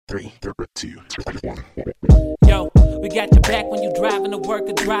Three, two, one. Yo, we got your back when you driving to work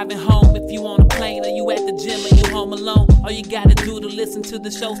or driving home. If you on a plane or you at the gym or you home alone, all you gotta do to listen to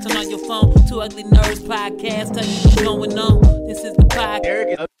the shows, turn on your phone. Two Ugly Nerds podcast, tell you what's going on. This is the podcast.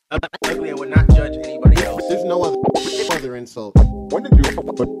 Eric is ugly and would not judge anybody else. There's no other insult. When did you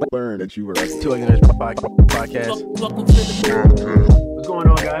learn that you were ugly? Two Ugly Nerds podcast. Welcome to the What's going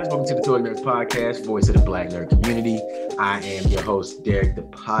on, guys? Welcome to the Two Ugly Nerds podcast, voice of the Black nerd community. I am your host, Derek, the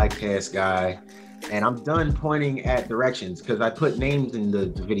podcast guy, and I'm done pointing at directions because I put names in the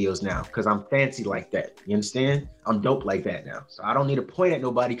videos now because I'm fancy like that. You understand? I'm dope like that now, so I don't need to point at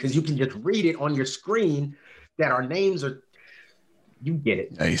nobody because you can just read it on your screen that our names are. You get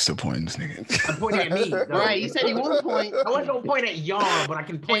it. I used to point this nigga. I'm pointing at me. Right, you said you want to point. I wasn't gonna point at y'all, but I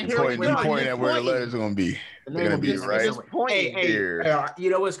can point. You point at where the letters are gonna be. They're gonna be right here. Hey, you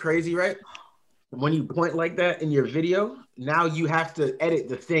know what's crazy, right? When you point like that in your video, now you have to edit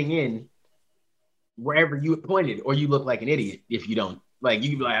the thing in wherever you pointed, or you look like an idiot if you don't. Like you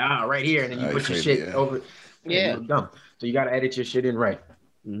can be like, right here, and then you put your shit over. Yeah, you dumb. So you got to edit your shit in right.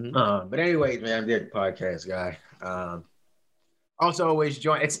 Mm-hmm. But anyways, man, I'm the podcast guy. Also, always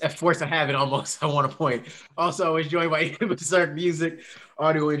joined. It's a force of habit almost. I want to point. Also, always joined by Berserk Music,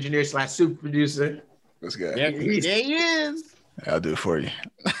 audio engineer / super producer. This guy. There he is. I'll do it for you.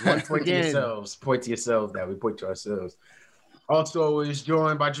 Point to yourselves. Point to yourselves. That we point to ourselves. Also, always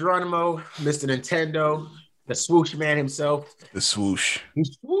joined by Geronimo, Mr. Nintendo, the swoosh man himself. The swoosh.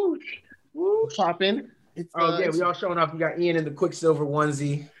 Swoosh. Popping. Yeah, we all showing off. You got Ian in the Quicksilver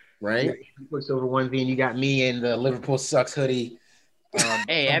onesie, right? Quicksilver onesie, and you got me in the Liverpool Sucks hoodie.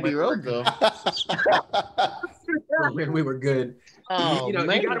 Hey, Abbey Road though. When we were good. Oh, you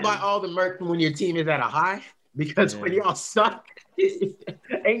man. gotta buy all the merch from when your team is at a high because when y'all suck,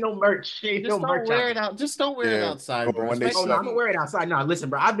 ain't no merch. Ain't Just no don't merch wear it out. Just don't wear it outside, But bro. when they I'm gonna wear it outside. No, listen,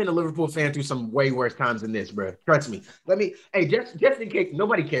 bro. I've been a Liverpool fan through some way worse times than this, bro. Trust me. Just in case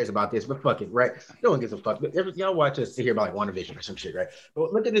nobody cares about this, but fuck it, right? No one gives a fuck. But y'all watch us to hear about like WandaVision or some shit, right?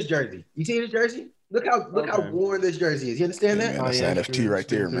 But look at this jersey. You see this jersey? Look how worn this jersey is. You understand that? Man, that's NFT right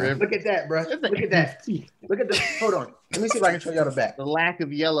there, man. Look at that, bro. Look at that. Look at the. Hold on. Let me see if I can show y'all the back. The lack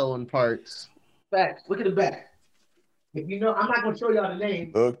of yellow in parts. Facts. Look at the back. You know, I'm not gonna show y'all the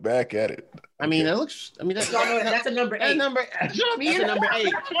name. Look back at it. I mean, it looks. I mean, that's That's a number 8. That's number 8. The number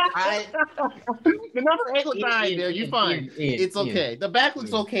 8 looks fine there. You're fine. It's okay. The back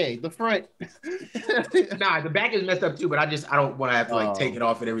looks okay. The front. Nah, the back is messed up too, but I don't want to have to take it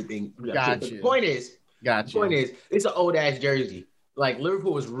off and everything. Gotcha. The point is, it's an old ass jersey. Like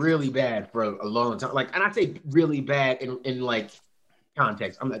Liverpool was really bad for a long time. Like, and I say really bad in like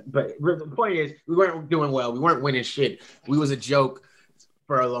context. But the point is, we weren't doing well. We weren't winning shit. We was a joke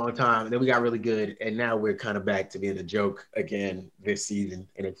for a long time, and then we got really good, and now we're kind of back to being a joke again this season,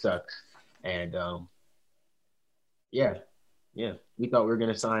 and it sucks. And we thought we were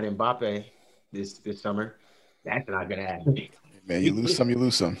gonna sign Mbappe this summer. That's not gonna happen. Man, you lose some, you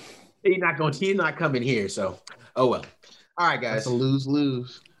lose some. He's not coming here. So, oh well. All right, guys. That's a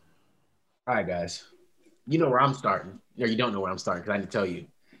lose. All right, guys. You know where I'm starting. Or you don't know where I'm starting because I didn't tell you.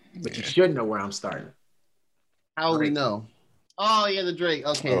 But you should know where I'm starting. How will we know? Oh, yeah, the Drake.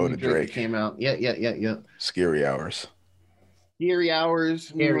 Okay, Oh, the the Drake Drake. came out. Yeah. Scary hours. Scary hours.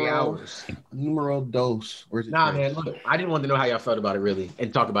 Scary hours. Numero dos. Where's it? Nah, man, look, I didn't want to know how y'all felt about it really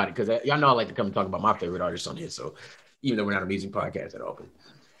and talk about it because y'all know I like to come and talk about my favorite artists on here. So even though we're not a music podcast at all, but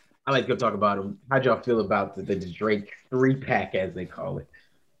I like to go talk about them. How'd y'all feel about the Drake 3-pack, as they call it?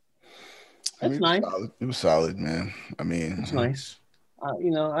 That's nice. It was solid, man. I mean, It's nice.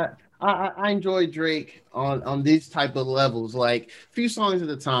 I enjoy Drake on these type of levels, like a few songs at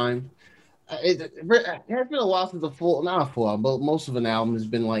a time. It has been a while since not a full album, but most of an album has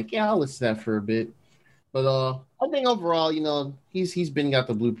been like, yeah, I'll listen to that for a bit. But I think overall, he's got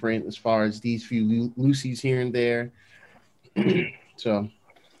the blueprint as far as these few Lucy's here and there. So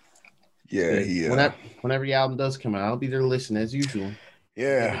yeah, whenever the album does come out, I'll be there to listen as usual.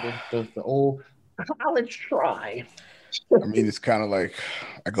 yeah. The old college try. I mean, it's kind of like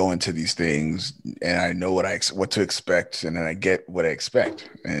I go into these things and I know what to expect, and then I get what I expect.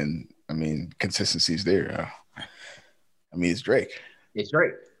 And I mean, consistency's there. I mean, it's Drake. It's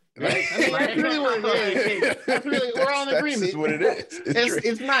Drake. Right? That's really what it is. We're all in agreement. That's what it is.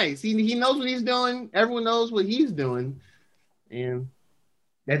 It's nice. He knows what he's doing. Everyone knows what he's doing. And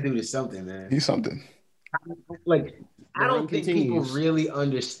that dude is something, man. He's something. Like, I don't think people continues. really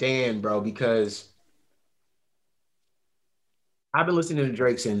understand, bro, because I've been listening to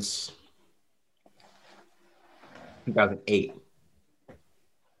Drake since 2008.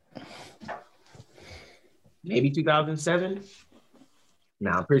 Maybe 2007.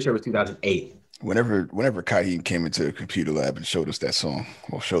 Nah, I'm pretty sure it was 2008. Whenever Kaheem came into the computer lab and showed us that song,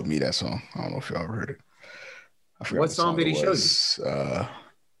 or showed me that song, I don't know if y'all ever heard it. I forgot What song did he show you?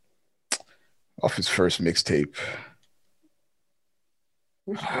 Off his first mixtape.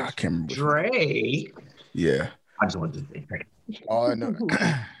 I can't remember. Drake. Yeah. I just wanted to say. Oh, I know.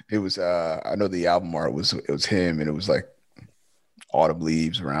 It was. I know the album art was. It was him, and it was like autumn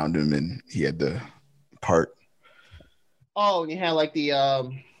leaves around him, and he had the part. Oh, you had like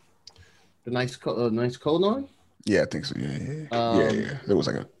the nice coat on. Yeah, I think so. Yeah. It was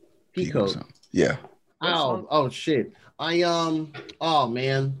like a peak coat. Yeah. Oh shit. Oh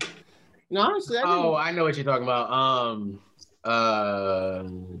man. No, honestly, I know what you're talking about. I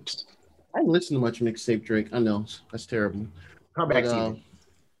didn't listen to much mixtape Drake. I know that's terrible. Comeback season.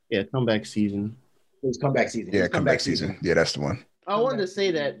 Yeah, comeback season. It was comeback season. Yeah, comeback season. Yeah, that's the one. I wanted to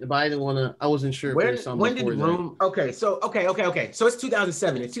say that, but I didn't want to. I wasn't sure. When did Room? That. Okay, so it's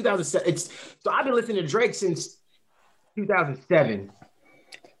 2007. It's 2007. So I've been listening to Drake since 2007.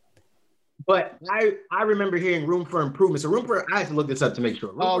 But I remember hearing Room for Improvement. So I had to look this up to make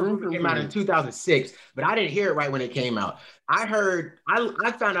sure. Room for Improvement came out in 2006, but I didn't hear it right when it came out. I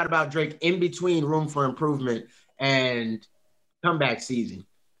found out about Drake in between Room for Improvement and Comeback Season.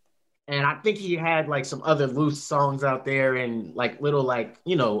 And I think he had like some other loose songs out there and like little like,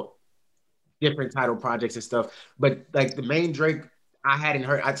 different title projects and stuff. But like the main Drake I hadn't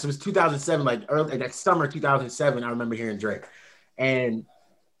heard. So it was 2007, like early, like summer 2007, I remember hearing Drake. And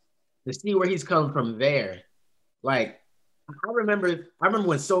to see where he's come from there, like I remember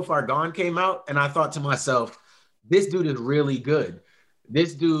when So Far Gone came out, and I thought to myself, this dude is really good.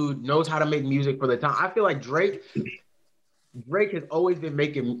 This dude knows how to make music for the time. I feel like Drake has always been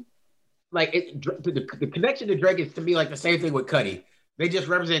making like the connection to Drake is to me like the same thing with Cudi. They just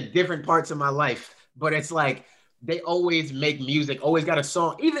represent different parts of my life, but it's like they always make music, always got a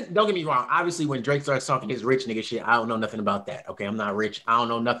song. Even, don't get me wrong, obviously when Drake starts talking his rich nigga shit, I don't know nothing about that. Okay, I'm not rich. I don't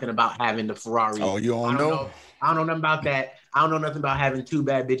know nothing about having the Ferrari. Oh, you don't know? I don't know nothing about that. I don't know nothing about having two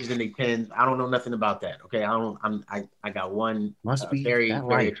bad bitches in their tens. I don't know nothing about that. Okay, I got one very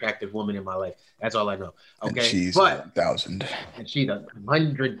attractive woman in my life. That's all I know. Okay, and she's 1,000. And she's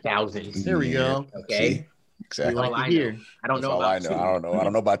 100,000. There we go. Okay. See? Exactly. All I know. I don't know about I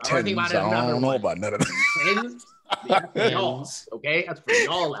don't know about tens. I don't know about none of them. Y'all, okay? That's for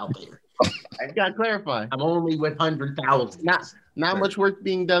y'all out there. I gotta clarify. I'm only with 100,000. Not much work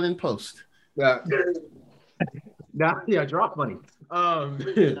being done in post. Yeah. Drop money. I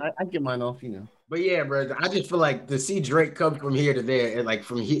get mine off, But yeah, bro, I just feel like to see Drake come from here to there, and like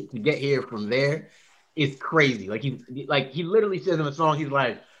from here to get here from there, is crazy. Like he literally says in the song, he's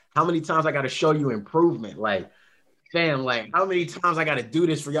like, "How many times I got to show you improvement?" Like, fam, like how many times I got to do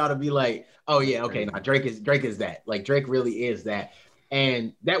this for y'all to be like, "Oh yeah, okay, now Drake is that." Like Drake really is that.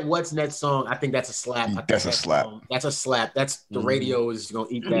 And that What's Next song, I think that's a slap. That's a slap. That's a slap. That's the radio is gonna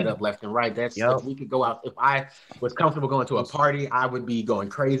eat that up left and right. That's if we could go out. If I was comfortable going to a party, I would be going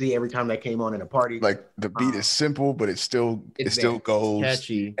crazy every time that came on in a party. Like the beat is simple, but it still goes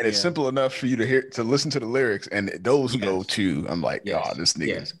catchy, and it's simple enough for you to listen to the lyrics, and those go too. I'm like, this nigga.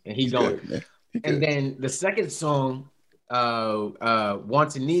 Yes. And he's going. Good, and then the second song,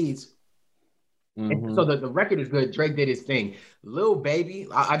 Wants and Needs. Mm-hmm. So the record is good. Drake did his thing. Lil Baby,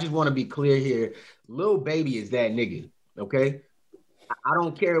 I just want to be clear here. Lil Baby is that nigga, okay? I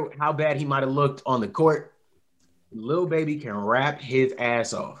don't care how bad he might have looked on the court. Lil Baby can rap his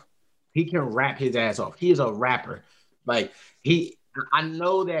ass off. He can rap his ass off. He is a rapper. Like, I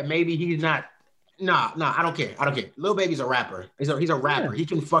know that maybe he's not. Nah, I don't care. Lil Baby's a rapper. He's a rapper. Yeah. He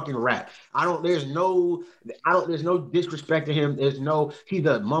can fucking rap. There's no disrespect to him. He's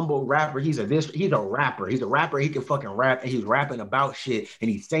a mumble rapper. He's a rapper. He's a rapper. He can fucking rap, and he's rapping about shit, and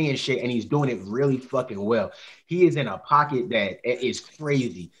he's saying shit, and he's doing it really fucking well. He is in a pocket that is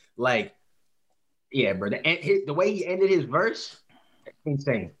crazy. Like, yeah, bro. The way he ended his verse,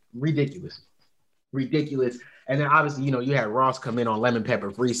 insane. Ridiculous. And then obviously, you had Ross come in on Lemon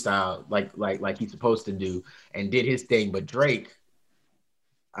Pepper Freestyle, like he's supposed to do, and did his thing. But Drake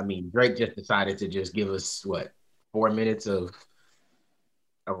just decided to just give us 4 minutes of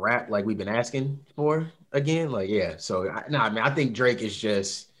a rap like we've been asking for again. Like, yeah. So I think Drake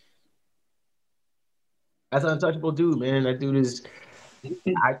is that's an untouchable dude, man. That dude is.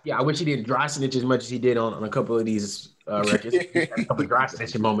 I wish he didn't dry snitch as much as he did on a couple of these records. A couple of dry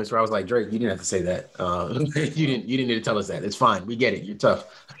snitching moments where I was like, Drake, you didn't have to say that. You didn't need to tell us that. It's fine. We get it. You're tough.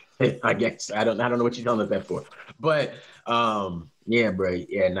 I guess I don't know what you're telling us that for. But yeah, bro.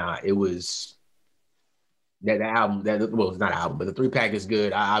 Yeah, nah. It was that album. It's not an album, but the 3-pack is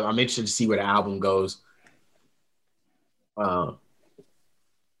good. I'm interested to see where the album goes.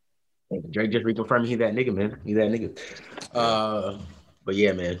 Drake just reconfirming he that nigga, man. He that nigga. But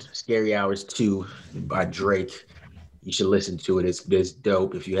yeah, man, Scary Hours 2 by Drake. You should listen to it. It's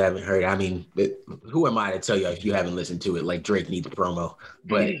dope if you haven't heard it. I mean, who am I to tell you if you haven't listened to it? Like Drake needs a promo.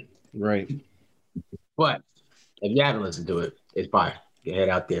 But But if you haven't listened to it, it's fire. Get head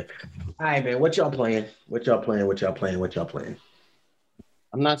out there. All right, man. What y'all playing?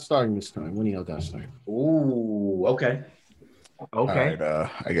 I'm not starting this time. When y'all got started? Ooh, okay. All right,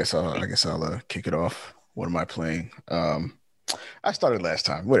 I guess I'll kick it off. What am I playing? I started last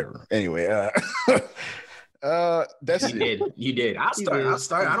time. Whatever. Anyway, Destiny. You did. I'll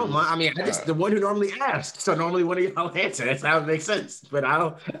start. I don't mind. I mean, I just the one who normally asks. So normally one of y'all answer. That's how it makes sense. But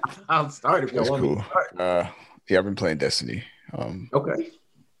I'll start if you want me to start. Yeah, I've been playing Destiny. Okay.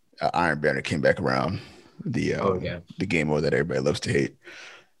 Iron Banner came back around. The game mode that everybody loves to hate.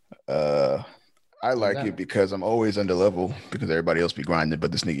 I like it because I'm always under level because everybody else be grinding,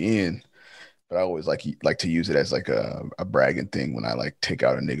 but this nigga in. But I always like to use it as like a bragging thing when I like take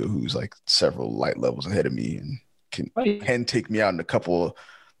out a nigga who's like several light levels ahead of me and can take me out in a couple,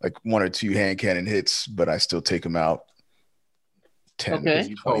 like 1 or 2 hand cannon hits, but I still take him out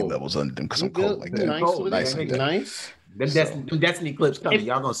 10, 20 levels under them because I'm cold like that. Nice. Them Destiny clips coming.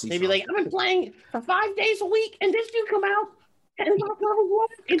 Y'all gonna see. Maybe like I've been playing for 5 days a week, and this dude come out.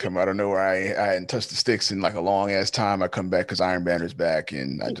 Come out of nowhere. I hadn't touched the sticks in like a long ass time. I come back because Iron Banner's back,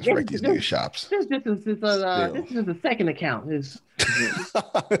 and I just wreck these niggas' shops. This is a second account. It's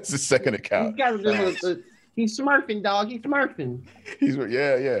a second account. He's smurfing, dog. He's smurfing.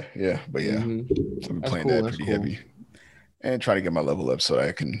 Yeah. But yeah, so I'm playing that pretty heavy, and trying to get my level up so that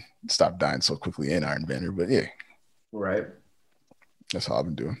I can stop dying so quickly in Iron Banner. But yeah, right. That's all I've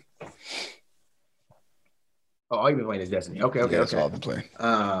been doing. Oh, all you've been playing is Destiny. Okay. That's all I've been playing.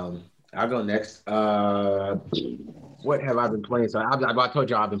 I'll go next. What have I been playing? So I told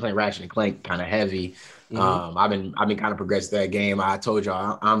y'all I've been playing Ratchet and Clank kind of heavy. Mm-hmm. I've been kind of progressing that game. I told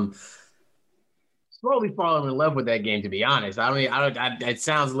y'all I'm slowly falling in love with that game. To be honest, I mean, it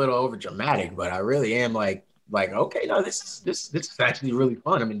sounds a little over dramatic, but I really am like okay, no, this is actually really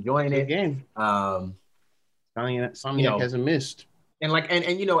fun. I'm enjoying it. Game. Something hasn't missed. And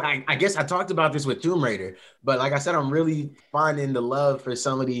I guess I talked about this with Tomb Raider, but like I said, I'm really finding the love for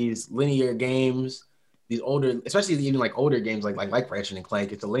some of these linear games, these older, especially even like older games like Ratchet and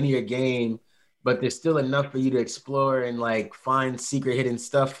Clank. It's a linear game, but there's still enough for you to explore and like find secret hidden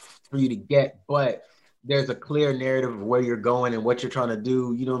stuff for you to get. But there's a clear narrative of where you're going and what you're trying to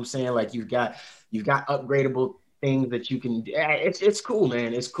do. You know what I'm saying? Like you've got upgradable things that you can. It's cool,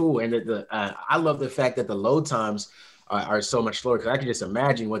 man. It's cool, and I love the fact that the load times are so much slower because I can just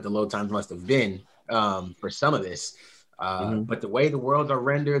imagine what the load times must have been for some of this. But the way the worlds are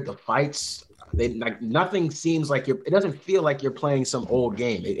rendered, the fights, nothing seems like it doesn't feel like you're playing some old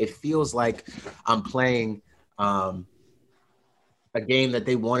game. It feels like I'm playing a game that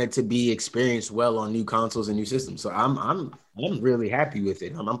they wanted to be experienced well on new consoles and new systems. So I'm really happy with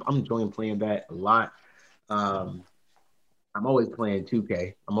it. I'm enjoying playing that a lot. I'm always playing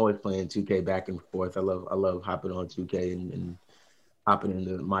 2K. I'm always playing 2K back and forth. I love hopping on 2K and hopping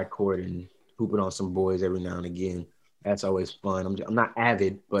into my court and hooping on some boys every now and again. That's always fun. I'm not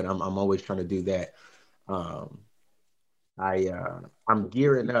avid, but I'm always trying to do that. I'm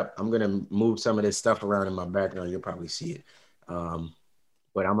gearing up. I'm gonna move some of this stuff around in my background. You'll probably see it.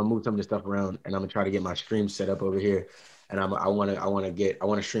 But I'm gonna move some of this stuff around, and I'm gonna try to get my stream set up over here. And I want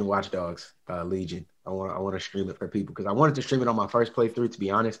to stream Watch Dogs Legion. I want to stream it for people because I wanted to stream it on my first playthrough, to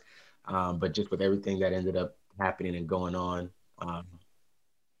be honest. But just with everything that ended up happening and going on, that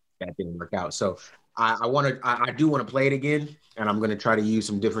didn't work out. So I do want to play it again, and I'm going to try to use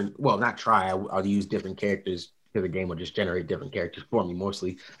some different. Well, not try. I'll use different characters because the game will just generate different characters for me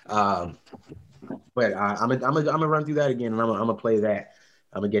mostly. But I'm gonna run through that again, and I'm gonna play that.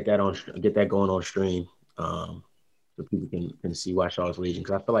 I'm gonna get that going on stream. So people can see Watch Dogs Legion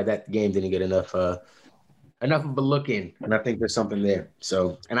because I feel like that game didn't get enough of a look in, and I think there's something there.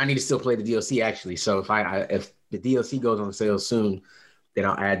 So, and I need to still play the DLC actually. So if the DLC goes on sale soon, then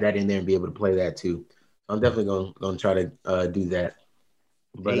I'll add that in there and be able to play that too. I'm definitely going to try to do that.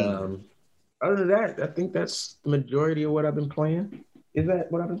 But other than that, I think that's the majority of what I've been playing. Is that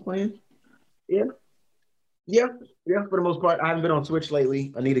what I've been playing? Yeah. For the most part, I haven't been on Switch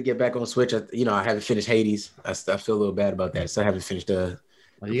lately. I need to get back on Switch. I haven't finished Hades. I feel a little bad about that. So I haven't finished you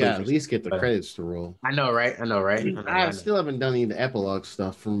gotta at least get the credits to roll. I know, right? I still haven't done any of the epilogue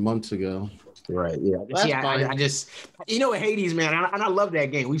stuff from months ago. Right. Yeah. I just, Hades, man, and I love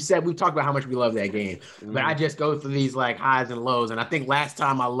that game. We've talked about how much we love that game, but I just go through these like highs and lows. And I think last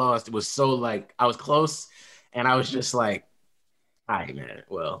time I lost, it was so like I was close, and I was just like, all right, man.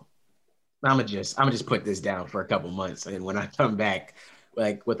 Well, I'm gonna just put this down for a couple months, and when I come back,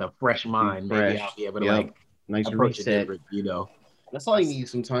 like with a fresh mind, maybe I'll be able to like nice approach reset. it different, you know. That's all you need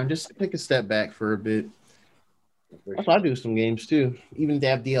sometimes. Just take a step back for a bit. That's what I do with some games too. Even if they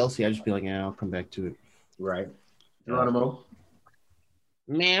have DLC, I just be like, yeah, I'll come back to it. Right. Geronimo.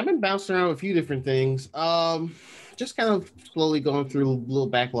 Man, I've been bouncing around with a few different things. Just kind of slowly going through little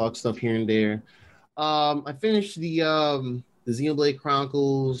backlog stuff here and there. I finished the Xenoblade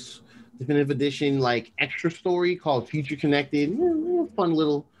Chronicles Definitive Edition like extra story called Future Connected. Fun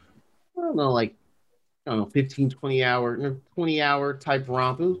little, I don't know, 15, 20 hour type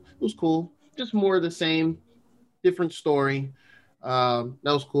romp. It was cool. Just more of the same, different story. That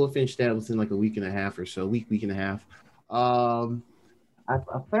was cool. I finished that within like a week and a half or so, week and a half. I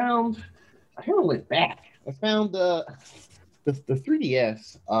went back. I found the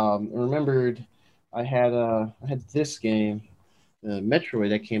 3DS. I remembered I had this game, Metroid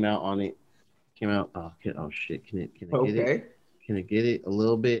that came out on it. Oh shit! Can it get it? Can it get it a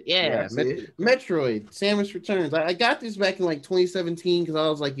little bit? Yeah, Metroid: Samus Returns. I got this back in like 2017 because I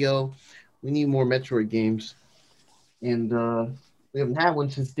was like, yo, we need more Metroid games, and we haven't had one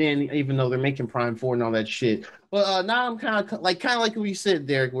since then. Even though they're making Prime 4 and all that shit. But now I'm kind of like what you said,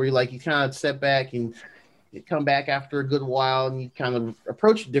 Derek, where you kind of step back and you come back after a good while and you kind of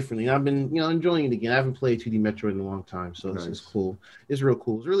approach it differently. And I've been, enjoying it again. I haven't played 2D Metroid in a long time, so This is cool. It's real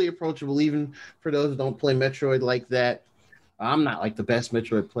cool. It's really approachable, even for those who don't play Metroid like that. I'm not like the best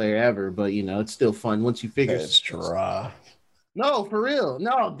Metroid player ever, but it's still fun once you figure. It's dry. No, for real.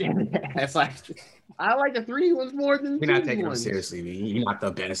 No, damn it. That's like. I like the 3D ones more than the 2D ones. You're not taking them seriously, man. You're not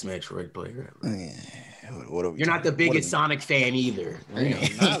the best Metroid player. You're not the biggest Sonic fan either.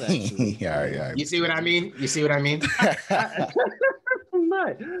 Yeah. You see what I mean? I'm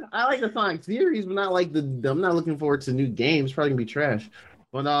not. I like the Sonic series, but not like I'm not looking forward to new games. It's probably gonna be trash.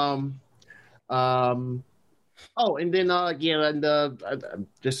 But oh, and then I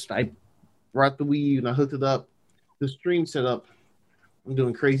brought the Wii U and I hooked it up. The stream set up. I'm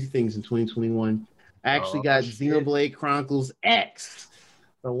doing crazy things in 2021. I actually got Xenoblade Chronicles X,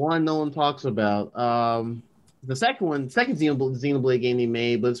 the one no one talks about. The second Xenoblade game they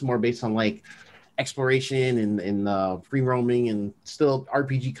made, but it's more based on like exploration and free roaming and still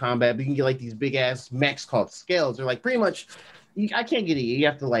RPG combat. But you can get like these big ass mechs called Scales. They're like pretty much. I can't get it. You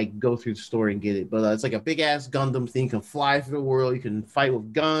have to like go through the story and get it. But it's like a big ass Gundam thing. You can fly through the world. You can fight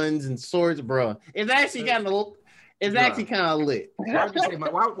with guns and swords, bro. It's actually kind of lit.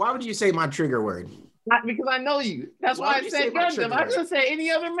 Why would you say my trigger word? Because I know you. That's why I said Gundam. I could have said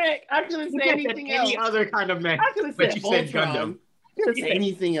any other mech. I could have said anything else. Any other kind of mech. I could have said you said Gundam. I could have said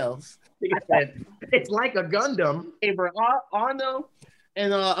anything else. It's like a Gundam. Hey, bro, I know.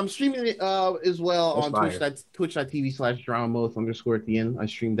 And I'm streaming it as well on twitch.tv/drama_mode_ at the end. I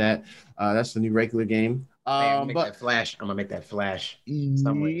streamed that. That's the new regular game. I'm gonna make that flash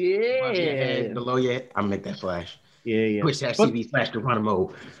somewhere. Yeah. Below yet. I'm gonna make that flash. Yeah.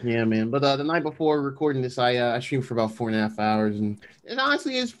 Twitch.tv/Geronimo. Yeah, man. But the night before recording this, I streamed for about 4.5 hours, and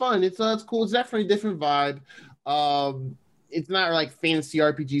honestly, it's fun. It's cool. It's definitely a different vibe. It's not like fantasy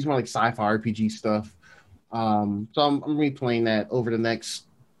RPGs, more like sci-fi RPG stuff. So I'm replaying that over the next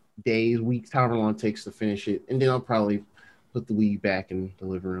days, weeks, however long it takes to finish it, and then I'll probably put the Wii back in the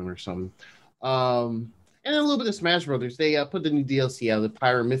living room or something. And then a little bit of Smash Brothers. They put the new DLC out, the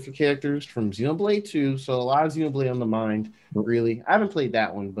Pyra Mythic characters from Xenoblade 2. So a lot of Xenoblade on the mind, really. I haven't played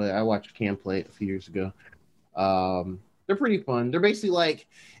that one, but I watched Cam play it a few years ago. They're pretty fun. They're basically like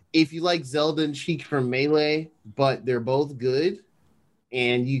if you like Zelda and Sheik from Melee, but they're both good,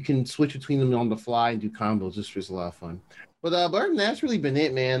 and you can switch between them on the fly and do combos. It's just a lot of fun. But other than that's really been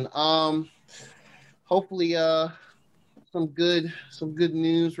it, man. Hopefully, some good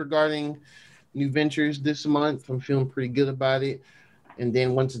news regarding new ventures this month. I'm feeling pretty good about it. And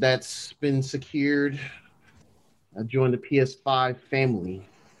then once that's been secured, I joined the PS5 family.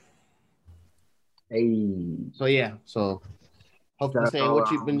 Hey. So yeah. So hopefully saying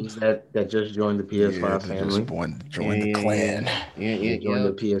what you've been that just joined the PS5 family. Joined the clan. Joined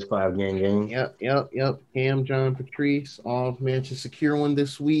the PS5 gang. Yep. Cam, John, Patrice all managed to secure one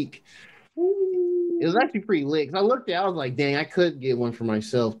this week. It was actually pretty lit. Cause I looked at it, I was like, dang, I could get one for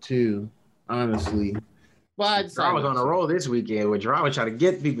myself too. Honestly, but I was on a roll this weekend with Draw. I was trying to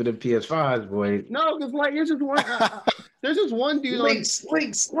get people to PS5s, boy. No, because like there's just one dude. Links,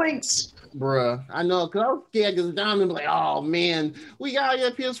 bruh. I know, because I was scared because Don was like, "Oh man, we got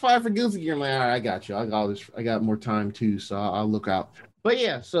a PS5 for Guilty Gear." I'm like, "All right, I got you. I got all this. I got more time too, so I'll look out." But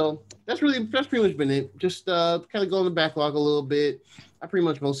yeah, so that's pretty much been it. Just kind of go in the backlog a little bit. I pretty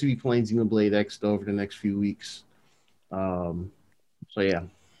much mostly be playing Xenoblade X over the next few weeks. So yeah.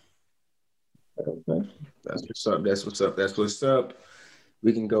 Okay. That's what's up. That's what's up. That's what's up.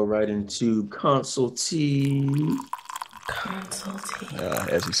 We can go right into console tea.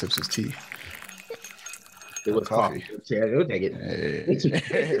 As he sips his tea. It was coffee. Yeah, we'll take it.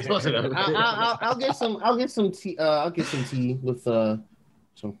 Hey. I'll get some. I'll get some tea. I'll get some tea with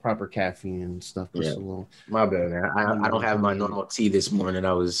some proper caffeine and stuff. Just a little. My bad, man. I don't have my normal tea this morning. I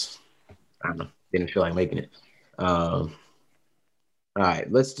don't know. Didn't feel like making it. All right,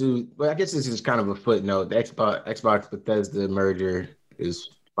 let's do. Well, I guess this is kind of a footnote. The Xbox Bethesda merger is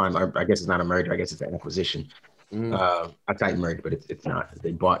fine. I guess it's not a merger. I guess it's an acquisition. I typed merge, but it's not.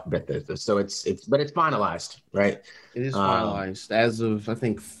 They bought Bethesda, so it's finalized, right? It is finalized as of, I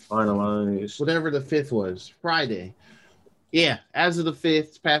think, finalized whatever the 5th was, Friday. Yeah, as of the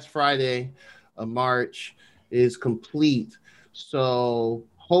 5th, past Friday of March is complete. So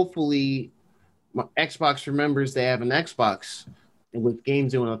hopefully, my Xbox remembers they have an Xbox and with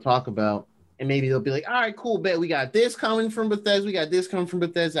games they want to talk about. And maybe they'll be like, all right, cool, bet we got this coming from Bethesda. We got this coming from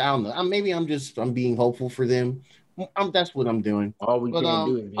Bethesda. I don't know. Maybe I'm being hopeful for them. That's what I'm doing. All we can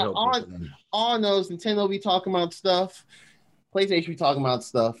do is be hopeful for them. All knows Nintendo will be talking about stuff. PlayStation be talking about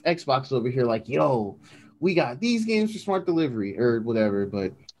stuff. Xbox over here like, yo, we got these games for smart delivery or whatever.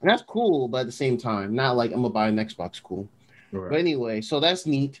 And that's cool, but at the same time, not like I'm going to buy an Xbox cool. Right. But anyway, so that's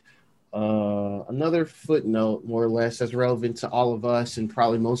neat. Another footnote, more or less, that's relevant to all of us and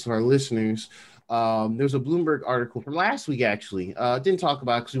probably most of our listeners. There's a Bloomberg article from last week, actually. Didn't talk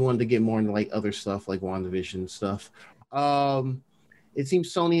about because we wanted to get more into like other stuff, like WandaVision stuff. It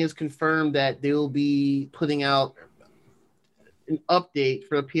seems Sony has confirmed that they will be putting out an update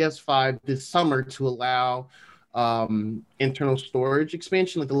for the PS5 this summer to allow internal storage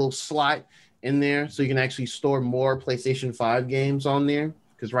expansion, like a little slot in there, so you can actually store more PlayStation 5 games on there.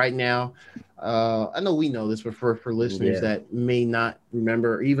 Because right now, I know we know this, but for listeners that may not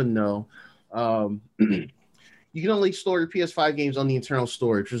remember or even know, you can only store your PS5 games on the internal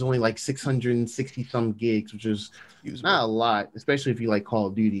storage. There's only like 660 some gigs, which is not a lot, especially if you like Call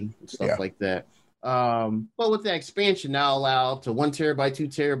of Duty and stuff like that. But with the expansion now allowed to 1 terabyte, 2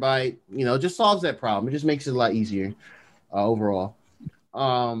 terabyte, it just solves that problem. It just makes it a lot easier overall.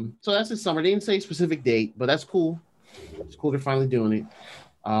 So that's this summer. They didn't say a specific date, but that's cool. It's cool they're finally doing it.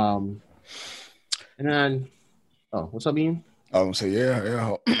 And then, what's up, Ian?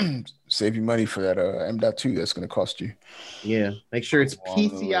 Yeah. Save you money for that M.2 that's going to cost you. Yeah, make sure it's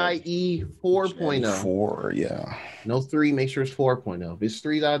PCIe 4.0. 4, yeah. No 3, make sure it's 4.0. If it's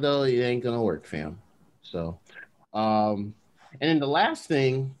 3.0, it ain't going to work, fam. So, and then the last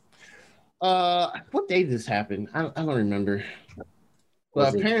thing, what day did this happen? I don't remember.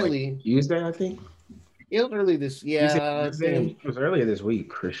 But apparently, Tuesday, I think. It was early this, it was earlier this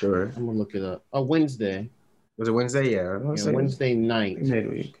week for sure. I'm gonna look it up. Wednesday. Was it Wednesday? Yeah, Wednesday night.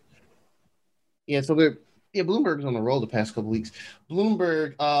 Midweek. Yeah, so Bloomberg's on the roll the past couple weeks.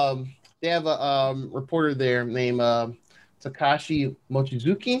 Bloomberg, they have a reporter there named Takashi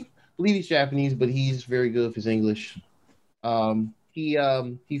Mochizuki. I believe he's Japanese, but he's very good with his English. He's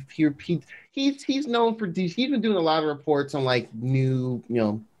known for he's been doing a lot of reports on like new,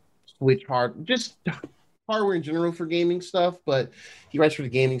 Switch hardware in general for gaming stuff, but he writes for the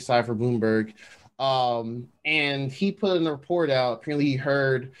gaming side for Bloomberg. And he put in a report out. Apparently he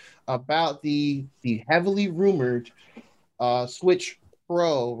heard about the heavily rumored Switch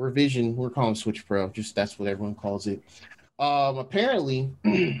Pro revision. We're calling it Switch Pro, just that's what everyone calls it. Apparently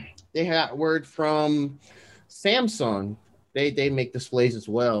they had word from Samsung. They make displays as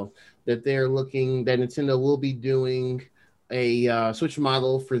well, that they're looking that Nintendo will be doing a Switch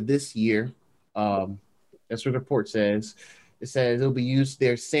model for this year. That's what the report says. It says it'll be used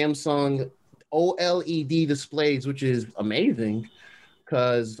their Samsung OLED displays, which is amazing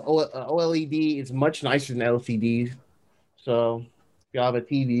because OLED is much nicer than LCD. So if you have a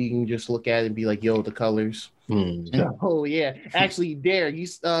TV, you can just look at it and be like, "Yo, the colors." Oh yeah, actually, Derek,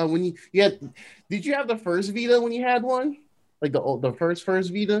 did you have the first Vita when you had one? Like the first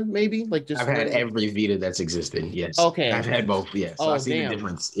Vita, maybe? Like just I've had every Vita that's existed, yes. Okay. I've had both, yes. So I see the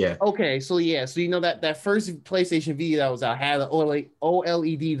difference. Yeah. Okay, so that first PlayStation Vita that was out had an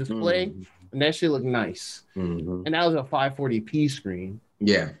OLED display, and that shit looked nice. And that was a 540p screen.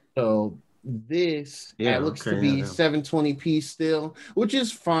 Yeah. So this looks to be 720p still, which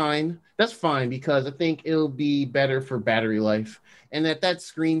is fine. That's fine because I think it'll be better for battery life. And at that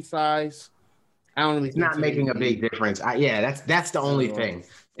screen size, I don't really. It's not making a big difference. That's the only thing.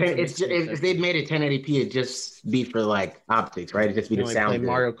 It's just, if they'd made it 1080p, it'd just be for like optics, right? It'd just be the sound. Play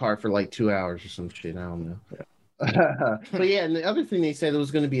Mario Kart for like 2 hours or some shit. I don't know. But yeah, and the other thing they said it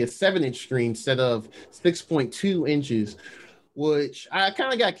was going to be a 7-inch screen instead of 6.2 inches, which I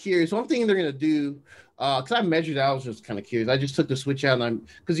kind of got curious. One thing they're gonna do, because I measured, I was just kind of curious. I just took the Switch out, and I'm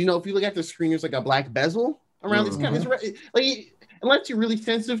because if you look at the screen, there's like a black bezel around. It's kind of like unless you're really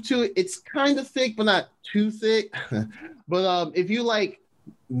sensitive to it, it's kind of thick, but not too thick. But if you like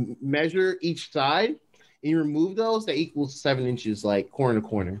measure each side and you remove those, that equals 7 inches, like corner to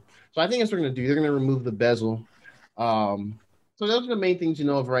corner. So I think that's what they're gonna do. They're gonna remove the bezel. So those are the main things you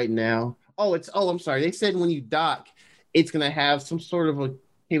know of right now. I'm sorry. They said when you dock, it's going to have some sort of a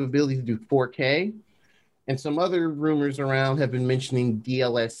capability to do 4K. And some other rumors around have been mentioning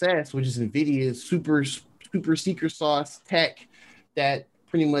DLSS, which is NVIDIA's super secret sauce tech that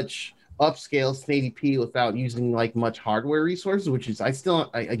pretty much upscales to 1080p without using like much hardware resources, which is that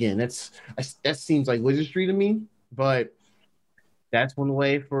seems like wizardry to me, but that's one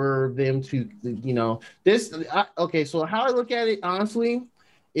way for them to, so how I look at it, honestly,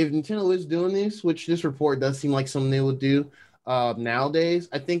 if Nintendo is doing this, which this report does seem like something they would do nowadays,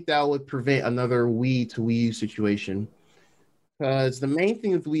 I think that would prevent another Wii to Wii U situation. Because the main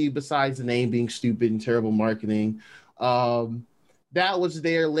thing with Wii, besides the name being stupid and terrible marketing, that was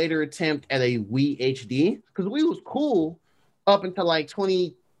their later attempt at a Wii HD. Because Wii was cool up until like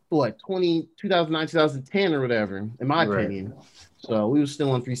 2009, 2010 or whatever, in my opinion. So we were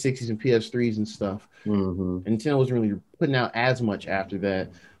still on 360s and PS3s and stuff. And Nintendo wasn't really putting out as much after that.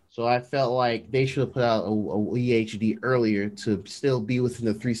 So I felt like they should have put out a Wii HD earlier to still be within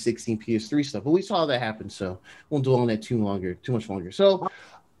the 360 and PS3 stuff. But we saw that happen, so won't dwell on that too much longer. So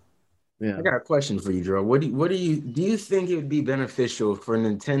yeah. I got a question for you, Drew. Do you think it would be beneficial for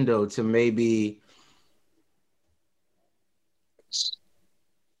Nintendo to maybe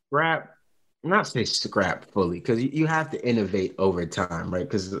not say scrap fully, because you have to innovate over time, right?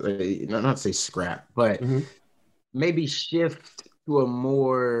 Because not say scrap, but maybe shift to a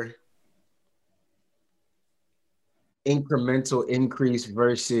more incremental increase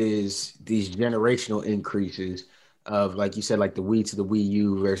versus these generational increases of, like you said, like the Wii to the Wii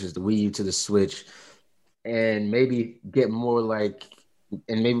U versus the Wii U to the Switch, and maybe get more like,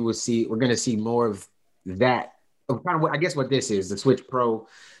 and maybe we're going to see more of that. Kind of what I guess what this is, the Switch Pro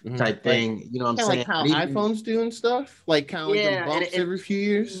type thing, you know what I'm saying? Like how iPhones do and stuff, like kind of like the bumps every few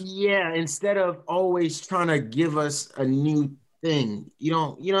years. Yeah, instead of always trying to give us a new thing, you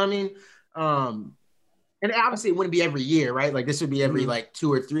know what I mean? And obviously it wouldn't be every year, right? Like this would be every like 2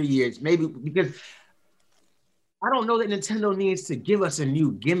 or 3 years, maybe, because I don't know that Nintendo needs to give us a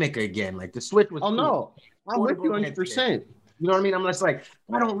new gimmick again. Like the Switch was. Oh no, I'm with you 100%. You know what I mean? I'm just like,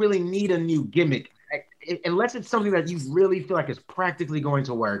 I don't really need a new gimmick. Unless it's something that you really feel like is practically going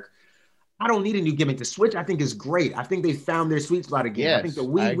to work. I don't need a new gimmick. The Switch, I think, is great. I think they found their sweet spot again. Yes, I think the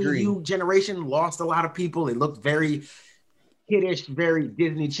Wii U generation lost a lot of people. It looked very kiddish, very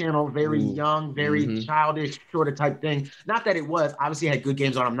Disney Channel, very young, very childish sort of type thing. Not that it was. Obviously, it had good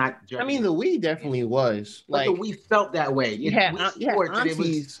games on. I'm not judging. I mean, the Wii definitely was. But the Wii felt that way.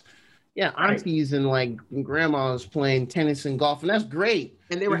 Aunties and like grandmas playing tennis and golf, and that's great.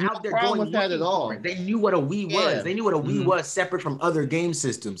 And they were out there going with that at all. They knew what a Wii was. They knew what a Wii was separate from other game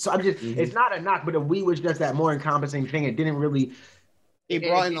systems. So I'm just, it's not a knock, but a Wii was just that more encompassing thing. It didn't really. It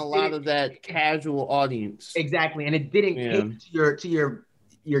brought in a lot of that casual audience. Exactly, and it didn't cater to your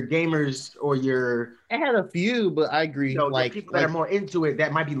gamers or your. It had a few, but I agree. Like people that are more into it,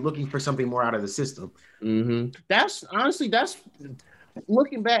 that might be looking for something more out of the system. That's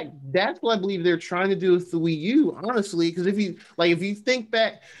looking back, that's what I believe they're trying to do with the Wii U, honestly, because if you think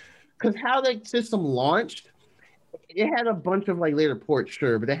back, because how that system launched, it had a bunch of like later ports,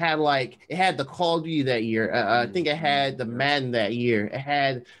 sure, but it had the Call of Duty that year. I think it had the Madden that year. It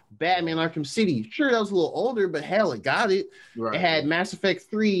had Batman Arkham City. Sure, that was a little older, but hell, it got it. Right. It had Mass Effect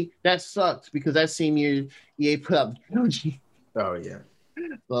 3. That sucked because that same year EA put out the trilogy. Oh yeah.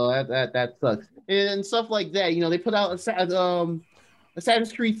 So that sucks. And stuff like that. They put out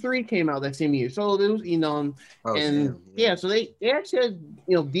Assassin's Creed 3 came out that same year. So there was, so they actually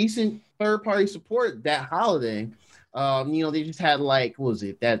had, decent third-party support that holiday. They just had what was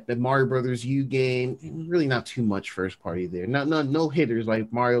it? The Mario Brothers U game. Really not too much first party there. No hitters like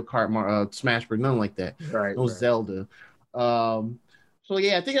Mario Kart, Smash Bros. None like that. Right. No Zelda. So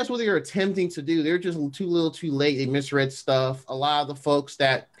yeah, I think that's what they were attempting to do. They're just too little, too late. They misread stuff. A lot of the folks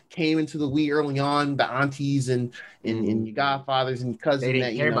that came into the Wii early on, the aunties and your godfathers and cousins. They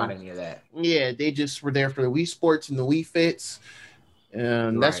didn't care about any of that. Yeah, they just were there for the Wii Sports and the Wii Fits,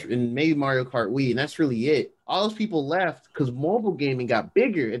 and and maybe Mario Kart Wii, and that's really it. All those people left because mobile gaming got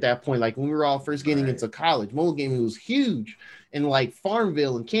bigger at that point. Like when we were all first getting into college, mobile gaming was huge, and like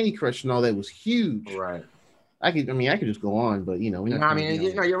Farmville and Candy Crush and all that was huge. Right. I could just go on, but you know, we're No, not I trying to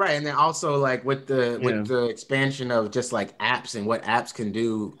mean, be on you're right. And then also like with Yeah. the expansion of just like apps and what apps can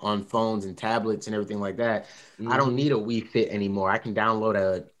do on phones and tablets and everything like that, I don't Mhm. need a Wii Fit anymore. I can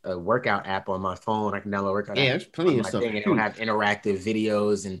download a workout app on my phone. I can download a workout Yeah, app there's on plenty of my stuff. thing, and it'll Shoot. have interactive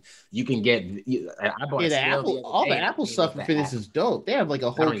videos, and you can get. I bought Yeah, a the scale the Apple, other all the day, and it Apple came stuff with for the fitness app. is dope. They have like a I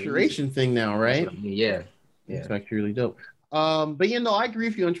whole don't even use it. curation thing now, That's right? what I mean. Yeah, It's yeah. actually really dope. But you know, I agree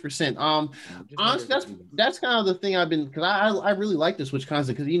with you 100%. Just wonder Honestly, if that's it's even- that's kind of the thing I've been because I really like the Switch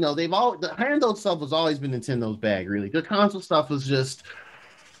console because you know they've all the handheld stuff has always been Nintendo's bag. Really, the console stuff was just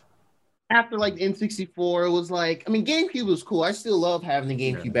after like the N64. It was like I mean, GameCube was cool. I still love having the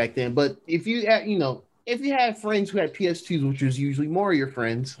GameCube Yeah. back then. But if you you know if you had friends who had PS2s, which was usually more of your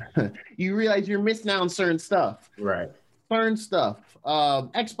friends, you realize you're missing out on certain stuff. Right. Certain stuff.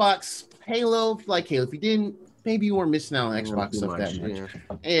 Xbox, Halo, if you like Halo. If you didn't, maybe you weren't missing out on Xbox Too stuff that much.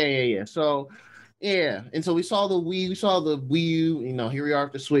 Yeah. Yeah. So, yeah. And so we saw the Wii, we saw the Wii U, you know, here we are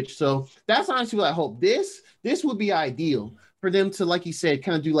with the Switch. So that's honestly what I hope. This would be ideal for them to, like you said,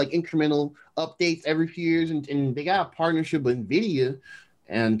 kind of do like incremental updates every few years. And they got a partnership with NVIDIA.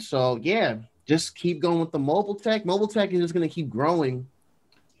 And so, yeah, just keep going with the mobile tech. Mobile tech is just going to keep growing.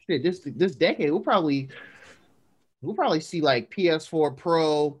 Shit, this decade, we'll probably see like PS4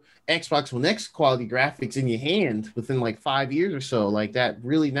 Pro, Xbox One X quality graphics in your hand within like 5 years or so. Like that,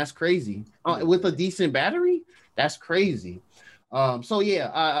 really, that's crazy. With a decent battery, that's crazy. So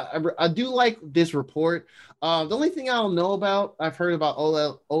yeah, I do like this report. The only thing I don't know about, I've heard about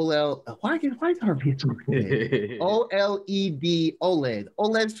OLED. Why is our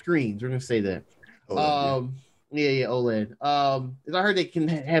OLED screens? We're gonna say that. OLED, Yeah, OLED. I heard they can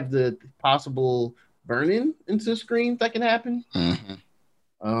have the possible burn-in into the screen that can happen.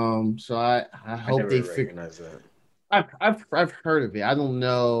 So I hope they recognize that. I've heard of it. I don't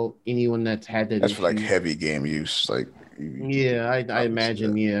know anyone that's had that. That's issue. for like heavy game use. Like, Yeah, I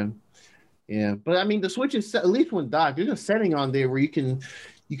imagine. Yeah. But I mean, the Switch is at least when docked, there's a setting on there where you can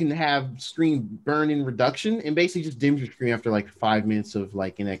have screen burn-in reduction and basically just dims your screen after like 5 minutes of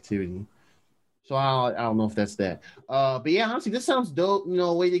like inactivity. So I don't know if that's that. But yeah, honestly, this sounds dope. You know,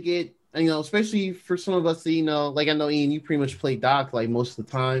 a way to get, you know, especially for some of us that, you know, like I know Ian, you pretty much play dock like most of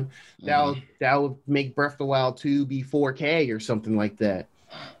the time. That would make Breath of the Wild 2 be 4K or something like that.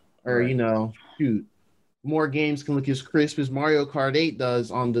 Or Right. you know, shoot, more games can look as crisp as Mario Kart 8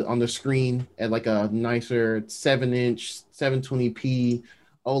 does on the screen at like a nicer 7-inch 720p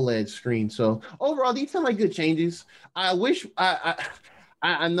OLED screen. So overall, these sound like good changes. I wish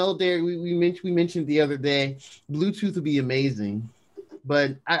I know there we mentioned the other day Bluetooth would be amazing,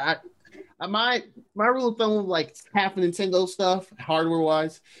 but my rule of thumb of like half of Nintendo stuff hardware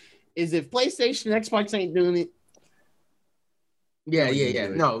wise is if PlayStation and Xbox ain't doing it. Yeah.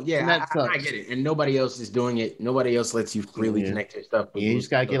 No, No, that I get it. And nobody else is doing it. Nobody else lets you freely connect your stuff. Yeah, you just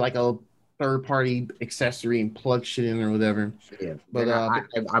gotta get like a third-party accessory and plug shit in or whatever. Yeah, but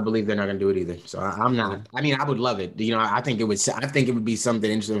I believe they're not gonna do it either. So I'm not. I mean, I would love it. You know, I think it would be something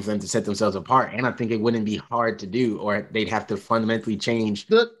interesting for them to set themselves apart, and I think it wouldn't be hard to do, or they'd have to fundamentally change.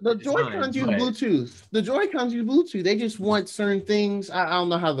 The Joy-Cons use Bluetooth. The Joy-Cons use Bluetooth. They just want certain things. I don't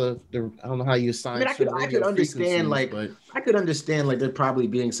know how I don't know how you assign. I could understand but I could understand like there probably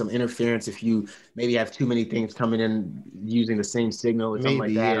being some interference if you maybe have too many things coming in using the same signal or something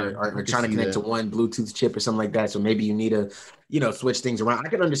like that, or trying to connect to one Bluetooth chip or something like that. So maybe you need to, you know, switch things around. I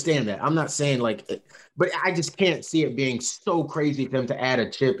could understand that. I'm not saying like, but I just can't see it being so crazy for them to add a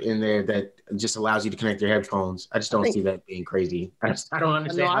chip in there that just allows you to connect your headphones. I just don't see that being crazy. I don't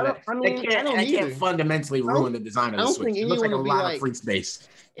understand. I can't fundamentally ruin the design of the Switch. It looks like a lot of free space.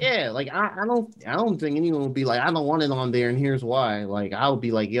 Yeah, like I don't think anyone would be like, I don't want it on there, and here's why. Like I would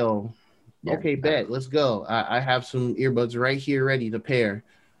be like, yo, okay, bet, let's go. I have some earbuds right here ready to pair.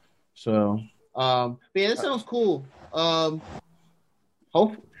 So but yeah, this sounds cool.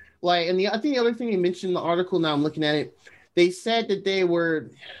 Hope like, and I think the other thing they mentioned in the article, now I'm looking at it, they said that they were,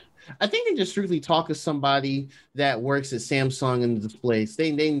 I think they just strictly talked to somebody that works at Samsung in the displays.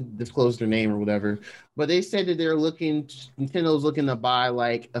 They didn't disclose their name or whatever, but they said that Nintendo's looking to buy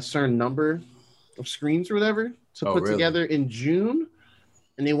like a certain number of screens or whatever to put together in June,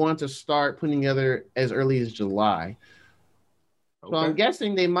 and they want to start putting together as early as July. So I'm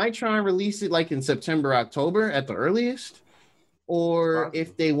guessing they might try and release it like in September, October at the earliest, or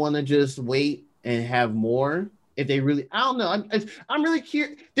if they want to just wait and have more. If they really, I don't know. I'm really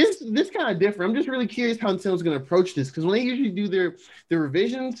curious. This kind of different. I'm just really curious how Nintendo's going to approach this, because when they usually do their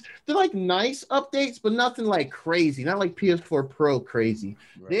revisions, they're like nice updates, but nothing like crazy. Not like PS4 Pro crazy.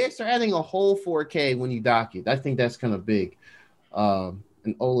 Right. They start adding a whole 4K when you dock it. I think that's kind of big. And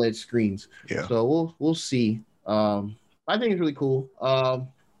OLED screens. Yeah. So we'll see. I think it's really cool.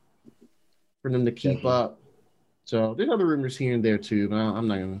 For them to keep up. So there's other rumors here and there too, but I'm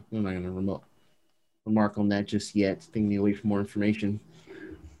not gonna remark on that just yet. Staying me away from more information.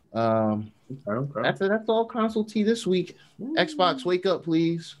 That's all console tea this week. Xbox, wake up,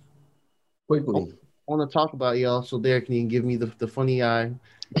 please. Quickly. I want to talk about y'all, so Derek can give me the funny eye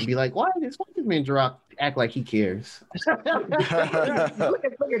and be like, why this man Drop act like he cares? Look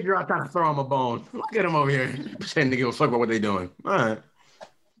at Drop trying to throw him a bone. Look at him over here pretending to give a fuck about what they're doing. All right.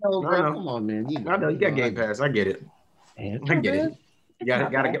 No, bro, come on, man. I know you got Game Pass. I get it. I get it. You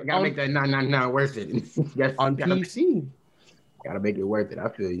gotta make that $9.99 worth it. On PC. Gotta make it worth it. I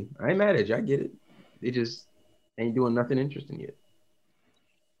feel you. I ain't mad at you. I get it. They just ain't doing nothing interesting yet.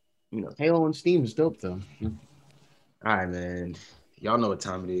 You know, Halo on Steam is dope though. All right, man. Y'all know what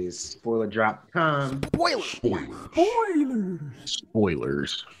time it is. Spoiler drop time. Spoilers.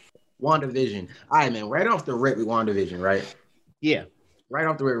 WandaVision. All right, man. Right off the rip with WandaVision, right? Yeah. Right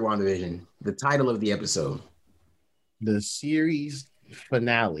off the rip with WandaVision. The title of the episode. The series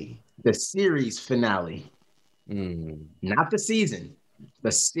finale. The series finale. Not the season.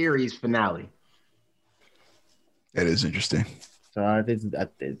 The series finale. That is interesting. So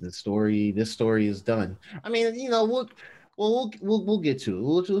this story is done. I mean, you know, we'll get to it.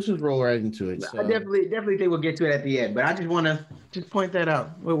 Let's just roll right into it. So. I definitely think we'll get to it at the end, but I just want to point that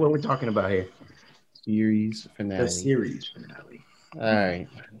out. What we're talking about here. Series finale. The series finale. All right.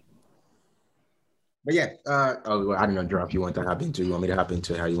 But yeah, I don't know, Drop. You want to hop into? You want me to hop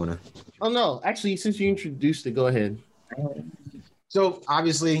into it? How you want to? Oh no, actually, since you introduced it, go ahead. So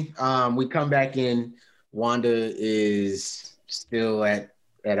obviously, we come back in. Wanda is still at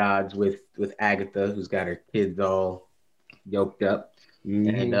odds with Agatha, who's got her kids all yoked up,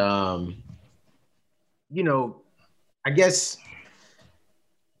 and you know, I guess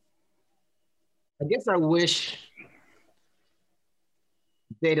I wish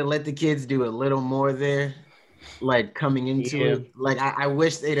they'd have let the kids do a little more there, like coming into it. Like I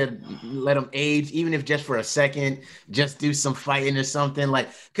wish they'd have let them age, even if just for a second, just do some fighting or something. Like,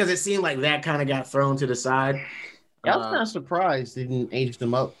 because it seemed like that kind of got thrown to the side. I was kind of surprised they didn't age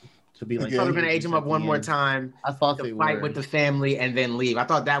them up to be like. I thought they were gonna age them up one more time. I thought they fight were. with the family and then leave. I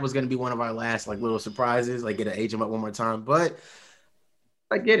thought that was gonna be one of our last like little surprises, like get to age them up one more time. But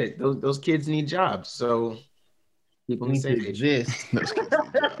I get it; those kids need jobs, so people need to exist. They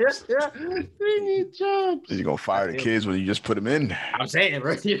need jobs. You gonna fire the kids when you just put them in? I'm saying,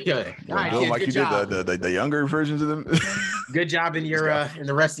 bro. Do them like you did the younger versions of them. Good job in your in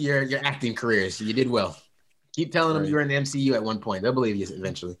the rest of your acting careers. You did well. Keep telling them you were in the MCU at one point. They'll believe you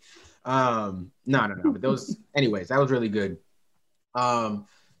eventually. No. But those, anyways, that was really good.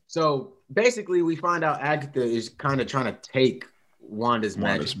 So basically, we find out Agatha is kind of trying to take Wanda's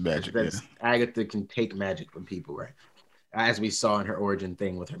magic. Agatha can take magic from people, right? As we saw in her origin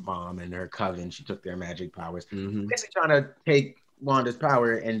thing with her mom and her coven, she took their magic powers. Basically trying to take Wanda's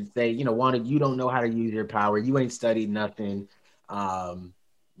power and say, you know, Wanda, you don't know how to use your power. You ain't studied nothing.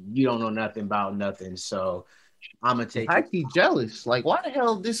 You don't know nothing about nothing. So I'm gonna take. I keep jealous. Like, why the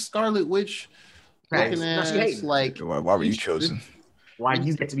hell this Scarlet Witch looking ass? Like, why were you chosen? Why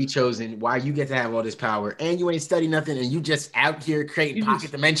you get to be chosen? Why you get to have all this power? And you ain't studied nothing, and you just out here creating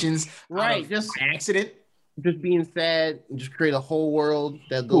pocket dimensions, right? Just by accident. Just being sad and just create a whole world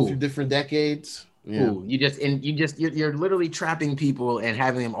that goes through different decades. Yeah. You're literally trapping people and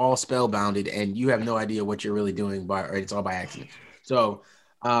having them all spellbounded, and you have no idea what you're really doing, or it's all by accident. So,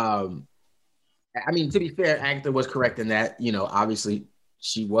 I mean, to be fair, Agatha was correct in that. You know, obviously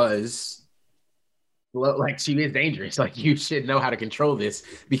she was, like, she is dangerous. Like, you should know how to control this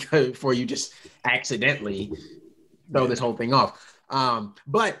before you just accidentally throw this whole thing off.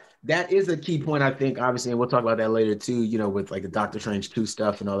 But that is a key point, I think, obviously, and we'll talk about that later too, you know, with like the Doctor Strange 2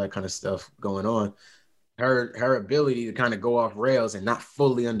 stuff and all that kind of stuff going on. Her ability to kind of go off rails and not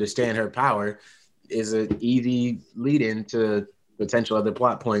fully understand her power is an easy lead in to potential other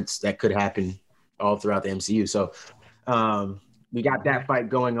plot points that could happen all throughout the MCU. So we got that fight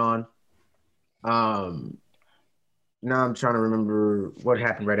going on. Now I'm trying to remember what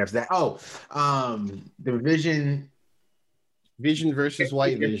happened right after that. The Vision versus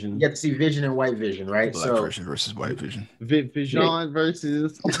White Vision. You get to see Vision and White Vision, right? Black version versus White Vision. Vision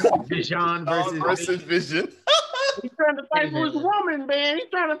versus Vision. He's trying to fight for his woman, man. He's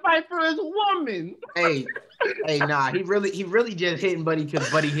trying to fight for his woman. Hey, nah. He really just hitting Buddy because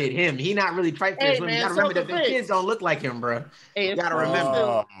Buddy hit him. He not really fighting for his woman. You gotta remember that the kids don't look like him, bro. Hey, you gotta remember.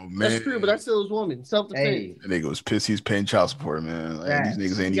 Oh, man. That's true, but that's still his woman. Self-defense. Hey. And nigga was pissed. He's paying child support, man. Like, these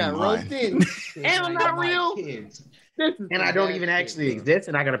niggas ain't even mine. And I'm not real. Kids. and I don't even actually exist,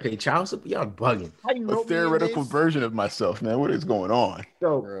 and I gotta pay child support. Y'all bugging. How you A wrote me in theoretical this? version of myself, man. What is going on?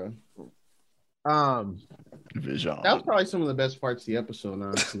 So, Bruh. Vision. That was probably some of the best parts of the episode,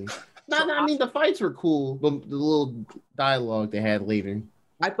 honestly. No, I mean the fights were cool, but the little dialogue they had later.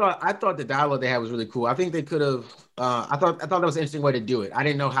 I thought the dialogue they had was really cool. I think they could have. I thought that was an interesting way to do it. I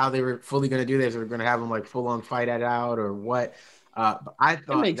didn't know how they were fully going to do this. They were going to have them like full on fight it out or what. But I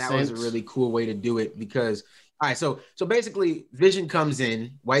thought that was a really cool way to do it because. All right, so basically, Vision comes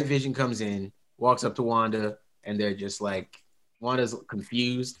in. White Vision comes in, walks up to Wanda, and they're just like, Wanda's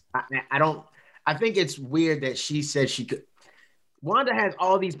confused. I think it's weird that she said she could. Wanda has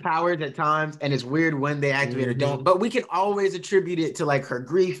all these powers at times, and it's weird when they activate or don't. But we can always attribute it to like her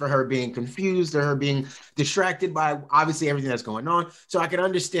grief or her being confused or her being distracted by obviously everything that's going on. So I can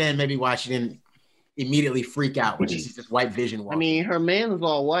understand maybe why she didn't immediately freak out when she sees this White Vision walking. I mean, her man was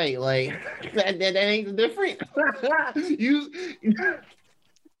all white. Like that ain't different. Like,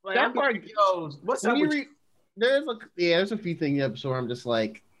 that part goes. What's up? There's a few things in the episode where I'm just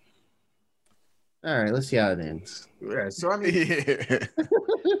like, all right, let's see how it ends. Yeah, so I mean,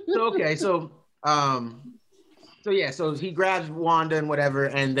 so he grabs Wanda and whatever,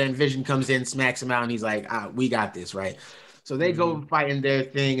 and then Vision comes in, smacks him out, and he's like, "We got this, right?" So they go fighting their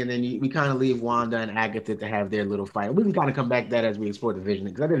thing, and then we kind of leave Wanda and Agatha to have their little fight. We can kind of come back to that as we explore the Vision,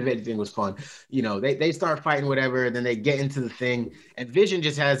 because I think the Vision thing was fun. You know, they start fighting whatever, and then they get into the thing, and Vision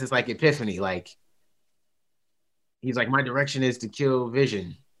just has this like epiphany, like he's like, "My direction is to kill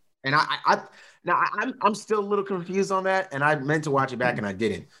Vision," and I'm still a little confused on that, and I meant to watch it back and I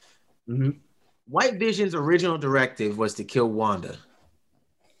didn't. Mm-hmm. White Vision's original directive was to kill Wanda.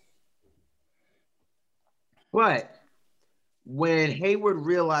 But when Hayward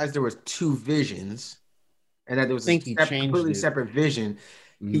realized there was two visions and that there was a completely separate vision,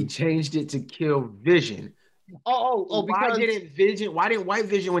 he changed it to kill Vision. Because why didn't White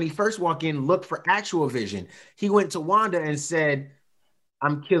Vision, when he first walked in, look for actual Vision? He went to Wanda and said,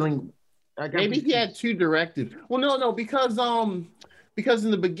 "I'm killing." Maybe he had two directives. Well, no, because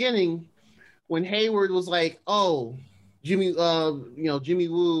in the beginning, when Hayward was like, "Oh, Jimmy, Jimmy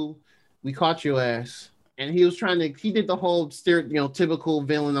Woo, we caught your ass," and he was he did the whole typical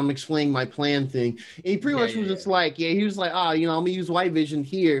villain, "I'm explaining my plan" thing. And he pretty much was just like, he was like, I'm gonna use White Vision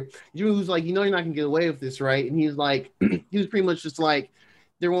here. Jimmy was like, you're not gonna get away with this, right? And he's like, he was pretty much just like,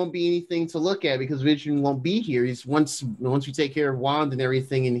 there won't be anything to look at because Vision won't be here. He's once we take care of Wanda and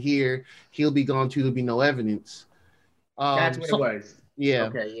everything in here, he'll be gone too. There'll be no evidence. That's what it was. Yeah.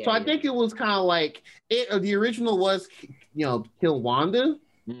 Okay, I think it was kind of like the original was, kill Wanda,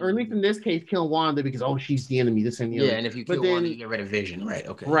 or at least in this case, kill Wanda because she's the enemy. This and the other. And if you kill Wanda, you get rid of Vision, right?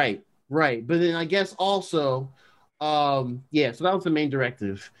 Okay. Right. But then I guess also, so that was the main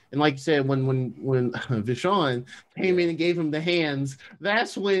directive. And like you said, when Vishon came in and gave him the hands,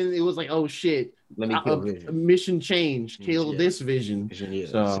 that's when it was like, oh shit, let me kill Vision. Mission changed. Kill this Vision.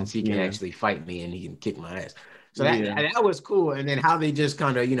 So, since he can actually fight me and he can kick my ass. So that was cool. And then how they just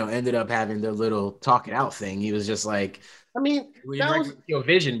kind of, ended up having their little talk it out thing. He was just like, I mean, that was kill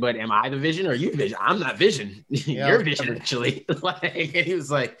Vision, but am I the Vision or you Vision? I'm not Vision. You're Vision, actually. And he was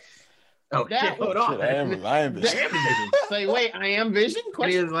like, oh, shit, hold on. I am Vision. Like, wait, I am Vision?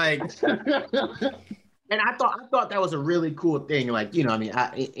 And he was like, and I thought that was a really cool thing. Like,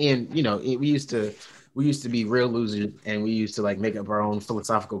 we used to be real losers, and we used to like make up our own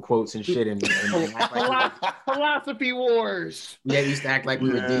philosophical quotes and shit, and act like philosophy wars. Yeah, we used to act like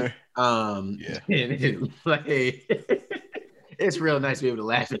we were deep. It's real nice to be able to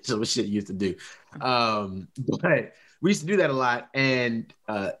laugh at some shit you used to do. But we used to do that a lot, and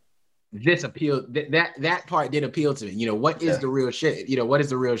this appealed. That part did appeal to me. What is the real shit? What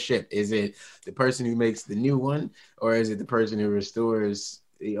is the real ship? Is it the person who makes the new one, or is it the person who restores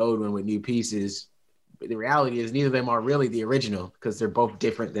the old one with new pieces? But the reality is neither of them are really the original because they're both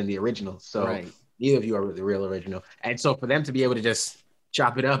different than the original. So neither of you are the real original. And so for them to be able to just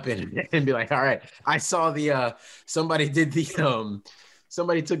chop it up and be like, all right, I saw the somebody took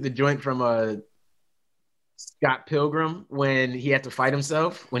the joint from Scott Pilgrim when he had to fight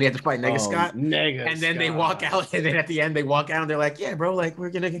himself, when he had to fight Nega Scott. And then they walk out, and then at the end they walk out and they're like, yeah, bro, like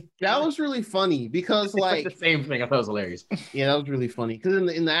we're gonna. That was really funny because like the same thing. I thought it was hilarious. Yeah, that was really funny because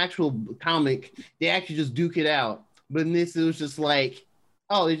in the actual comic they actually just duke it out, but in this it was just like,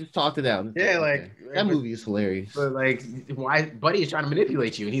 oh, they just talked it out. Yeah, that movie is hilarious. But like, why Buddy is trying to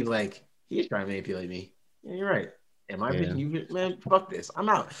manipulate you, and he's like, he's trying to manipulate me. Yeah, you're right. Am I vision you, man? Fuck this. I'm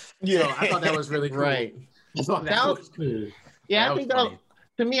out. Yeah, so I thought that was really cool. Right. That was cool. Yeah, I think that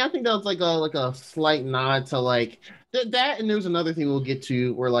to me, I think that was like a slight nod to like That and there's another thing we'll get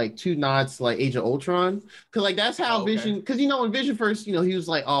to where like two nods to like Age of Ultron, because like that's how Vision, because when Vision first, he was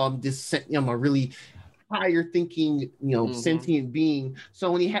like, oh, I'm a really higher thinking, sentient being.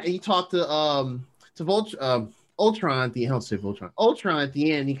 So when he talked to Ultron at the end, I don't say Voltron, Ultron at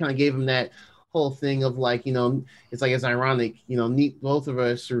the end, he kind of gave him that whole thing of like, it's like, it's ironic, both of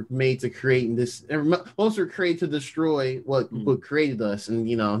us are made to create this, both are created to destroy what created us, and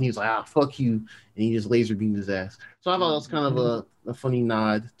he's like, fuck you, and he just laser beamed his ass. So I thought that was kind of a funny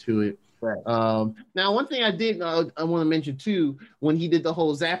nod to it. Right. Now one thing I want to mention too, when he did the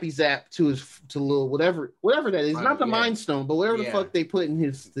whole zappy zap to little whatever that is, not the Mind Stone, but whatever the fuck they put in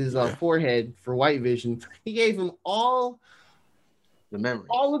his forehead for White Vision, he gave him all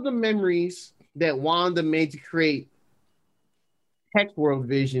of the memories that Wanda made to create Hex World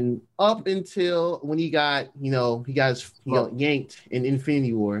Vision up until when he got yanked in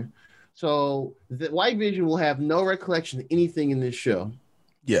Infinity War. So the White Vision will have no recollection of anything in this show.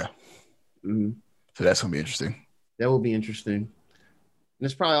 Yeah. Mm-hmm. So that's gonna be interesting. That will be interesting. And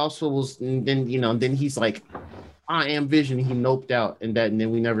this probably also was then he's like, I am Vision. He noped out, and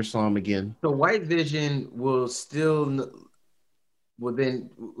then we never saw him again. So White Vision will still.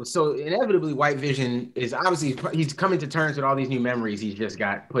 So inevitably, White Vision is obviously he's coming to terms with all these new memories he's just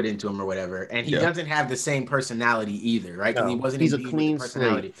got put into him or whatever, and he doesn't have the same personality either, right? Because he wasn't. He's a clean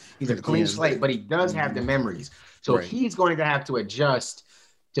slate. He's a clean slate, but he does have the memories. So he's going to have to adjust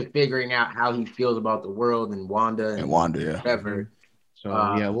to figuring out how he feels about the world and Wanda and whatever.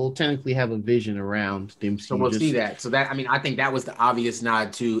 So we'll technically have a Vision around them. So we'll see that. So that I think that was the obvious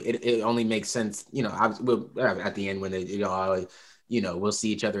nod to it. It only makes sense, at the end when they we'll see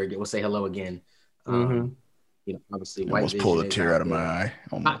each other again. We'll say hello again. Obviously, White Vision pulled a tear out of my eye,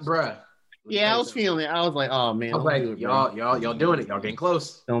 bruh. Yeah, I was feeling it. I was like, oh man, I was like, y'all doing it. Y'all getting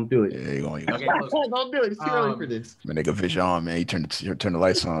close. Don't do it. Yeah, you're getting close. Don't do it. It's too early for this. Man, nigga Vision on, man. He turned the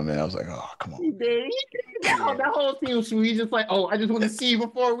lights on, man. I was like, oh, come on. That whole scene was sweet. Just like, oh, I just want to see you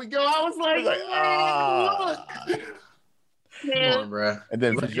before we go. I was like, look. Man. Come on, bro. And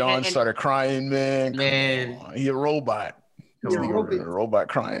then Vision started crying, man. He a robot. A robot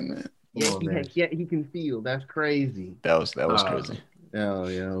crying, man. Yeah, he can feel. That's crazy. That was crazy. Oh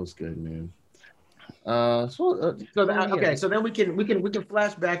yeah, that was good, man. So then we can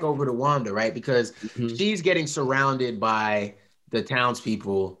flash back over to Wanda, right? Because she's getting surrounded by the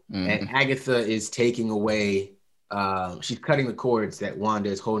townspeople, and Agatha is taking away. She's cutting the cords that Wanda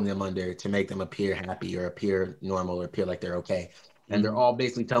is holding them under to make them appear happy or appear normal or appear like they're okay. And they're all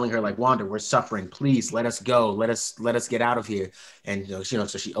basically telling her like, Wanda, we're suffering. Please let us go. Let us get out of here. And so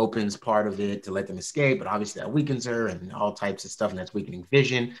she opens part of it to let them escape, but obviously that weakens her and all types of stuff, and that's weakening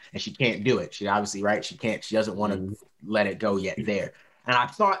Vision. And she can't do it. She obviously, right? She doesn't want to let it go yet there. And I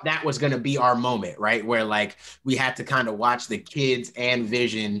thought that was going to be our moment, right? Where like we had to kind of watch the kids and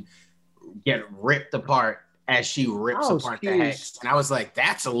Vision get ripped apart as she rips apart the Hex, and I was like,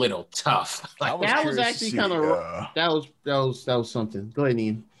 "That's a little tough." Like, that was actually kind of that was something. Go ahead,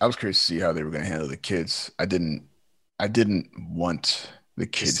 Ian. I was curious to see how they were going to handle the kids. I didn't want the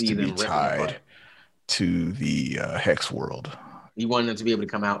kids to be tied to the Hex world. You wanted them to be able to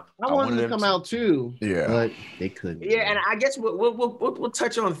come out. I wanted them to come out too. Yeah, but they couldn't. Yeah, and I guess we'll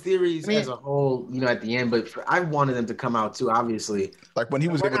touch on theories as a whole, at the end. But I wanted them to come out too. Obviously, like when he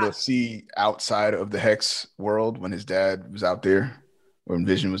was able to see outside of the Hex world, when his dad was out there, when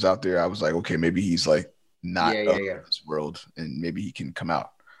Vision was out there, I was like, okay, maybe he's like not of this world, and maybe he can come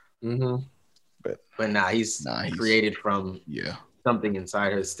out. Mm-hmm. But he's created from something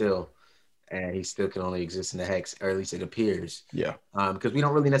inside her still. And he still can only exist in the Hex, or at least it appears. Yeah. Because we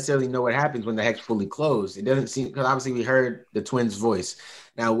don't really necessarily know what happens when the Hex fully closed. It doesn't seem, because obviously we heard the twins' voice.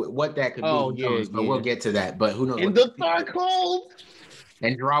 Now, what that could be, but we'll get to that. But who knows? In the Darkhold.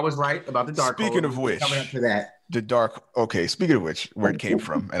 And Gerard was right about the Darkhold. Speaking of which, coming up to that. Speaking of which, where it came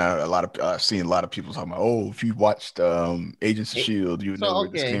from, and I've seen a lot of people talking about, if you watched Agents of S.H.I.E.L.D., you would know where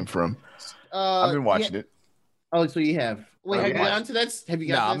this came from. I've been watching it. Oh, so you have. Wait, have you gotten to that? Have you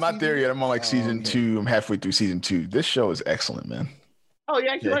gotten I'm not there yet. I'm on like season 2. I'm halfway through season 2. This show is excellent, man. Oh, you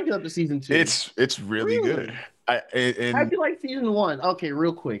actually like it up to season 2? It's really good. How'd you like season 1? Okay,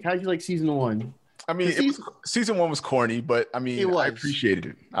 real quick. How'd you like season 1? I mean, season 1 was corny, but I mean, I appreciated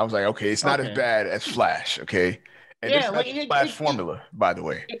it. I was like, okay, it's not as bad as Flash, okay? And it's not the Flash formula, by the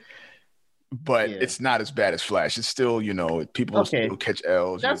way. But it's not as bad as Flash. It's still, people still catch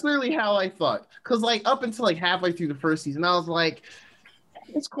L's. That's literally how I thought. Because like up until like halfway through the first season, I was like,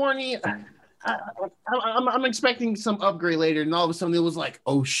 it's corny. I'm expecting some upgrade later, and all of a sudden it was like,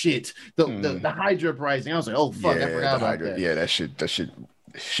 oh shit, the Hydra uprising. I was like, oh fuck, I forgot about that. Yeah, that shit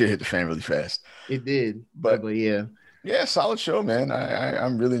hit the fan really fast. It did, but yeah. Yeah, solid show, man.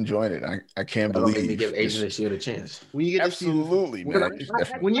 I'm really enjoying it. I can't That'll make me believe give Agents of this. Shield a chance. When you get to see, Absolutely, man. It's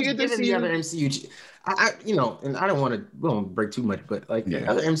definitely. when you get to Given see the other MCU, you know, and I don't want to, we don't break too much, but like the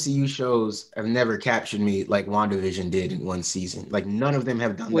Yeah. other MCU shows have never captured me like WandaVision did in one season. Like none of them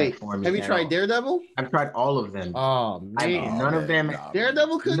have done wait, that for me. have you at tried all. Daredevil? I've tried all of them. Oh man, none of them.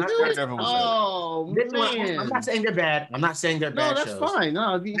 Daredevil couldn't do it. Daredevil was Oh This one, man, I'm not saying they're bad. I'm not saying they're no, bad that's shows. fine.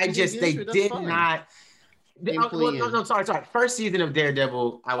 No, if you I can just get they into it, that's did fine. not. No, sorry. First season of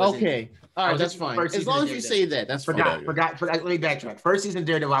Daredevil, I was Okay, all I right, was that's into the fine. first As season long of as you Daredevil. say that, that's Forgot. fine. Let me backtrack. First season of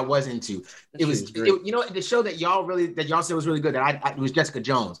Daredevil, I was into. That It was, shit was great. you know, the show that y'all said was really good. It was Jessica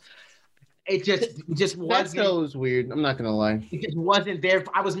Jones. It just That wasn't. show is weird. I'm not gonna lie. It just wasn't there.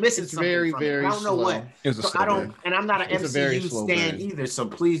 I was missing It's something. very, from it. very I don't know slow. what. It was a So slow I don't, burn. and I'm not an It's a very MCU slow stan burn. either. So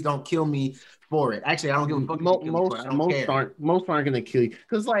please don't kill me for it. Actually, I don't give a fuck. If you kill me for it. I don't care. Most aren't gonna kill you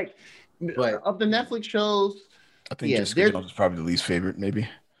because like But- of the Netflix shows, I think Yeah, Jessica Jones is probably the least favorite, maybe.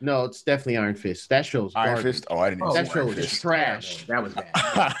 no, it's definitely Iron Fist. That show's Iron garbage. Fist. Oh, I didn't. Oh, even That see show Iron is Fist. trash. That was bad.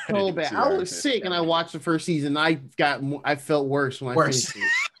 I So didn't bad. see I Iron was Fist. sick and I watched the first season. I felt worse when I Worse. finished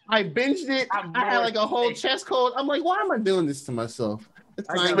it. I binged it. I'm I had like a whole worse. chest cold. I'm like, why am I doing this to myself? It's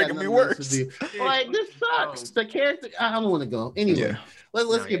I not got- making me nothing else worse. to do. Like this sucks. The character. I don't want to go. Anyway, Yeah. let's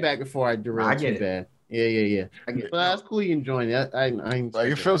No, get yeah. back before I derail I get too it. bad. Yeah. I get it. But that's cool. You enjoying it. I'm Like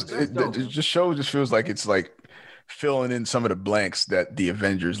it feels. That's dope. It just show just feels like it's like filling in some of the blanks that the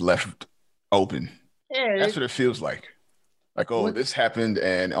Avengers left open. Yeah, That's what it feels like. Like, oh, What- this happened,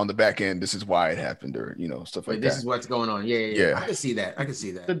 and on the back end, this is why it happened, or stuff like Wait, this that. is what's going on. Yeah. Yeah. I can see that.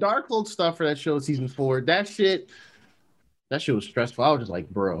 the Darkhold stuff for that show season 4. That shit was stressful. I was just like,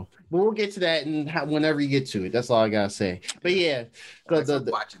 bro. But we'll get to that and whenever you get to it. That's all I gotta say. But yeah, the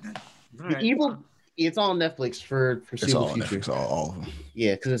watching that. the evil. It's on Netflix for It's all foreseeable on future. Netflix, all of them.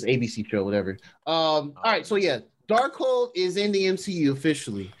 Yeah, because it's ABC show, whatever. All right, so yeah, Darkhold is in the MCU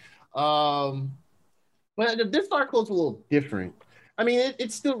officially. But this Darkhold's a little different. I mean,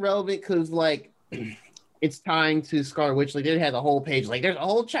 it's still relevant because like it's tying to Scarlet Witch. Like they had a whole page, like there's a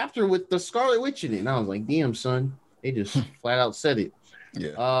whole chapter with the Scarlet Witch in it. And I was like, damn, son, they just flat out said it.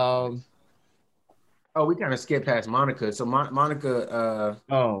 Yeah. Oh, we kind of skipped past Monica. So Monica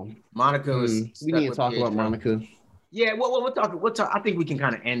was. we stuck need to with talk about Pietro. Monica. Yeah, we'll talk. We'll talk. I think we can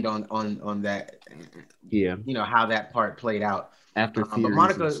kind of end on that. Yeah, You know how that part played out. after But Furies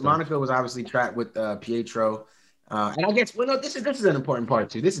and stuff. Monica was obviously trapped with Pietro. And I guess this is an important part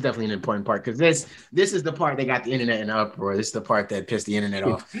too. This is definitely an important part because this is the part that got the internet in uproar. This is the part that pissed the internet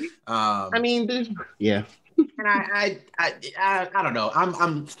off. I mean, yeah. And I don't know.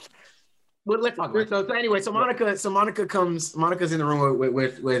 Well, let's talk about it. So anyway, Monica's in the room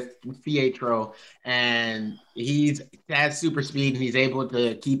with Pietro, and he has super speed and he's able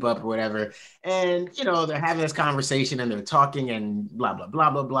to keep up or whatever. And they're having this conversation and they're talking and blah blah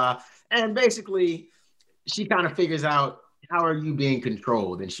blah blah blah. And basically, she kind of figures out how are you being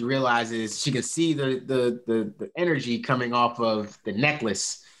controlled, and she realizes she can see the energy coming off of the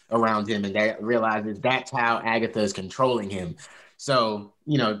necklace around him, and that realizes that's how Agatha is controlling him. So,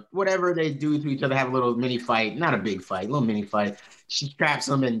 whatever they do to each other, have a little mini fight, not a big fight, a little mini fight. She straps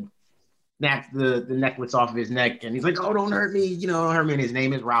him and snaps the necklace off of his neck. And he's like, oh, don't hurt me. Don't hurt me. And his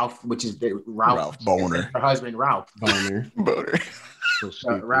name is Ralph, which is Ralph Boner. Her husband, Ralph. Boner. Boner.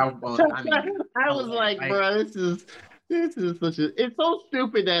 Ralph Boner. I mean, I was like, bro, this is such a. It's so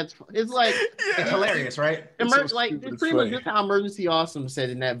stupid. It's like it's hilarious, right? It's so like stupid, it's it's pretty much funny. just how Emergency Awesome said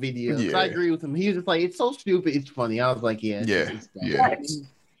in that video. 'Cause I Yeah. agree with him. He was just like, it's so stupid. It's funny. I was like, yeah, Yeah, it's yeah.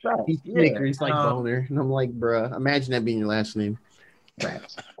 He's Snickers like Boner, and I'm like, bruh, imagine that being your last name.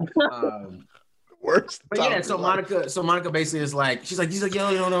 Worst. But yeah, so Monica basically is like, she's like, yo,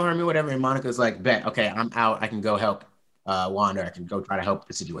 you don't know her, me, whatever. And Monica's like, bet, okay, I'm out. I can go help Wanda. I can go try to help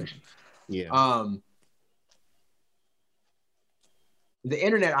the situation. Yeah. The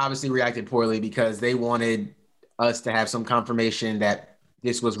internet obviously reacted poorly because they wanted us to have some confirmation that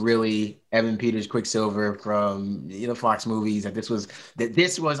this was really Evan Peters Quicksilver from the Fox movies, that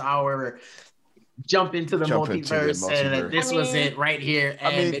this was our jump into the multiverse, and that this was it right here.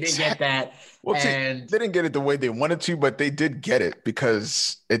 And they didn't get that. Well, and they didn't get it the way they wanted to, but they did get it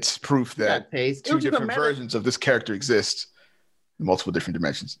because it's proof that taste. two different versions of this character exist in multiple different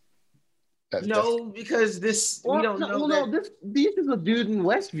dimensions. Because we don't know. This is a dude in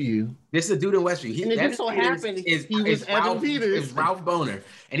Westview. This is a dude in Westview. And it just so happened he was Evan Peters. Is Ralph Boner,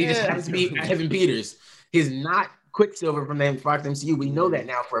 and he just happens to be Evan Peters. He's not Quicksilver from the Fox MCU. We know that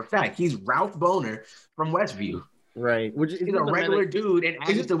now for a fact. He's Ralph Boner from Westview. Right. Which He's a regular dude, and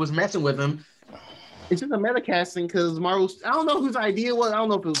Agatha was messing with him. It's just a meta casting because Marvel's. I don't know whose idea it was. I don't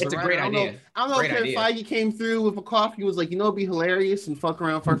know if it was. It's a great idea. I don't know if Kevin Feige came through with a coffee and was like, you know, it'd be hilarious and fuck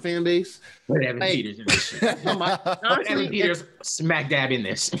around for our fan base. Put Evan Peters in this shit. Evan Peters smack dab in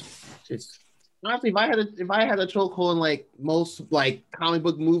this. Honestly, if I had a chokehold in like most like comic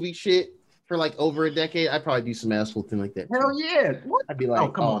book movie shit for like over a decade, I'd probably do some asshole thing like that. Hell yeah! What? I'd be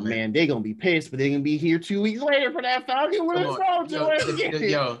like, come on, man, they're gonna be pissed, but they're gonna be here 2 weeks later for that Falcon Winter Soldier.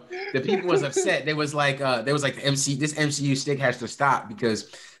 Yo, the people was upset. There was like the this MCU stick has to stop because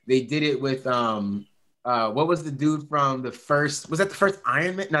they did it with what was the dude from the first? Was that the first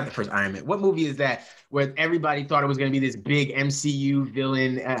Iron Man? Not the first Iron Man. What movie is that? Where everybody thought it was going to be this big MCU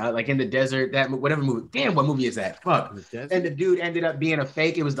villain, like in the desert. That whatever movie. Damn, what movie is that? Fuck. And the dude ended up being a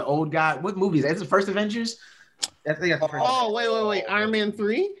fake. It was the old guy. What movie is that? Is it the first Avengers? I think that's the first. Oh, wait. Iron Man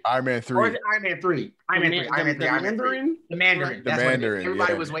 3? Iron Man 3. Or is it Iron Man 3? Iron Man 3. The Mandarin. The Mandarin.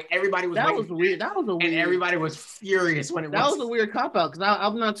 Everybody was waiting. That was weird. And everybody was furious when it was. That was a weird cop out because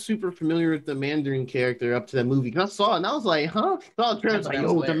I'm not super familiar with the Mandarin character up to that movie. Cause I saw it and I was like, huh? I was like,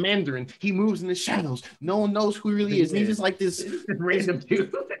 oh, the Mandarin. He moves in the shadows. No one knows who he really is. And he's just like this random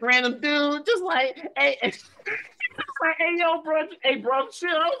dude. Just like, hey. Like, hey, yo, bro, shit.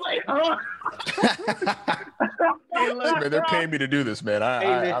 I was like, huh? Hey, look, man, they're paying me to do this, man.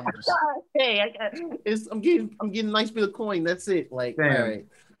 I'm just. I'm getting a nice bit of coin. That's it. Like, all right.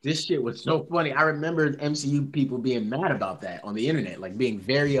 This shit was so funny. I remember MCU people being mad about that on the internet, like being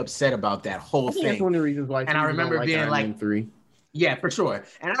very upset about that whole thing. That's one of the reasons why. And I remember being Iron Man 3. Yeah, for sure.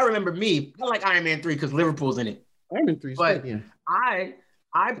 And I remember I like Iron Man 3 because Liverpool's in it. Iron Man 3, but yeah. I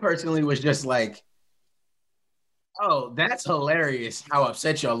personally was just like, oh, that's hilarious how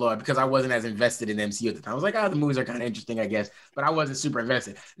upset y'all are because I wasn't as invested in MCU at the time. I was like, oh, the movies are kind of interesting, I guess, but I wasn't super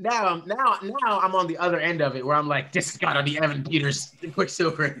invested. Now I'm on the other end of it where I'm like, this has got to be Evan Peters,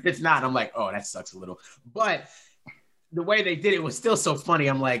 Quicksilver. It's not. I'm like, oh, that sucks a little. But the way they did it was still so funny.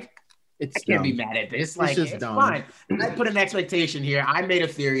 I'm like, I can't be mad at this. Like, it's fine. I put an expectation here. I made a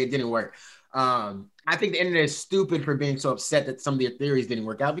theory. It didn't work. I think the internet is stupid for being so upset that some of their theories didn't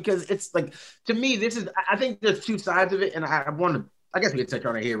work out because it's like, to me, I think there's two sides of it. And I guess we can touch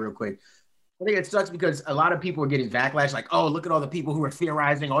on it here real quick. I think it sucks because a lot of people are getting backlash. Like, oh, look at all the people who are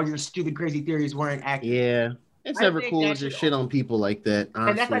theorizing. All your stupid, crazy theories weren't accurate. Yeah. It's never cool to just shit on people like that.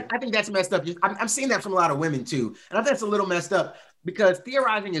 Honestly. And I think that's messed up. I'm seeing that from a lot of women too. And I think that's a little messed up because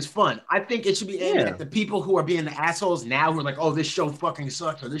theorizing is fun. I think it should be aimed at the people who are being the assholes now who are like, oh, this show fucking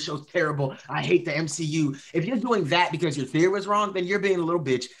sucks or this show's terrible. I hate the MCU. If you're doing that because your theory was wrong, then you're being a little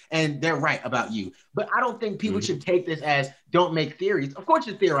bitch and they're right about you. But I don't think people should take this as don't make theories. Of course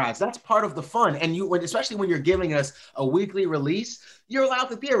you theorize. That's part of the fun. And especially when you're giving us a weekly release, you're allowed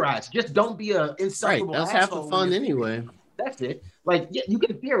to theorize. Just don't be a insufferable asshole. That's half the fun anyway. That's it. Like, yeah, you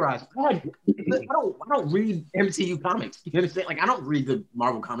can theorize. God, I don't read MCU comics. You understand? Like, I don't read the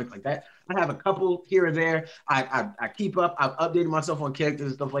Marvel comics like that. I have a couple here or there. I keep up. I've updated myself on characters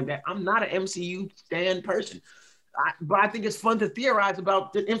and stuff like that. I'm not an MCU stan person. But I think it's fun to theorize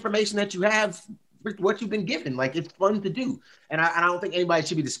about the information that you have, what you've been given. Like, it's fun to do. And I don't think anybody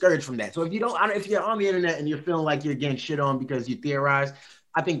should be discouraged from that. So if you're on the internet and you're feeling like you're getting shit on because you theorize,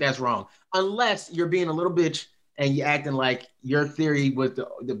 I think that's wrong. Unless you're being a little bitch and you're acting like your theory was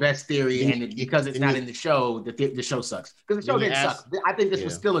the best theory, and because it's not in the show, the show sucks. Because the show didn't suck. I think this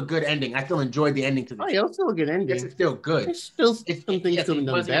was still a good ending. I still enjoyed the ending to this. Oh, yeah, it was still a good ending. Yes, it's still good. It's still some things could have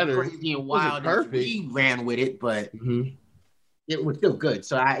done better. Crazy and wild. We ran with it, but it was still good.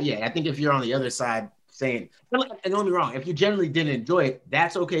 So I think if you're on the other side saying, and don't get me wrong, if you generally didn't enjoy it,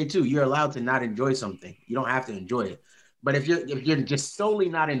 that's okay too. You're allowed to not enjoy something. You don't have to enjoy it. But if you're just solely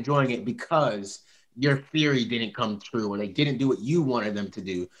not enjoying it because your theory didn't come true or they didn't do what you wanted them to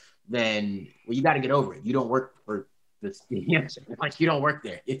do, then you got to get over it. You don't work for this. Like, you don't work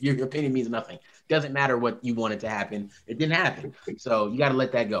there. If your opinion means nothing, doesn't matter what you wanted to happen. It didn't happen. So you got to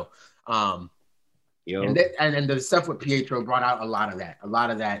let that go. And the stuff with Pietro brought out a lot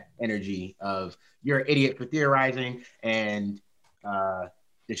of that energy of you're an idiot for theorizing and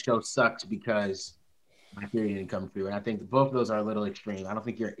the show sucks because my theory didn't come through. And I think both of those are a little extreme. I don't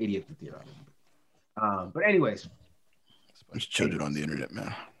think you're an idiot for theorizing. But anyways, there's children on the internet,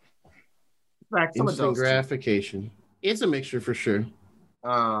 man. Instant gratification. It's a mixture for sure.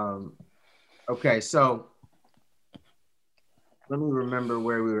 Okay, so let me remember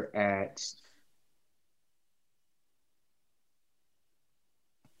where we were at.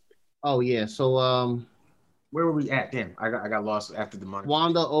 Oh yeah, so where were we at? Damn, I got lost after the Monica.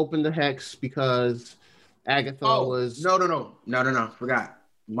 Wanda opened the hex because Agatha was no. Forgot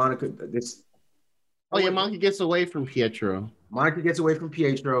Monica. Monica gets away from Pietro.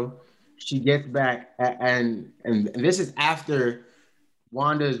 she gets back, and this is after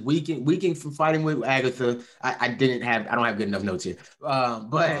Wanda's weakening from fighting with Agatha. I don't have good enough notes here.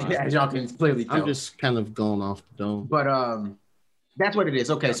 But as y'all can clearly tell, I'm just kind of going off the dome. But that's what it is.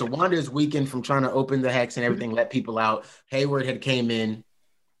 Okay, so Wanda is weakened from trying to open the hex and everything, let people out. Hayward had came in,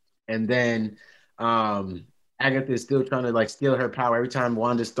 and then Agatha is still trying to like steal her power. Every time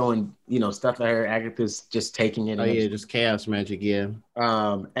Wanda's throwing, stuff at her, Agatha's just taking it. Oh yeah, just chaos magic, yeah.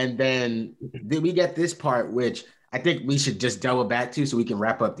 And then we get this part, which I think we should just double back to so we can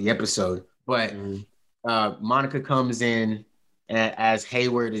wrap up the episode. But Monica comes in as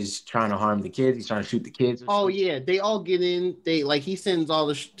Hayward is trying to harm the kids. He's trying to shoot the kids. Oh yeah, they all get in. He sends all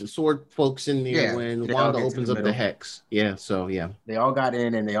the sword folks in there when Wanda opens up the hex. Yeah, so yeah, they all got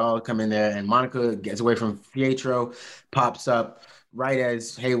in and they all come in there. And Monica gets away from Pietro, pops up right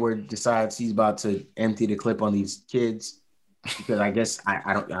as Hayward decides he's about to empty the clip on these kids. Because I guess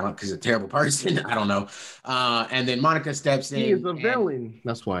I don't because he's a terrible person. I don't know. And then Monica steps in. He is a villain.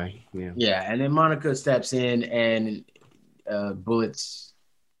 That's why. Yeah. Yeah, and then Monica steps in and bullets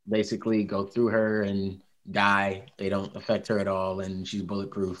basically go through her and die. They don't affect her at all, and she's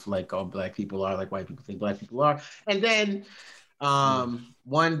bulletproof like all black people are, like white people think black people are. And then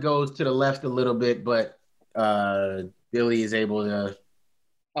one goes to the left a little bit, but Billy is able to.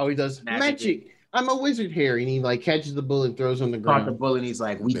 Oh, he does magic. I'm a wizard here, and he like catches the bullet, throws on the ground. Caught the bullet, and he's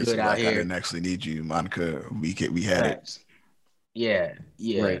like, "We good out here." I didn't actually need you, Monica. We had it. Yeah,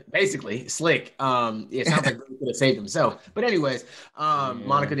 right. Basically, slick. It sounds like he could have saved himself. But anyways,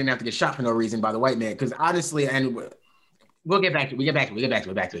 Monica didn't have to get shot for no reason by the white man. Because honestly, and we'll get back to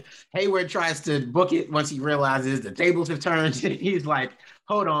it. Hayward tries to book it once he realizes the tables have turned. He's like,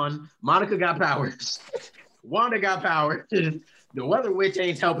 hold on, Monica got powers. Wanda got powers. The Weather Witch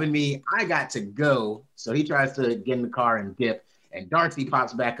ain't helping me. I got to go. So he tries to get in the car and dip. And Darcy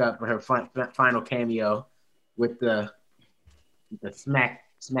pops back up for her final cameo with the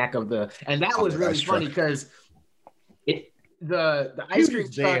smack of the, and that was really funny because the ice cream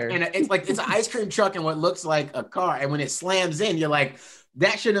truck and it's an ice cream truck and what looks like a car, and when it slams in, you're like,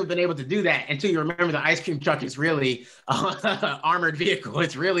 that shouldn't have been able to do that until you remember the ice cream truck is really an armored vehicle.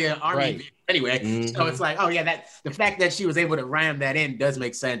 It's really an army vehicle anyway. So it's like, oh yeah, that the fact that she was able to ram that in does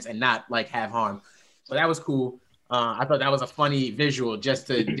make sense and not like have harm. So that was cool. I thought that was a funny visual just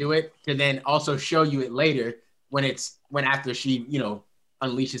to do it, to then also show you it later when after she,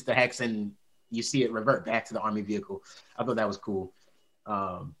 unleashes the hex and you see it revert back to the army vehicle. I thought that was cool.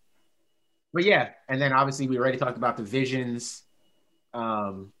 But yeah, and then obviously we already talked about the visions,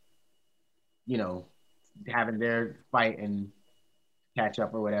 having their fight and catch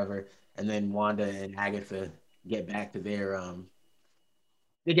up or whatever. And then Wanda and Agatha get back to their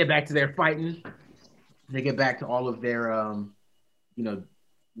fighting. They get back to all of their,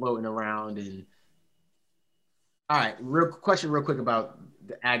 floating around. And all right, real quick about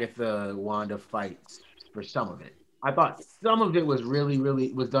the Agatha Wanda fights for some of it. I thought some of it was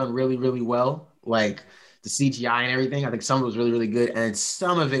was done really, really well, like the CGI and everything. I think some of it was really, really good, and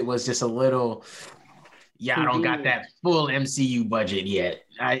some of it was just a little. Yeah, I don't got that full MCU budget yet.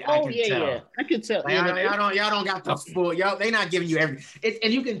 I can tell. Yeah. I can tell. Y'all don't got the full. Y'all, they not giving you everything.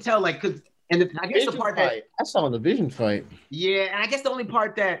 And you can tell, like, because I guess the part that I saw in the Vision fight. Yeah, and I guess the only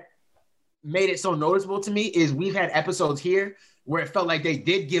part that made it so noticeable to me is we've had episodes here where it felt like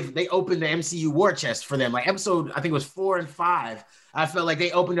they opened the MCU war chest for them. Like episode, I think it was 4 and 5. I felt like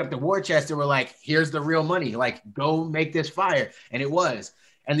they opened up the war chest and were like, here's the real money. Like, go make this fire. And it was.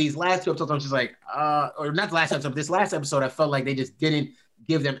 And these last 2 episodes, I was just like, or not the last episode, this last episode, I felt like they just didn't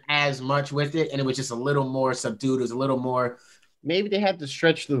give them as much with it. And it was just a little more subdued. It was a little more. Maybe they had to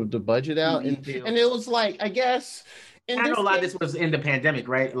stretch the budget out. And it was like, I guess. I know a lot of this was in the pandemic,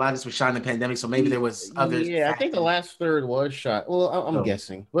 right? A lot of this was shot in the pandemic. So maybe there was others. Yeah, I think the last third was shot. Well, I'm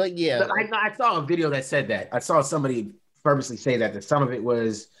guessing. But yeah. But I saw a video that said that. I saw somebody purposely say that some of it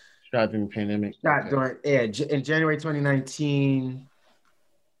was shot during the pandemic. Shot during, in January 2019.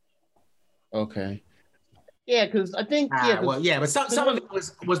 Okay. Yeah, because I think but some of it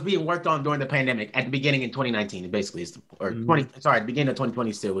was being worked on during the pandemic at the beginning in 2019. Basically, is the the beginning of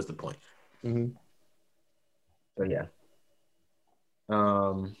 2020 still was the point. Mm-hmm. So yeah.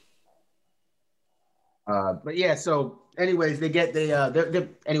 But yeah. So, anyways, I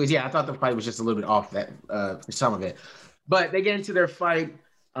thought the fight was just a little bit off that for some of it, but they get into their fight.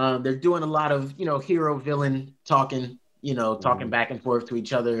 They're doing a lot of hero villain talking, talking back and forth to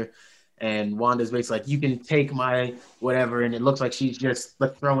each other. And Wanda's basically like, you can take my whatever. And it looks like she's just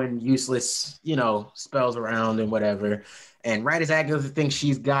throwing useless, spells around and whatever. And right as Agatha thinks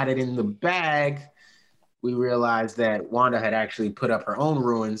she's got it in the bag, we realize that Wanda had actually put up her own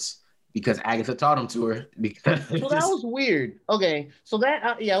ruins because Agatha taught him to her. Because So that was weird. Okay, so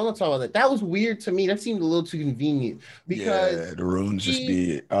that yeah, I want to talk about that. That was weird to me. That seemed a little too convenient because the runes just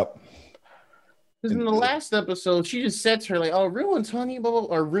be up. Because in the last episode, she just said to her, like, oh, ruins, honey, blah, blah,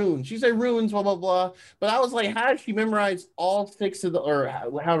 or runes. She said runes, blah, blah, blah. But I was like, how did she memorize all 6 of the, or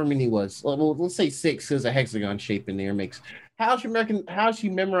however many it was? Well, let's say 6 because a hexagon shape in there makes. How she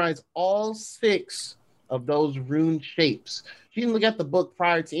memorized all 6 of those rune shapes? She didn't look at the book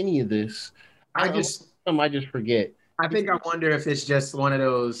prior to any of this. I just forget. I think I wonder if it's just one of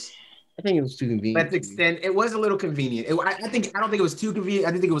those. I think it was too convenient. Let's extend. It was a little convenient. I don't think it was too convenient.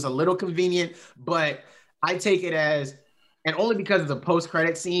 I think it was a little convenient, but I take it as, and only because of the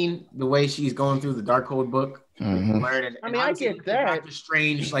post-credit scene, the way she's going through the Darkhold book. Mm-hmm. I get that. Doctor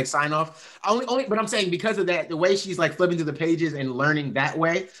Strange like sign off. Only, but I'm saying because of that, the way she's like flipping through the pages and learning that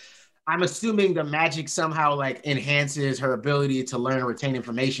way, I'm assuming the magic somehow like enhances her ability to learn and retain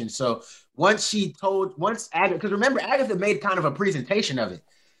information. So once Agatha, because remember Agatha made kind of a presentation of it.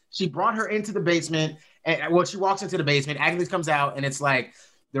 She brought her into the basement, and she walks into the basement. Agatha comes out, and it's like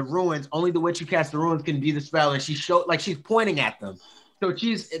the ruins. Only the witch who casts the ruins can be the spell, and she's pointing at them. So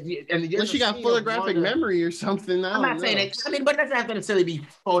she's and she got photographic memory or something. I'm not saying it. I mean, but it doesn't have to necessarily be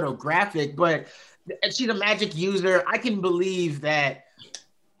photographic. But she's a magic user. I can believe that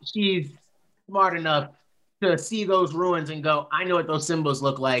she's smart enough to see those ruins and go, I know what those symbols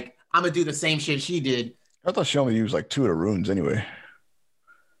look like. I'm gonna do the same shit she did. I thought she only used like 2 of the runes anyway.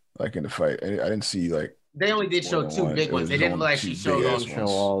 Like in the fight, I didn't see like. They only did show 2 big ones. They didn't actually show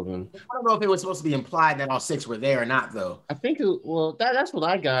all of them. I don't know if it was supposed to be implied that all 6 were there or not, though. I think that's what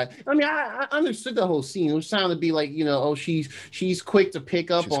I got. I mean, I understood the whole scene. It was trying to be like, she's quick to pick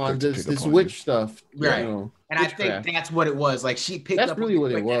up on this witch stuff, right? And I think that's what it was. Like she picked up. That's really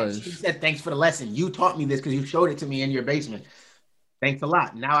what it was. She said, "Thanks for the lesson. You taught me this because you showed it to me in your basement. Thanks a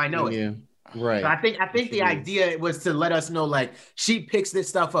lot. Now I know it." Right. So I think the idea was to let us know, like, she picks this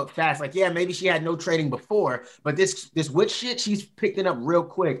stuff up fast. Like, yeah, maybe she had no training before, but this witch shit, she's picked it up real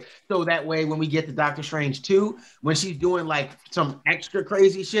quick. So that way, when we get to Doctor Strange 2, when she's doing like some extra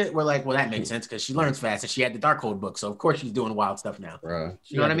crazy shit, we're like, well, that makes sense because she learns fast and she had the Darkhold book. So of course she's doing wild stuff now. Bruh,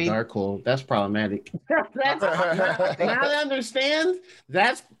 you know what I mean? Darkhold, that's problematic. Now I understand.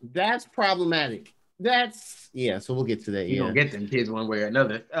 That's problematic. So we'll get to that. You're gonna get them kids one way or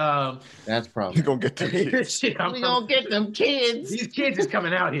another. That's probably you're gonna get them kids. We gonna get them kids. These kids is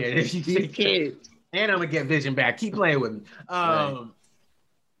coming out here. These kids. And I'm gonna get Vision back. Keep playing with me. Right.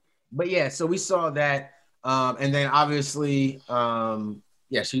 But yeah, so we saw that. And then obviously,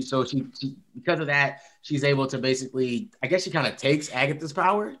 she because of that, she's able to basically, I guess she kind of takes Agatha's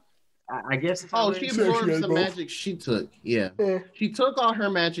power. I guess. She absorbs the magic she took. Yeah. She took all her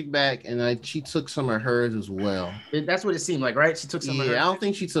magic back, and she took some of hers as well. That's what it seemed like, right? She took some of hers. I don't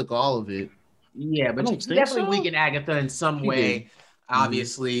think she took all of it. Yeah, but she definitely weakened Agatha in some way,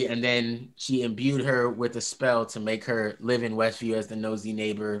 obviously. And then she imbued her with a spell to make her live in Westview as the nosy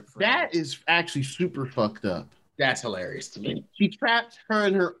neighbor. That is actually super fucked up. That's hilarious to me. She trapped her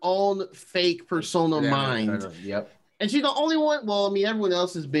in her own fake persona mind. Yep. And she's the only one. Well, I mean, everyone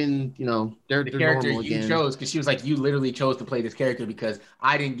else has been, they're the character normal you again. chose, because she was like, you literally chose to play this character because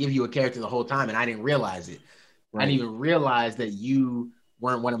I didn't give you a character the whole time and I didn't realize it. Right. I didn't even realize that you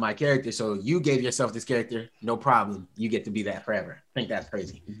weren't one of my characters. So you gave yourself this character, no problem. You get to be that forever. I think that's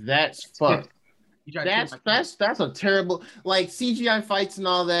crazy. That's fucked. That's a terrible, like CGI fights and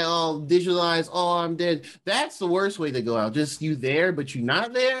all that, all visualize, I'm dead. That's the worst way to go out. Just you there, but you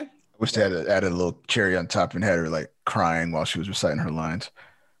not there. Wish they had added a little cherry on top and had her like crying while she was reciting her lines.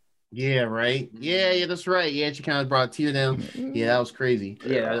 Yeah, right. Yeah, that's right. Yeah, she kind of brought a tear down. Yeah, that was crazy.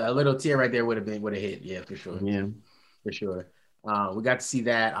 Yeah, a little tear right there would have hit. Yeah, for sure. Yeah, for sure. We got to see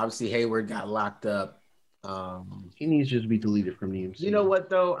that. Obviously, Hayward got locked up. He needs to just be deleted from the MCU. You know what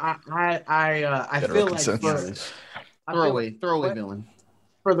though? I feel like throwaway villain.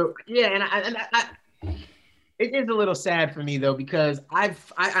 It is a little sad for me though, because I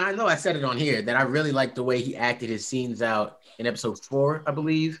know I said it on here that I really like the way he acted his scenes out in episode 4, I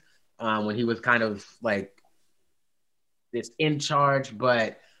believe, when he was kind of like this in charge,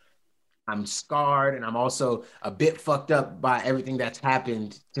 but I'm scarred and I'm also a bit fucked up by everything that's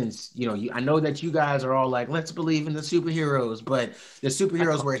happened since, I know that you guys are all like, let's believe in the superheroes, but the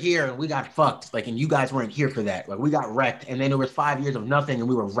superheroes were here and we got fucked. Like, and you guys weren't here for that. Like, we got wrecked. And then there was 5 years of nothing and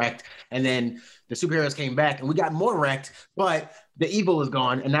we were wrecked. And then the superheroes came back and we got more wrecked, but the evil is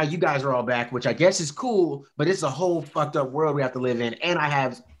gone. And now you guys are all back, which I guess is cool, but it's a whole fucked up world we have to live in. And I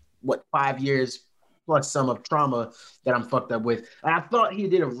have 5 years+ plus some of trauma that I'm fucked up with. And I thought he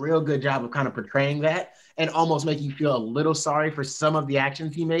did a real good job of kind of portraying that and almost making you feel a little sorry for some of the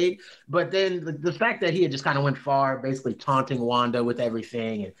actions he made. But then the fact that he had just kind of went far, basically taunting Wanda with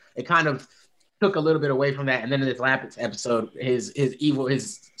everything, and it kind of took a little bit away from that. And then in this last episode, his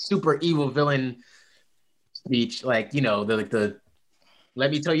super evil villain speech, like, you know, the let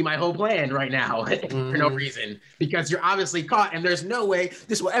me tell you my whole plan right now for no reason, because you're obviously caught and there's no way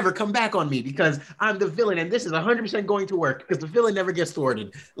this will ever come back on me because I'm the villain and this is 100% going to work because the villain never ggets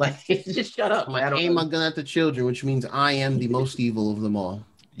thwarted. Like, just shut up. I aim my gun at the children, which means I am the most evil of them all.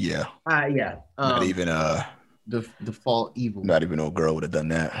 Yeah. Yeah. Not even the default evil. Not even no girl would have done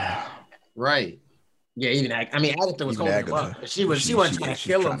that. Right. Yeah, even Agatha was holding him up. She wasn't trying to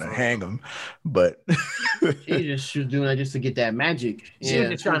kill him. To hang him, but she was doing that just to get that magic. She was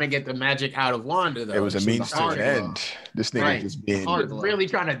just trying to get the magic out of Wanda, though. It was a means to an end. This nigga just being really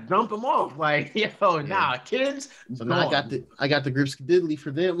trying to dump him off. Like, nah, kids. So now I got the grips diddly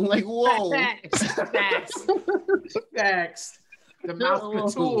for them. I'm like, whoa. Facts. The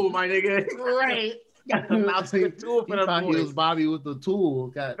mouse tool, my nigga. Right. Got the mouse tool for the boys. He was Bobby with the tool.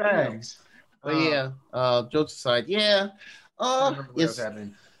 Got facts. But jokes aside, yes.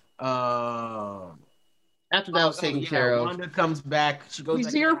 Happened. After that was taken care of, Wanda comes back. She goes. We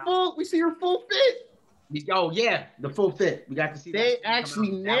see her full fit. Oh yeah, the full fit. We got to see. They actually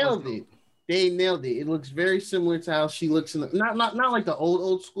nailed it. They nailed it. It looks very similar to how she looks in the not like the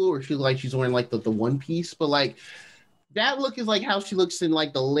old school where she's wearing like the one piece, but like that look is like how she looks in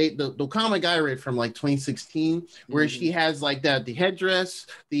like the comic I read from like 2016, where she has like the headdress,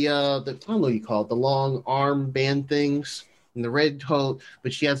 the I don't know what you call it, the long arm band things, and the red coat,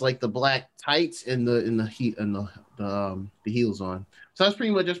 but she has like the black tights and the heels on. So that's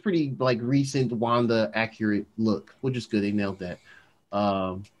pretty like recent Wanda accurate look, which is good. They nailed that.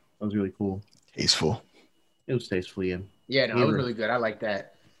 That was really cool. Tasteful. It was tasteful, yeah. Yeah, no, it was really good. I like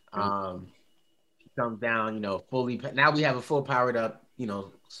that. Comes down, fully. Now we have a full powered up,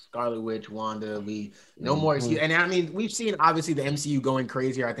 Scarlet Witch, Wanda. We no more excuse. And I mean, we've seen obviously the MCU going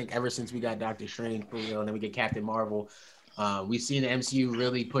crazier. I think ever since we got Doctor Strange for real, and then we get Captain Marvel. We've seen the MCU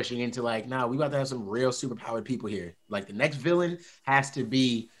really pushing into like, we about to have some real super powered people here. Like the next villain has to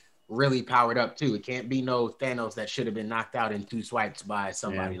be really powered up too. It can't be no Thanos that should have been knocked out in 2 swipes by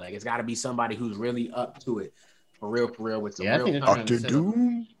somebody. Like it's got to be somebody who's really up to it for real with some real. Doctor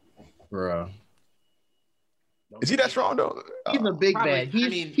Doom, bro. Is he that strong though? He's a big bad.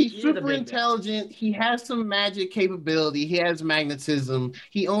 He's super intelligent. Bad. He has some magic capability. He has magnetism.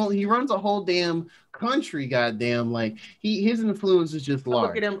 He runs a whole damn country. Goddamn, like his influence is just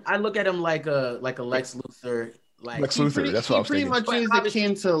large. I look at him like a Lex Luthor. Like Lex Luthor. That's what I was thinking. He pretty much is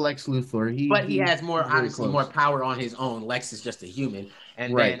akin to Lex Luthor. He has more obviously more power on his own. Lex is just a human,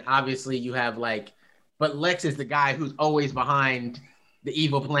 and then obviously you have but Lex is the guy who's always behind the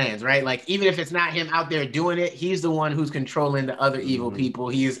evil plans, right? Like even if it's not him out there doing it, he's the one who's controlling the other evil people.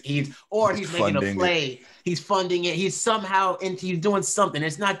 He's making a play. He's funding it. He's somehow he's doing something.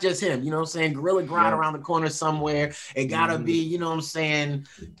 It's not just him, you know what I'm saying? Gorilla Grodd around the corner somewhere. It gotta be, you know what I'm saying?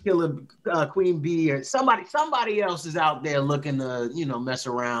 Killer Queen Bee or somebody else is out there looking to, mess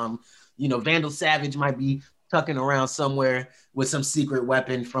around. Vandal Savage might be tucking around somewhere with some secret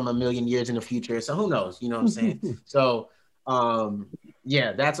weapon from a million years in the future. So who knows? You know what I'm saying? So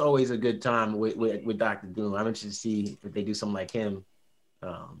that's always a good time with Dr. Doom. I'm interested to see if they do something like him,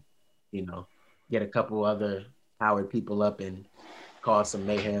 get a couple other powered people up and cause some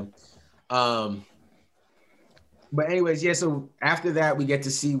mayhem. But anyways, so after that, we get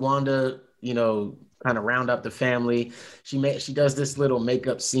to see Wanda, kind of round up the family. She does this little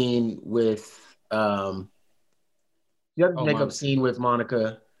makeup scene with, scene with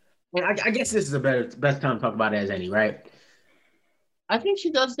Monica. And I guess this is the best time to talk about it as any, right? I think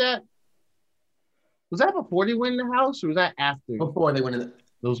she does that. Was that before they went in the house, or was that after? Before they went in. It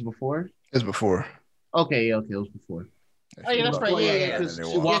was before. It was before. Okay, it was before. Oh yeah, that's right. Yeah.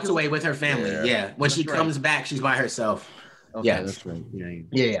 She walks away with her family. Yeah. When she comes back, she's by herself. Okay, that's right.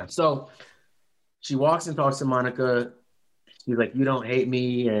 Yeah. So she walks and talks to Monica. She's like, "You don't hate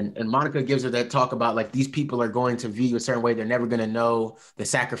me," and Monica gives her that talk about like these people are going to view you a certain way. They're never going to know the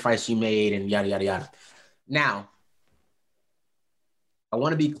sacrifice you made, and yada yada yada. Now, I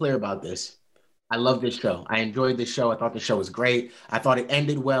want to be clear about this. I love this show. I enjoyed this show. I thought the show was great. I thought it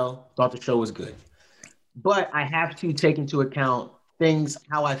ended well. Thought the show was good. But I have to take into account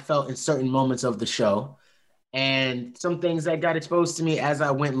how I felt in certain moments of the show, and some things that got exposed to me as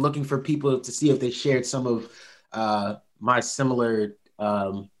I went looking for people to see if they shared some of my similar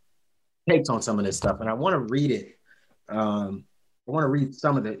takes on some of this stuff. And I want to read it. I want to read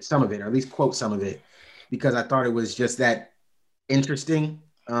some of it, or at least quote some of it. because I thought it was just that interesting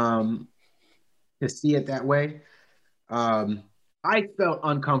to see it that way. I felt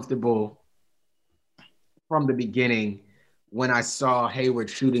uncomfortable from the beginning when I saw Hayward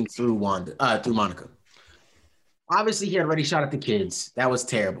shooting through Monica. Obviously, he had already shot at the kids. That was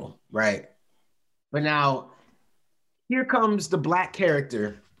terrible, right? But now, here comes the black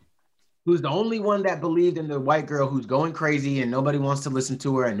character who's the only one that believed in the white girl who's going crazy and nobody wants to listen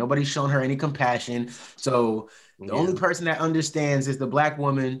to her and nobody's shown her any compassion. So the only person that understands is the black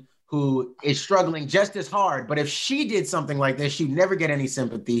woman who is struggling just as hard. But if she did something like this, she'd never get any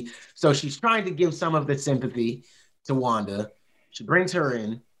sympathy. So she's trying to give some of the sympathy to Wanda. She brings her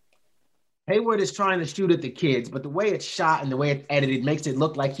in. Hayward is trying to shoot at the kids, but the way it's shot and the way it's edited makes it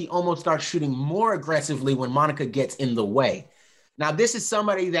look like he almost starts shooting more aggressively when Monica gets in the way. Now, this is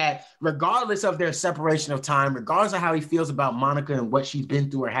somebody that, regardless of their separation of time, regardless of how he feels about Monica and what she's been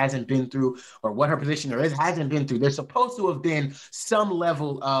through or hasn't been through, or what her position hasn't been through, there's supposed to have been some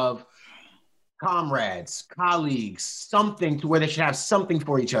level of comrades, colleagues, something to where they should have something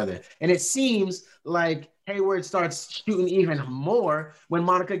for each other. And it seems like Hayward starts shooting even more when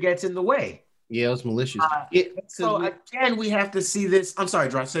Monica gets in the way. Yeah, it was malicious. So again, we have to see this. I'm sorry,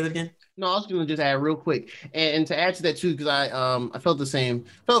 Josh, say that again. No, I was going to just add real quick, and to add to that too, because I felt the same,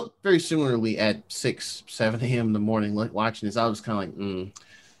 felt very similarly at 6, 7 a.m. in the morning watching this. I was kind of like,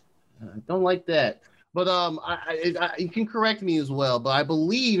 I don't like that. But you can correct me as well. But I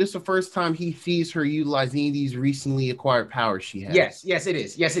believe it's the first time he sees her utilize any of these recently acquired powers she has. Yes, it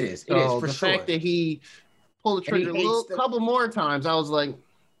is. Yes, it is. So it is for the sure. fact that he pulled the trigger couple more times, I was like,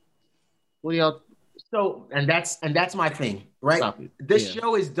 what do y'all? So, and that's my thing, right? This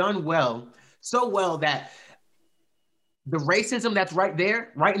show is done well, so well that the racism that's right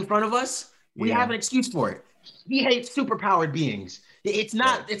there, right in front of us, we have an excuse for it. He hates superpowered beings. It's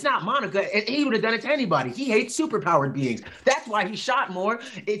not Monica. He would have done it to anybody. He hates superpowered beings. That's why he shot more.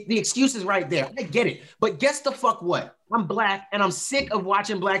 The excuse is right there. I get it. But guess the fuck what? I'm black and I'm sick of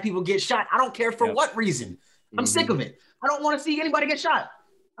watching black people get shot. I don't care for what reason. I'm sick of it. I don't want to see anybody get shot.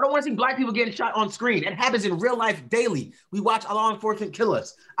 I don't want to see black people getting shot on screen. It happens in real life daily. We watch law enforcement kill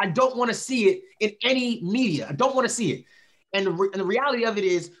us. I don't want to see it in any media. I don't want to see it. And the reality of it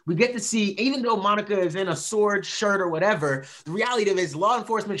is we get to see, even though Monica is in a sword shirt or whatever, the reality of it is law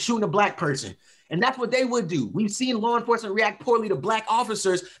enforcement shooting a black person. And that's what they would do. We've seen law enforcement react poorly to black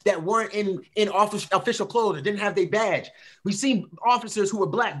officers that weren't in official clothes or didn't have their badge. We've seen officers who were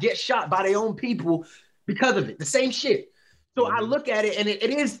black get shot by their own people because of it. The same shit. So I look at it, and it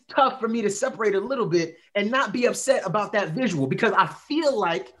is tough for me to separate a little bit and not be upset about that visual, because I feel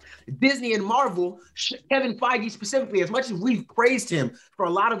like Disney and Marvel, Kevin Feige specifically, as much as we've praised him for a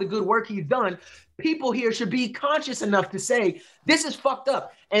lot of the good work he's done, people here should be conscious enough to say, this is fucked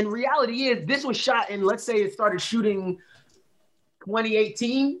up. And reality is, this was shot in, let's say it started shooting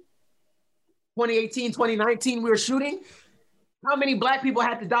 2018, 2019, we were shooting. How many black people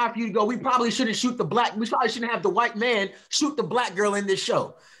had to die for you to go, we probably shouldn't have the white man shoot the black girl in this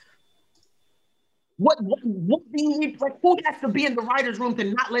show? What do you need? Like, who has to be in the writer's room to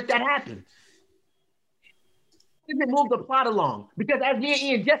not let that happen? Does it move the plot along? Because as me and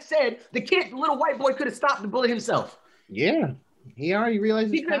Ian just said, the little white boy could have stopped the bullet himself. Yeah. He already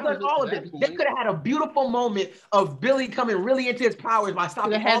realized he could have done all of it. They could have had a beautiful moment of Billy coming really into his powers by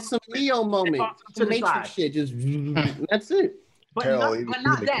stopping. Could have had some Leo moment. Some Matrix shit. Just that's it. But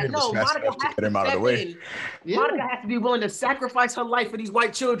not that. No, Monica has to step in. Monica has to be willing to sacrifice her life for these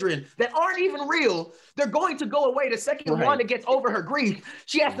white children that aren't even real. They're going to go away the second Wanda gets over her grief.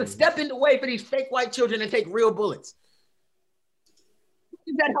 She has to step in the way for these fake white children and take real bullets.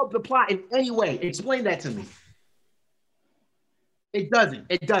 Does that help the plot in any way? Explain that to me. It doesn't.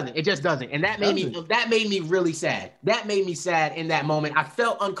 It just doesn't. And that made me really sad. That made me sad in that moment. I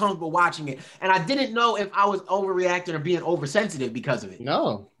felt uncomfortable watching it. And I didn't know if I was overreacting or being oversensitive because of it.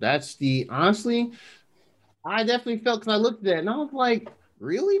 No, honestly, I definitely felt, because I looked at it and I was like,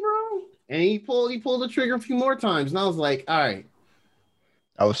 really, bro? And he pulled the trigger a few more times. And I was like, all right.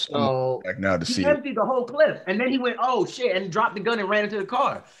 I was back now to see it. He emptied the whole clip. And then he went, oh shit, and dropped the gun and ran into the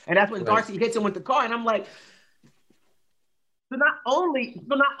car. And that's when Darcy hits him with the car. And I'm like, So not only,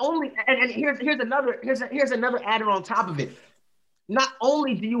 and here's another adder on top of it. Not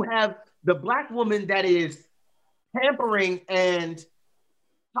only do you have the black woman that is pampering and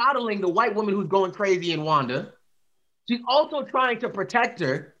coddling the white woman who's going crazy in Wanda, she's also trying to protect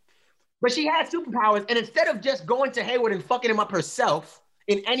her, but she has superpowers. And instead of just going to Hayward and fucking him up herself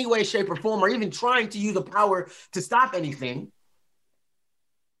in any way, shape, or form, or even trying to use the power to stop anything,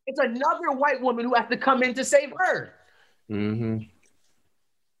 it's another white woman who has to come in to save her. Mm-hmm.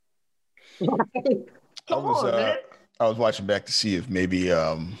 Come on, man. I was watching back to see if maybe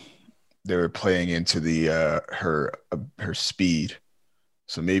they were playing into the her speed.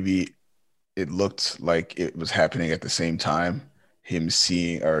 So maybe it looked like it was happening at the same time, him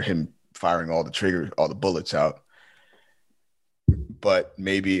firing all the bullets out. But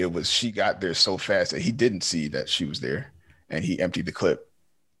maybe it was she got there so fast that he didn't see that she was there, and he emptied the clip.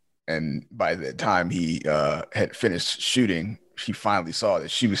 And by the time he had finished shooting, he finally saw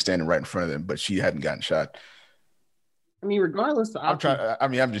that she was standing right in front of him, but she hadn't gotten shot. I mean, regardless, I'm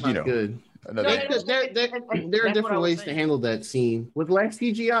just good. Another. There are different ways to handle that scene with less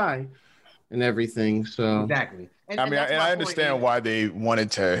CGI and everything. So exactly. And I understand why they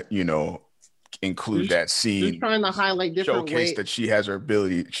wanted to, include that scene. Just trying to highlight different showcase that she has her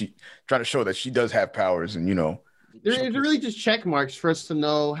ability. She trying to show that she does have powers, and there's really just check marks for us to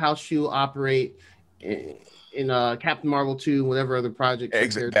know how she'll operate in Captain Marvel 2, whatever other project.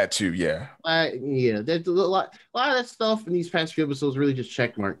 That too, yeah. There's a lot of that stuff in these past few episodes really just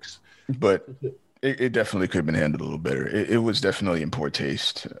check marks. But it definitely could have been handled a little better. It was definitely in poor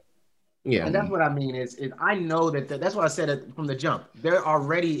taste. Yeah, and that's what I mean is I know that's what I said from the jump. There are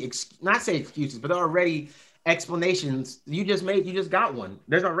already not say excuses, but there are already explanations. You just got one.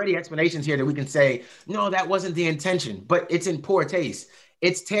 There's already explanations here that we can say, no, that wasn't the intention, but it's in poor taste.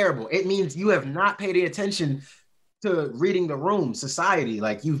 It's terrible. It means you have not paid any attention to reading the room, society.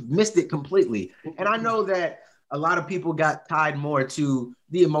 Like you've missed it completely. And I know that a lot of people got tied more to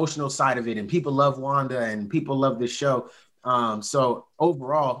the emotional side of it, and people love Wanda and people love this show. So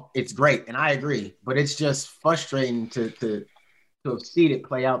overall, it's great, and I agree. But it's just frustrating to have seen it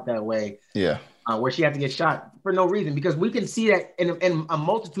play out that way. Yeah. Where she had to get shot for no reason, because we can see that in a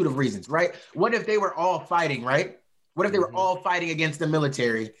multitude of reasons, right? What if they were all fighting, right? What if they were all fighting against the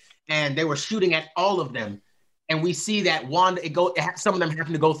military and they were shooting at all of them? And we see that Wanda, some of them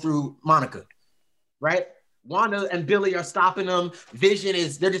happen to go through Monica, right? Wanda and Billy are stopping them. They're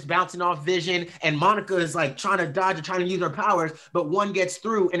just bouncing off Vision. And Monica is like trying to dodge or trying to use her powers, but one gets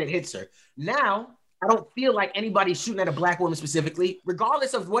through and it hits her. Now, I don't feel like anybody's shooting at a black woman specifically,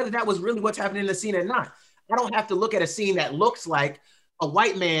 regardless of whether that was really what's happening in the scene or not. I don't have to look at a scene that looks like a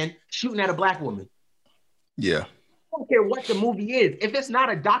white man shooting at a black woman. Yeah. I don't care what the movie is. If it's not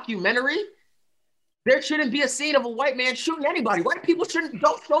a documentary, there shouldn't be a scene of a white man shooting anybody. White people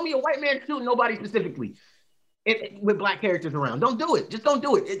don't show me a white man shooting nobody specifically with black characters around. Don't do it. Just don't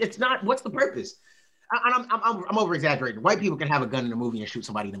do it. It's not, what's the purpose? I'm over exaggerating. White people can have a gun in a movie and shoot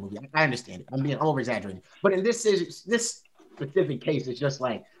somebody in a movie. I understand it. I'm over exaggerating. But in this specific case, it's just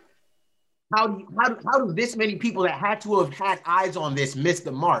like, how do this many people that had to have had eyes on this miss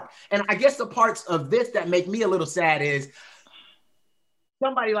the mark? And I guess the parts of this that make me a little sad is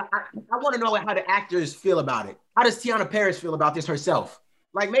somebody like, I want to know how the actors feel about it. How does Tiana Paris feel about this herself?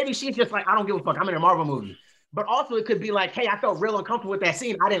 Like maybe she's just like, I don't give a fuck. I'm in a Marvel movie. But also it could be like, hey, I felt real uncomfortable with that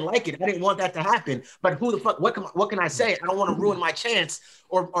scene. I didn't like it. I didn't want that to happen. But who the fuck, what can I say? I don't want to ruin my chance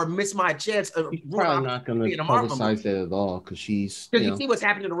or miss my chance. She's probably not going to publicize that at all because she's... Because you see what's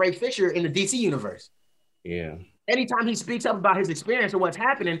happening to Ray Fisher in the DC universe. Yeah. Anytime he speaks up about his experience or what's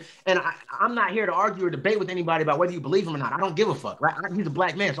happening, and I'm not here to argue or debate with anybody about whether you believe him or not. I don't give a fuck, right? He's a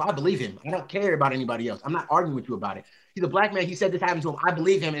black man, so I believe him. I don't care about anybody else. I'm not arguing with you about it. He's a black man. He said this happened to him. I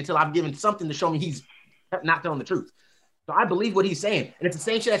believe him until I've given something to show me he's not telling the truth. So I believe what he's saying. And it's the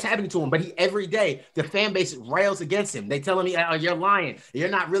same shit that's happening to him. But every day, the fan base rails against him. They telling me, oh, you're lying. You're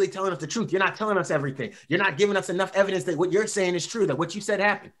not really telling us the truth. You're not telling us everything. You're not giving us enough evidence that what you're saying is true, that what you said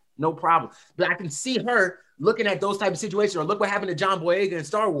happened. No problem. But I can see her looking at those type of situations, or look what happened to John Boyega in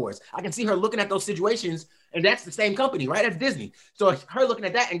Star Wars. I can see her looking at those situations, and that's the same company, right? That's Disney. So her looking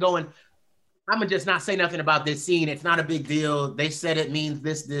at that and going, I'm going to just not say nothing about this scene. It's not a big deal. They said it means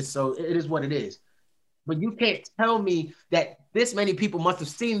this, so it is what it is. But you can't tell me that this many people must have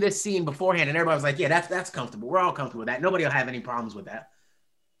seen this scene beforehand and everybody was like, yeah, that's comfortable. We're all comfortable with that. Nobody will have any problems with that.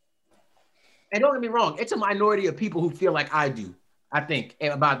 And don't get me wrong, it's a minority of people who feel like I do, I think,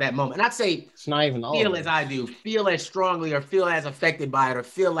 about that moment. And I'd say it's not even all feel as I do, feel as strongly or feel as affected by it or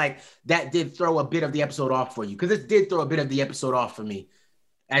feel like that did throw a bit of the episode off for you. Because it did throw a bit of the episode off for me,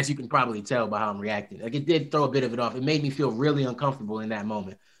 as you can probably tell by how I'm reacting. Like it did throw a bit of it off. It made me feel really uncomfortable in that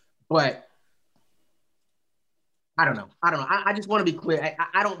moment. But I don't know. I just want to be clear.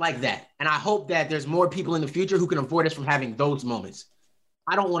 I don't like that. And I hope that there's more people in the future who can avoid us from having those moments.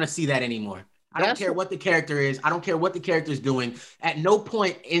 I don't want to see that anymore. I don't care what the character is. I don't care what the character is doing. At no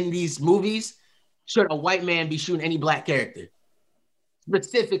point in these movies should a white man be shooting any black character,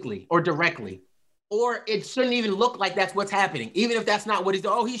 specifically or directly. Or it shouldn't even look like that's what's happening. Even if that's not what he's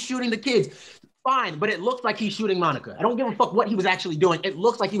doing. Oh, he's shooting the kids. Fine, but it looks like he's shooting Monica. I don't give a fuck what he was actually doing. It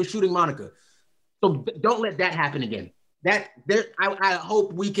looks like he was shooting Monica. So don't let that happen again. I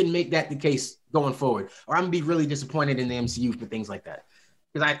hope we can make that the case going forward, or I'm gonna be really disappointed in the MCU for things like that.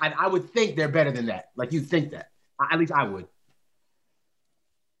 Because I would think they're better than that. Like, you think that. At least I would.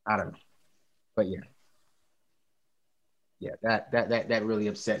 I don't know. But yeah. Yeah, that really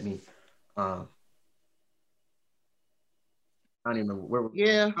upset me. I don't even remember where.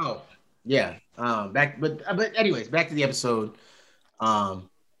 Yeah. Oh, yeah. But anyways, back to the episode.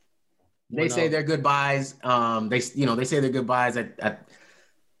 They say their goodbyes. They say their goodbyes. At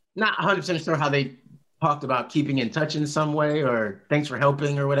not 100% sure how they talked about keeping in touch in some way, or thanks for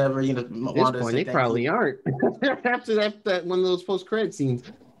helping or whatever. At this point, they probably aren't. After that one of those post-credit scenes.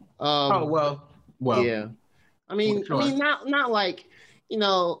 Well, yeah. I mean, not like,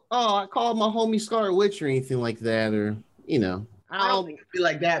 I called my homie Scarlet Witch or anything like that, or I don't think it'll be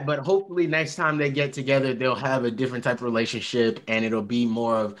like that, but hopefully next time they get together, they'll have a different type of relationship, and it'll be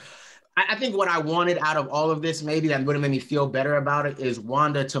more of. I think what I wanted out of all of this, maybe that would have made me feel better about it, is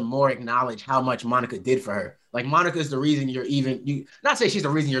Wanda to more acknowledge how much Monica did for her. Like, Monica is the reason not say she's the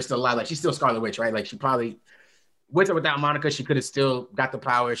reason you're still alive. Like, she's still Scarlet Witch, right? Like, she probably, with or without Monica, she could have still got the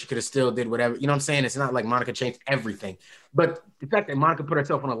power. She could have still did whatever. You know what I'm saying? It's not like Monica changed everything. But the fact that Monica put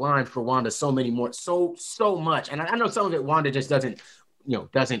herself on the line for Wanda so much. And I know some of it Wanda just doesn't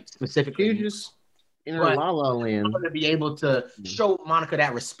specifically. Just in her La La Land. To be able to show Monica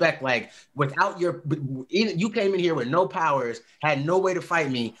that respect, like, without you came in here with no powers, had no way to fight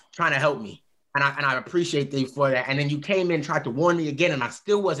me, trying to help me. And I appreciate you for that. And then you came in, tried to warn me again, and I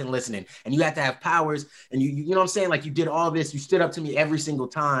still wasn't listening. And you had to have powers, and you know what I'm saying? Like, you did all this. You stood up to me every single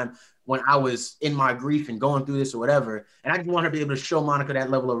time when I was in my grief and going through this or whatever. And I just want her to be able to show Monica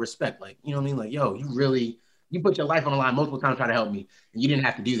that level of respect. Like, you know what I mean? Like, yo, you put your life on the line multiple times trying to help me, and you didn't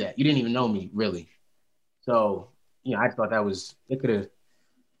have to do that. You didn't even know me, really. So, I thought that was, they could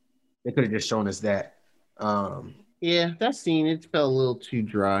have just shown us that. Yeah, that scene, it felt a little too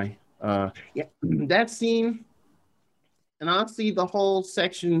dry. That scene, and honestly, the whole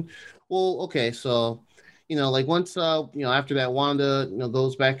section. Well, okay, so like, once after that, Wanda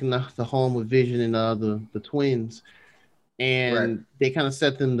goes back in the home with Vision and the twins, and they kind of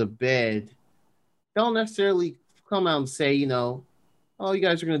set them to bed. Don't necessarily come out and say, oh, you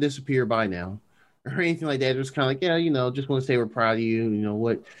guys are gonna disappear by now, or anything like that. They're just kind of like, just want to say we're proud of you.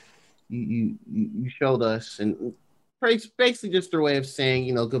 What you showed us, and basically just their way of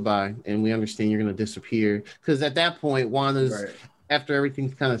saying, goodbye, and we understand you're going to disappear. Because at that point, Wanda's, after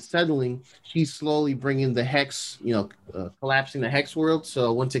everything's kind of settling, she's slowly bringing the Hex, collapsing the Hex world.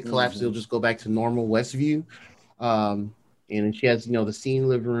 So once it collapses, it'll just go back to normal Westview. And then she has, the scene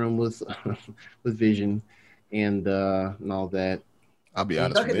living room with with Vision and all that. I'll be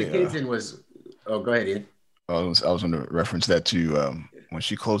honest with you. The kids in was. Oh, go ahead, Ian. I was going to reference that to when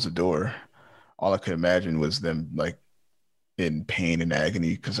she closed the door. All I could imagine was them, like, in pain and agony,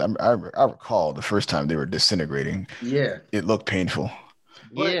 because I recall the first time they were disintegrating. Yeah, it looked painful.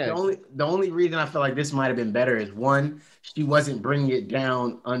 But the only reason I feel like this might have been better is, one, she wasn't bringing it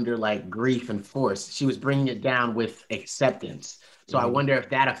down under, like, grief and force. She was bringing it down with acceptance. So I wonder if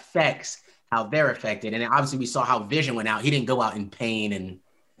that affects how they're affected. And obviously we saw how Vision went out. He didn't go out in pain and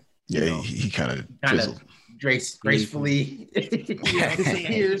he kind of gracefully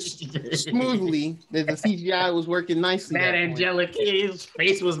disappears smoothly. The CGI was working nicely. That angelic, his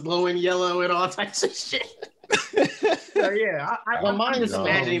face was glowing yellow and all types of shit. So yeah, I'm just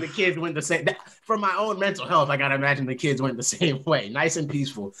imagining the kids went the same. For my own mental health, I gotta imagine the kids went the same way, nice and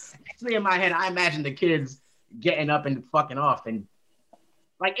peaceful. Actually, in my head, I imagine the kids getting up and fucking off, and,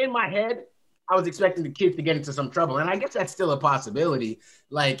 like, in my head, I was expecting the kids to get into some trouble, and I guess that's still a possibility.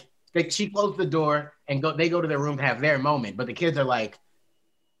 Like, she closed the door and they go to their room to have their moment, but the kids are like,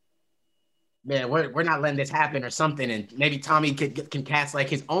 man, we're not letting this happen, or something. And maybe Tommy can cast, like,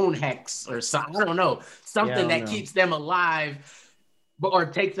 his own hex or something. I don't know, something that keeps them alive, or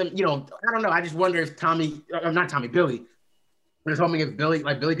takes them. I don't know. I just wonder if Billy. I was hoping if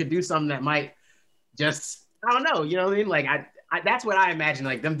Billy could do something that might just, I don't know. You know what I mean? Like, I that's what I imagine,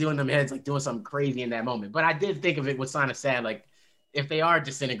 like, them doing them heads, like, doing something crazy in that moment. But I did think of it was kind of sad, like, if they are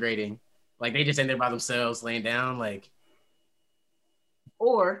disintegrating, like, they just end there by themselves, laying down, like,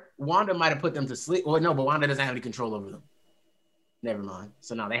 or Wanda might have put them to sleep. Well, no, but Wanda doesn't have any control over them. Never mind.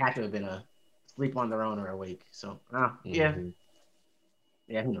 So no, they have to have been sleep on their own or awake. So yeah, who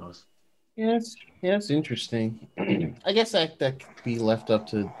knows? Yeah, it's interesting. I guess that could be left up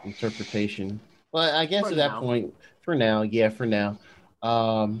to interpretation. But I guess at that point, for now. So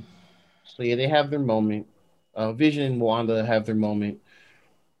yeah, they have their moment. Vision and Wanda have their moment.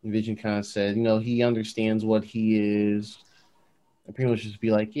 Vision kind of said, he understands what he is. And pretty much just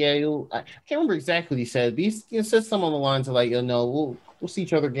be like, yeah, I can't remember exactly what he said, but he said something on the lines of like, we'll see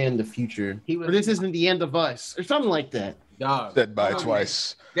each other again in the future. Or this isn't the end of us, or something like that. Dog. Said bye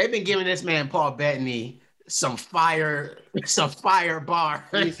twice. They've been giving this man Paul Bettany some fire bar.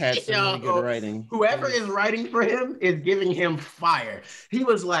 He's had some really good writing. Whoever is writing for him is giving him fire. He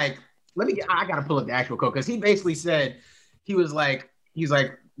was like, I gotta pull up the actual quote because he basically said, he's like,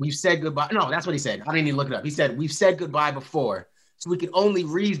 we've said goodbye. No, that's what he said. I didn't even look it up. He said, we've said goodbye before, so we could only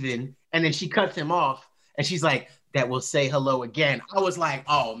reason. And then she cuts him off, and she's like, that will say hello again. I was like,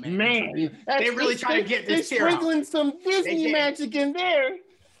 oh man, they really trying to get this tear out. Sprinkling some Disney magic in there.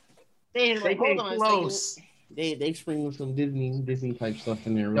 They came close. They sprinkled some Disney type stuff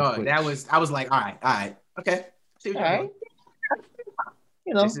in there. Real quick. I was like, all right, okay. See what right.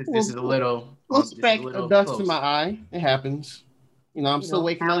 You know, this is a little speck of dust close. In my eye. It happens. You know, I'm still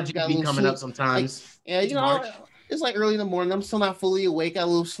waking up. Got a coming up sometimes. Like, yeah, you know, it's like early in the morning. I'm still not fully awake. Got a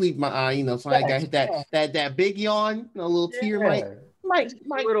little sleep in my eye. You know, so I got hit that big yawn. A little tear might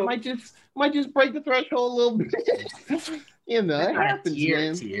just break the threshold a little bit. You know, it happens,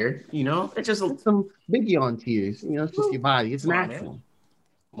 man. Tear, you know, it's just some big yawn tears. You know, it's just your body. It's natural.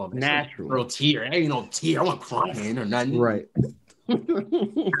 Well, natural. Real tear. Ain't no tear. I wasn't crying or nothing. Right.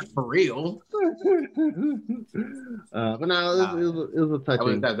 For real. But no, it was a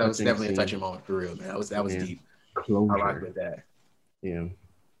touching. That was definitely a touching moment for real, man. That was deep. Closure. I like with that. Yeah.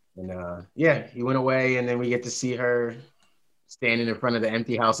 And he went away, and then we get to see her standing in front of the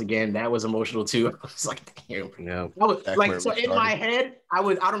empty house again. That was emotional too. I was like, damn. Yeah. I was like, so in my head, I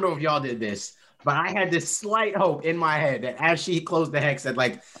don't know if y'all did this, but I had this slight hope in my head that as she closed the hex, that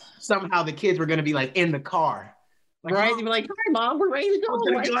like somehow the kids were gonna be like in the car. Like, right? You'd be like, hi mom, we're ready to go.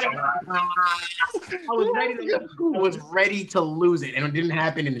 I was ready to lose it, and it didn't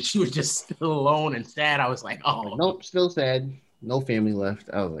happen, and she was just still alone and sad. I was like, oh nope, still sad. No family left.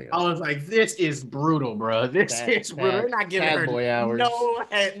 I was like, this is brutal, bro. This is brutal. They're not giving her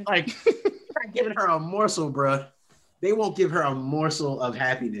not giving her a morsel, bro. They won't give her a morsel of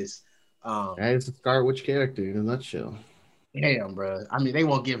happiness. That is a Scarlet Witch character in a nutshell. Damn, bro. I mean, they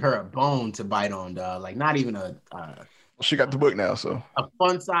won't give her a bone to bite on, dog. Like, not even she got the book now, so a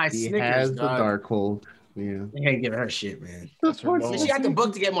fun size Snickers. She has the Darkhold. Yeah, they ain't giving her shit, man. She got the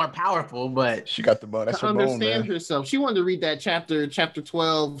book to get more powerful, but she got the bone. That's her understand bone, man. herself. She wanted to read that chapter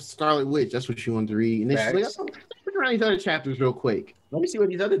 12, Scarlet Witch. That's what she wanted to read. And then she's like, look around these other chapters real quick. Let me see what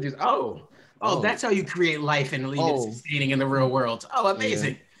these other dudes. Oh, that's how you create life and leave it sustaining in the real world. Oh,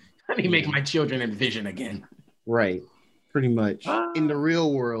 amazing. Yeah. Let me make my children envision again. Right. Pretty much. In the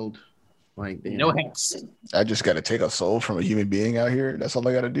real world. Like, damn. No hex. I just got to take a soul from a human being out here. That's all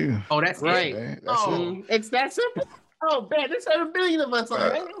I got to do. Oh, that's right. It. It's that simple. Oh, man, there's 7 billion of us.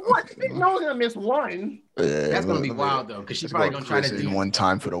 What? No one's gonna miss one. That's gonna be wild though, because she's probably gonna try to do one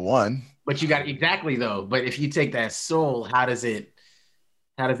time for the one. But you got exactly though. But if you take that soul, how does it?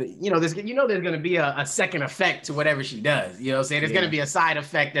 There's gonna be a second effect to whatever she does. You know what I'm saying? There's gonna be a side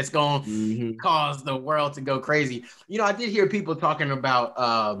effect that's gonna cause the world to go crazy. You know, I did hear people talking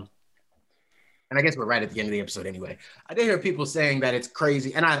about and I guess we're right at the end of the episode anyway. I did hear people saying that it's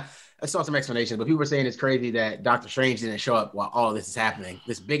crazy, and I saw some explanations, but people were saying it's crazy that Doctor Strange didn't show up while all this is happening.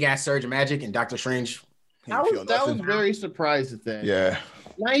 This big ass surge of magic, and Doctor Strange. I was very surprised at that. Yeah.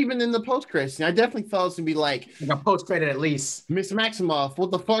 Not even in the post credits. I definitely thought it was gonna be like a post credit at least. Miss Maximoff, what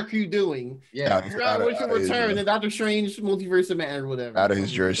the fuck are you doing? Yeah, Scarlet Witch return and Doctor Strange Multiverse of Madness or whatever. Out of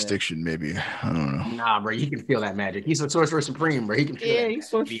his jurisdiction, maybe. I don't know. Nah, bro, he can feel that magic. He's a Sorcerer Supreme, bro. He can feel he's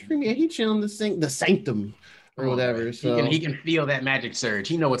Sorcerer Supreme. Yeah, he chilling the sanctum or whatever. So he can feel that magic surge.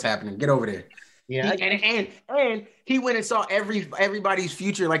 He know what's happening. Get over there. Yeah, and he went and saw everybody's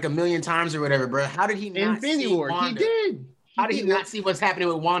future like a million times or whatever, bro. How did he not Infinity see War? Wanda? He did. How did he not see what's happening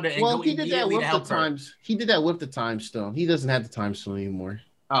with Wanda? And well, he did that with the times. He did that with the time stone. He doesn't have the time stone anymore.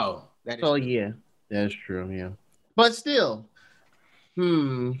 Oh, that is true. Yeah, that's true. Yeah, but still,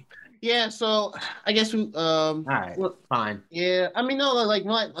 yeah. So I guess we. All right, fine. Yeah, I mean, no, like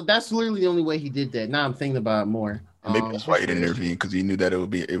that's literally the only way he did that. Now I'm thinking about it more. Maybe that's why he didn't intervene, because he knew that it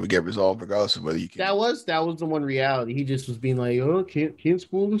would get resolved regardless of whether you can. That was the one reality. He just was being like, oh, can't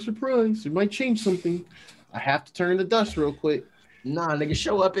spoil the surprise. It might change something. I have to turn the dust real quick. Nah, nigga,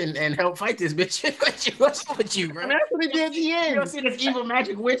 show up and help fight this bitch. What's up with you, bro? And that's what he did at the end. You don't see this evil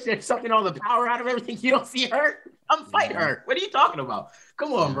magic witch that's sucking all the power out of everything. You don't see her? Come fight her. What are you talking about?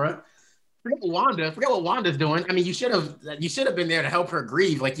 Come on, bro. Forget what Wanda's doing. I mean, you should have been there to help her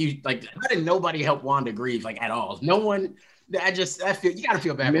grieve. How did nobody help Wanda grieve like at all? No one I feel you gotta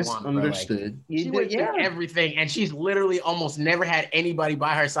feel bad for Wanda, bro. Like, Misunderstood. she went through everything, and she's literally almost never had anybody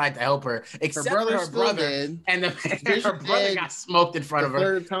by her side to help her, except for her brother. Dead. And her brother got smoked in front of her.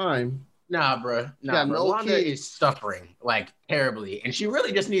 Third time. Nah, bro. Wanda is suffering like terribly, and she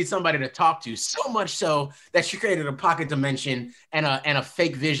really just needs somebody to talk to. So much so that she created a pocket dimension and a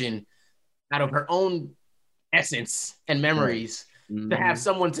fake vision out of her own essence and memories to have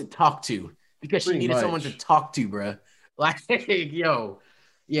someone to talk to, because she needed someone to talk to, bro. Like, yo,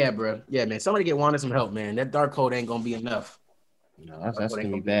 yeah, bro, yeah, man. Somebody get Wanda some help, man. That Darkhold ain't gonna be enough. No, that's gonna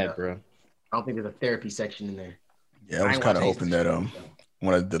be bad, bro. I don't think there's a therapy section in there. Yeah, I was kind of hoping that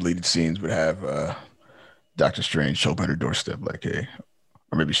one of the deleted scenes would have Doctor Strange show up at her doorstep, like, hey,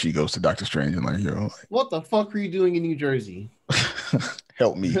 or maybe she goes to Doctor Strange and like, yo, what the fuck are you doing in New Jersey?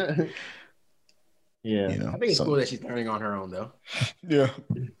 Help me. Yeah, you know, I think it's cool that she's turning on her own, though. Yeah,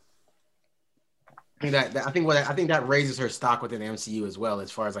 I think that raises her stock within the MCU as well, as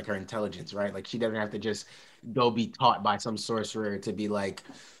far as like her intelligence, right? Like, she doesn't have to just go be taught by some sorcerer to be like,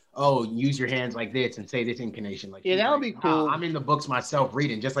 oh, use your hands like this and say this incantation. Like, yeah, that would be cool. I'm in the books myself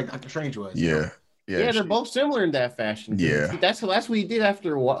reading, just like Doctor Strange was. Yeah. Yeah, they're both similar in that fashion. Yeah, that's what he did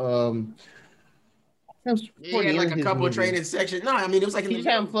after like a couple of training sections. No, I mean, it was like he's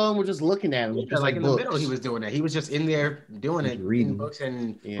having fun. We're just looking at him. Yeah, like in the middle, he was doing that. He was just in there doing it, reading books,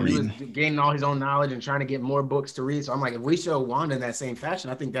 and he was gaining all his own knowledge and trying to get more books to read. So I'm like, if we show Wanda in that same fashion,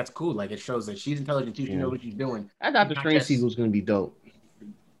 I think that's cool. Like, it shows that she's intelligent too. She knows what she's doing. I thought the Strange sequel was going to be dope.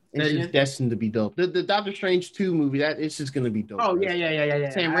 It's destined to be dope. The Doctor Strange 2 movie, it's just going to be dope. Oh, yeah.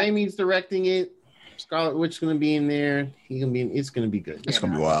 Sam Raimi's directing it. Scarlet Witch is going to be in there. It's going to be good. It's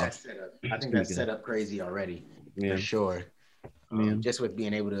going to be wild. I think that's set up crazy already, for sure. Just with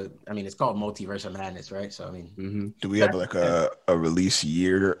being able to, I mean, it's called Multiverse of Madness, right? So, I mean, do we have like a release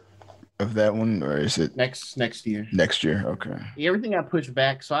year of that one, or is it next year? Next year, okay. Yeah, everything got pushed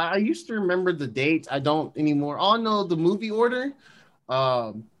back. So I used to remember the dates. I don't anymore. All I know, the movie order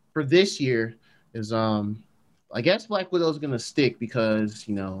for this year is I guess Black Widow is going to stick because,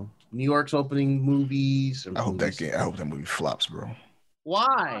 you know, New York's opening movies. I hope that movie flops, bro.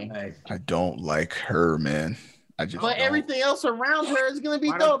 Why? I don't like her, man. But everything else around her is gonna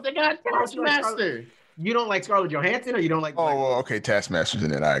be dope. They got Taskmaster. You don't like Scarlett Johansson, or you don't like? Okay, Taskmaster's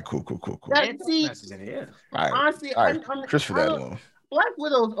in it. All right, cool. Taskmaster's in it, yeah. Honestly, I'm just for that alone. Black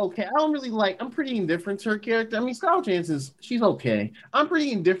Widow's okay. I don't really like. I'm pretty indifferent to her character. I mean, Scarlett Johansson's she's okay. I'm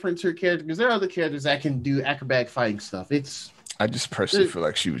pretty indifferent to her character because there are other characters that can do acrobatic fighting stuff. I just personally feel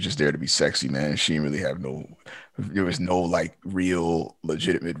like she was just there to be sexy, man. She didn't really have there was no like real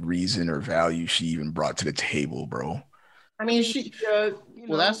legitimate reason or value she even brought to the table, bro. I mean,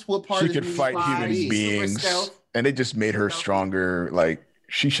 that's what part she could fight human beings, and it just made her stronger. Like,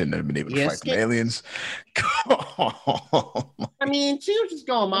 she shouldn't have been able to fight the aliens. I mean, she was just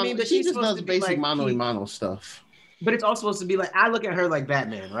going mono. But she just does basic like mono stuff. But it's also supposed to be like, I look at her like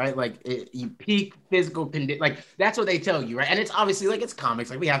Batman, right? Like, you peak physical condition. Like, that's what they tell you, right? And it's obviously, like, it's comics.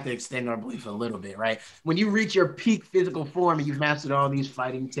 Like, we have to extend our belief a little bit, right? When you reach your peak physical form and you've mastered all these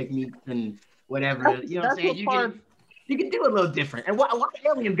fighting techniques and whatever, you know what I'm saying? You can do it a little different. And why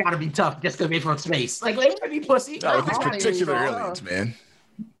aliens got to be tough just because they're from space? Like, they be pussy. No, these particular aliens, man.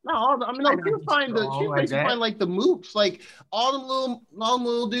 No, I mean, she was find like the mooks, like all them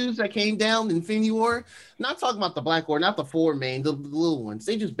little dudes that came down in Infinity War. Not talking about the Black War, not the four main, the little ones.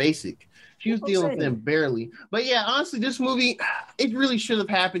 They just basic. She was dealing with them barely. But yeah, honestly, this movie, it really should have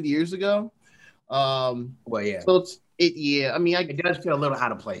happened years ago. Well, yeah. So I mean, it does feel a little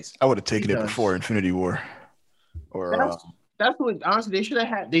out of place. I would have taken it before Infinity War. Or that's what honestly they should have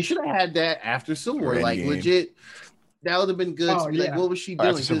had. They should have had that after Civil War, like legit. That would have been good. Like, what was she doing?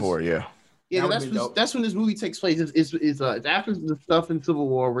 After Civil War, yeah. Yeah, that's when this movie takes place. It's after the stuff in Civil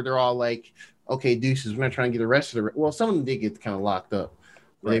War where they're all like, okay, deuces, we're not trying to get arrested. Well, some of them did get kind of locked up.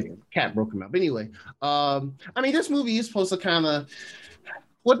 Right. Cat broke them out. But anyway, I mean, this movie is supposed to kind of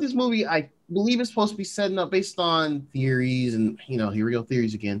this movie I believe is supposed to be setting up based on theories and, you know, real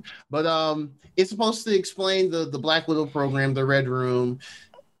theories again. But it's supposed to explain the Black Widow program, the Red Room.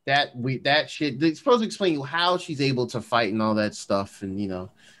 That shit. It's supposed to explain you how she's able to fight and all that stuff, and you know.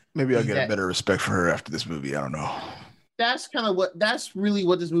 Maybe I'll get a better respect for her after this movie. I don't know. That's really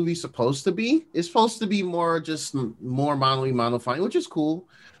what this movie's supposed to be. It's supposed to be more mono fighting, which is cool.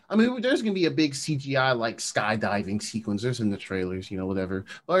 I mean, there's gonna be a big CGI like skydiving sequence. There's in the trailers, you know, whatever.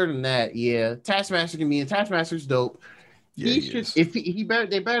 But other than that, yeah, Taskmaster can be in. Taskmaster's dope. Yeah,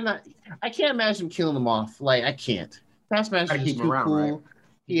 they better not. I can't imagine killing him off. Like, I can't. Taskmaster's keep him around, cool. Right?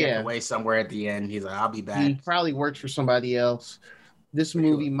 Yeah, away somewhere at the end. He's like, I'll be back. He probably works for somebody else. This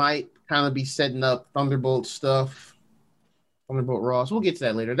movie might kind of be setting up Thunderbolt stuff. Thunderbolt Ross. We'll get to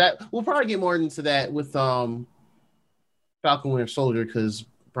that later. That we'll probably get more into that with Falcon Winter Soldier because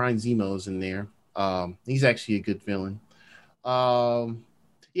Brian Zemo is in there. He's actually a good villain.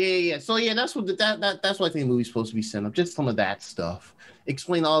 Yeah. So yeah, that's what that's what I think the movie's supposed to be set up. Just some of that stuff.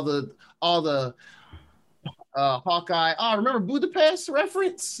 Explain all the Hawkeye. Oh, remember Budapest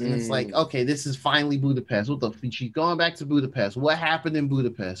reference? And it's like, okay, this is finally Budapest. What the? She's going back to Budapest. What happened in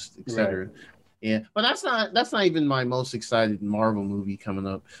Budapest, etc. Right. Yeah, but that's not even my most excited Marvel movie coming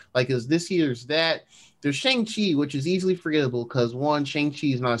up. Like, cause this year's that. There's Shang-Chi, which is easily forgettable because one, Shang-Chi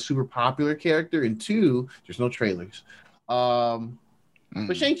is not a super popular character, and two, there's no trailers. But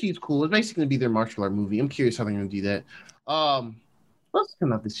Shang-Chi is cool. It's basically gonna be their martial art movie. I'm curious how they're gonna do that. What's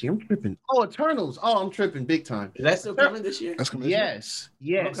coming out this year? I'm tripping. Oh, Eternals. Oh, I'm tripping big time. Is that still coming this year? That's coming this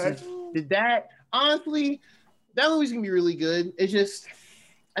year? Yes. Okay. Did that honestly? That movie's gonna be really good. It's just,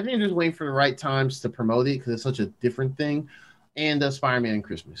 I think they're just waiting for the right times to promote it because it's such a different thing. And Spider-Man and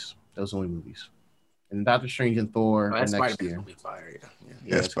Christmas. Those only movies. And Doctor Strange and Thor next year. Gonna be fire,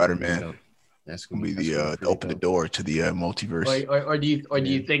 yeah, Spider-Man. That's gonna be the open the door to the multiverse. Or do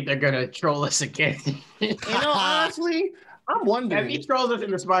you think they're gonna troll us again? Honestly, I'm wondering. If he trolls us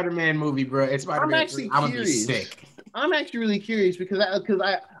in the Spider-Man movie, bro, I'm actually curious. I'm gonna be sick. I'm actually really curious because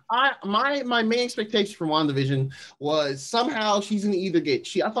my main expectation for WandaVision was somehow she's gonna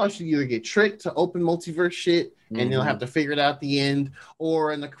I thought she'd either get tricked to open multiverse shit and they'll have to figure it out at the end,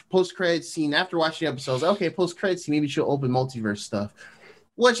 or in the post-credits scene after watching the episodes, okay, post-credits scene, maybe she'll open multiverse stuff.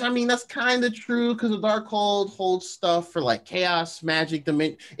 Which, I mean, that's kind of true because the Darkhold holds stuff for like chaos, magic,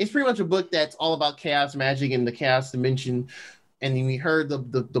 dimension. It's pretty much a book that's all about chaos, magic, and the chaos dimension. And then we heard the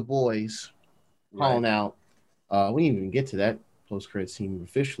boys calling out. We didn't even get to that post-credit scene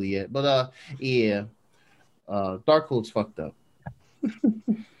officially yet, but yeah, Darkhold's fucked up.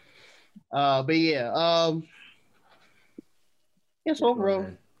 But yeah, yes, overall.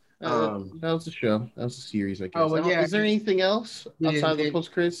 That was the show. That was the series, I guess. Oh, well, yeah. Is there anything else outside the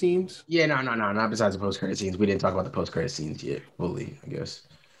post-credit scenes? Yeah, no, not besides the post-credit scenes. We didn't talk about the post-credit scenes yet, fully, I guess.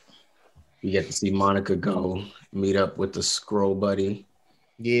 We get to see Monica go meet up with the Skrull buddy.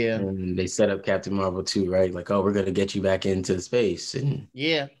 Yeah. And they set up Captain Marvel too, right? Like, oh, we're going to get you back into space. And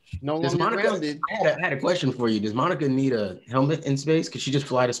yeah. No longer grounded. I had a question for you. Does Monica need a helmet in space? Could she just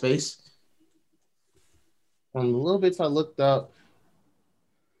fly to space? On the little bits I looked up,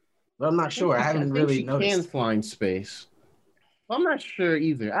 but I'm not sure. I haven't really noticed. She can fly in space. I'm not sure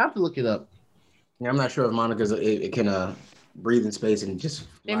either. I have to look it up. Yeah, I'm not sure if Monica's it can breathe in space and just.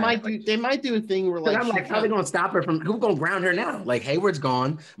 They might do a thing where like. I'm like, how are they gonna stop her from? Who's gonna ground her now? Like Hayward's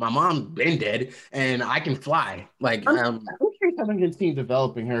gone. My mom's been dead, and I can fly. Like I'm curious how they're gonna continue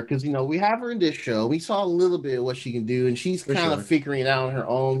developing her because we have her in this show. We saw a little bit of what she can do, and she's kind of figuring it out on her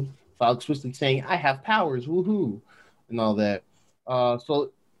own. Without explicitly saying, "I have powers, woohoo," and all that.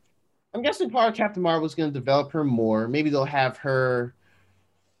 So. I'm guessing part of Captain Marvel is going to develop her more. Maybe they'll have her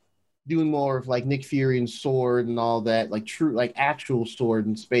doing more of like Nick Fury and Sword and all that, like true, like actual Sword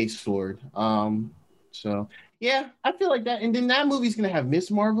and Space Sword. So yeah, I feel like that. And then that movie's going to have Miss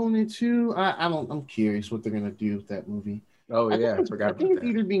Marvel in it too. I'm curious what they're going to do with that movie. Oh yeah, I forgot. I think it's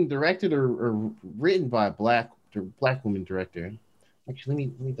either being directed or written by a black woman director.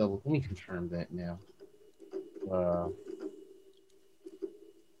 Actually, let me confirm that now.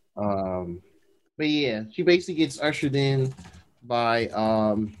 But yeah, she basically gets ushered in by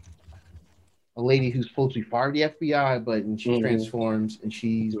a lady who's supposed to be fired the FBI, but she transforms and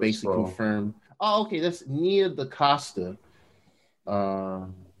she's basically confirmed. Oh, okay, that's Nia DaCosta.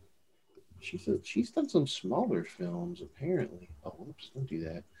 She said she's done some smaller films apparently. Oh, whoops, don't do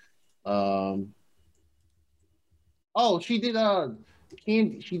that. She did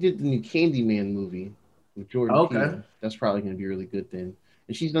she did the new Candyman movie with Jordan Peele. That's probably gonna be really good then.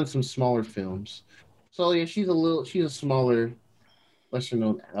 And she's done some smaller films. So yeah, she's a smaller, lesser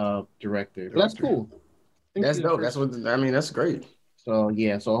known director. But that's cool. That's dope. That's great. So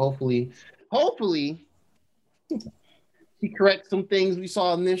yeah, so hopefully she corrects some things we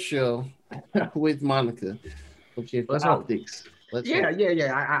saw in this show with Monica. Which is optics. Yeah.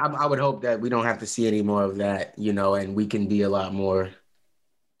 I would hope that we don't have to see any more of that, and we can be a lot more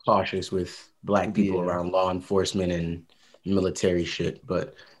cautious with Black people around law enforcement and military shit.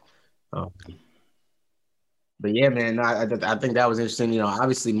 But yeah, man, I think that was interesting.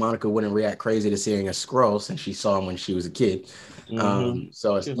 Obviously Monica wouldn't react crazy to seeing a Skrull since she saw him when she was a kid.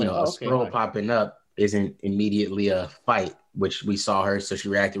 So it's, a Skrull popping up isn't immediately a fight, which we saw her. So she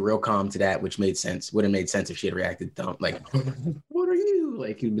reacted real calm to that, which made sense. Would have made sense if she had reacted dumb, like, what are you?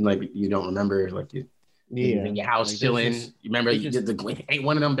 Like, you'd been like, you don't remember, like, in your house chilling. You remember ain't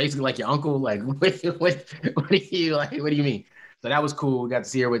one of them basically like your uncle? Like, what do you like? What do you mean? So that was cool. We got to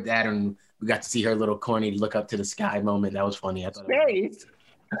see her with that, and we got to see her little corny look up to the sky moment. That was funny. I thought Space.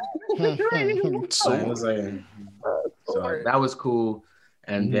 so, so that was cool.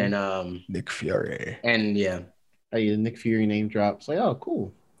 And then Nick Fury. and yeah. Oh, yeah, Nick Fury name drops. Like, oh,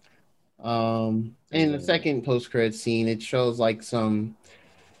 cool. In the second post-credit scene, it shows like some.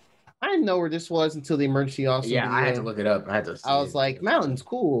 I didn't know where this was until the emergency officer. Yeah, video. I had to look it up. I was like, mountains,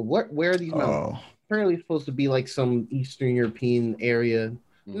 cool. Where are these mountains? Apparently, it's supposed to be like some Eastern European area,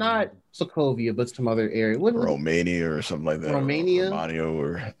 not Sokovia, but some other area. What Romania or something like that. Romania? Romania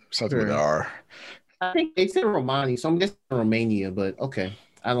or something with R. I think they said Romania, so I'm guessing Romania. But okay,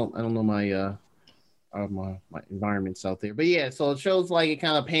 I don't know my my environments out there. But yeah, so it shows like it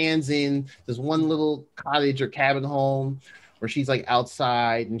kind of pans in this one little cottage or cabin home where she's like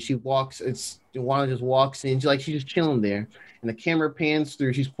outside and she walks. Wanda just walks in. She's just chilling there. And the camera pans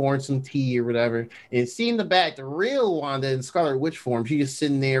through. She's pouring some tea or whatever. And seeing the back, the real Wanda in Scarlet Witch form, she's just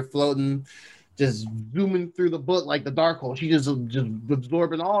sitting there floating, just zooming through the book like the Darkhold. She just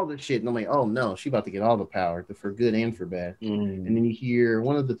absorbing all the shit. And I'm like, oh no, she about to get all the power, for good and for bad. And then you hear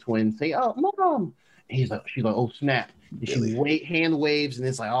one of the twins say, "Oh, Mom." And she's like, "Oh snap!" And she hand waves, and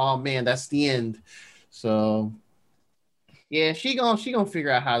it's like, "Oh man, that's the end." So yeah, she gonna figure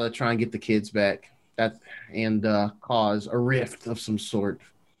out how to try and get the kids back. And cause a rift of some sort.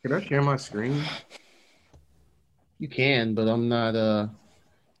 Can I share my screen? You can, but I'm not. Make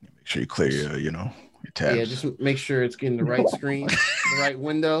sure you clear your tabs. Yeah, just make sure it's getting the right screen, the right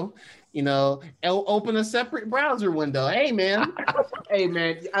window. Open a separate browser window. Hey man. Hey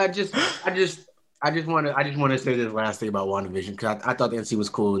man, I just want to say this last thing about WandaVision because I thought the NC was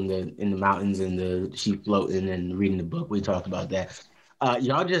cool in the mountains and the sheep floating and reading the book. We talked about that.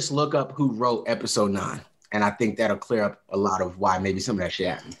 Y'all just look up who wrote episode 9, and I think that'll clear up a lot of why maybe some of that shit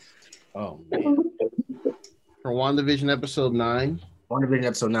happened. Oh man. For WandaVision episode 9. WandaVision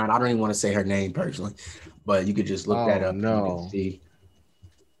episode 9. I don't even want to say her name personally, but you could just look that up. No. You can see.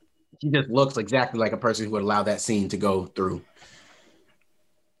 She just looks exactly like a person who would allow that scene to go through.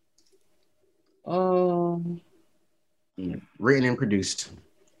 Written and produced.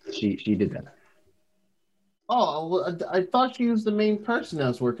 She did that. Oh, well, I thought she was the main person that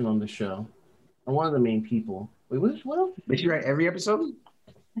was working on the show, or one of the main people. Wait, what else? Did she write every episode?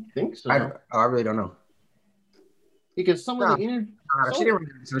 I think so. I really don't know. Because some of the interviews. She didn't write every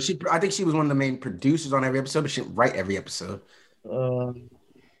episode. I think she was one of the main producers on every episode, but she didn't write every episode.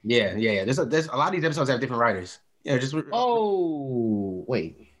 Yeah. There's a lot of these episodes have different writers. Yeah, just. Oh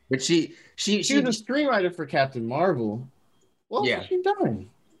wait. But she was a screenwriter for Captain Marvel. What has she done?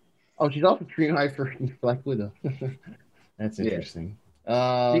 Oh, she's also a screenwriter for Black Widow. That's interesting.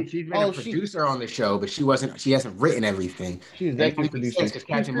 She's been a producer on the show, but she hasn't written everything. She's executive producer. Because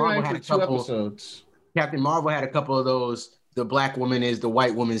Captain Marvel had a couple episodes. Captain Marvel had a couple of those. The black woman is the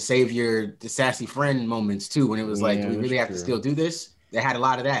white woman's savior, the sassy friend moments too. When it was like, do we really have to still do this? They had a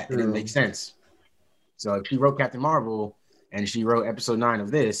lot of that. It didn't make sense. So if she wrote Captain Marvel and she wrote episode 9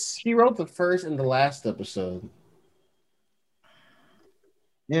 of this, she wrote the first and the last episode.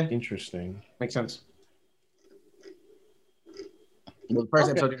 Yeah, interesting. Makes sense. Well, the first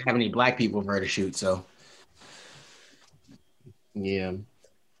episode didn't have any black people for her to shoot, so yeah,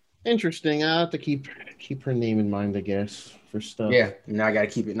 interesting. I have to keep her name in mind, I guess, for stuff. Yeah, now I gotta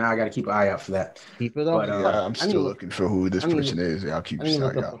keep it. Now I gotta keep an eye out for that. Keep it up. Yeah, I'm still looking for who this person is. I'll keep an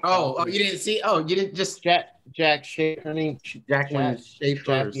eye out. Oh, you didn't see? Oh, you didn't just Jack Schaefer. Her name Jacqueline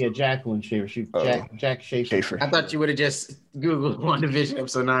Schaefer. Jacqueline Schaefer. Jack Schaefer. I thought you would have just Googled WandaVision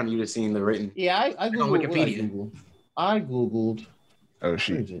episode 9. You'd have seen the written. Yeah, I Googled on Wikipedia. I Googled. Oh, I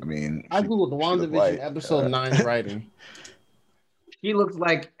googled the WandaVision episode 9 writing. She looks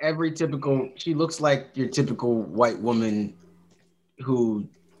like she looks like your typical white woman who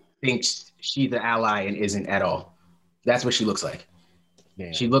thinks she's an ally and isn't at all. That's what she looks like.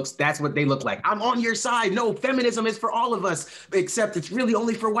 Damn. That's what they look like. I'm on your side. No, feminism is for all of us, except it's really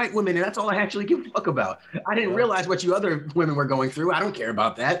only for white women. And that's all I actually give a fuck about. I didn't realize what you other women were going through. I don't care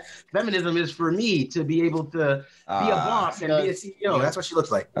about that. Feminism is for me to be able to be a boss and be a CEO. Yeah. That's what she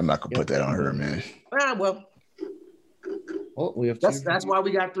looks like. I'm not going to put that on her, man. We have that's why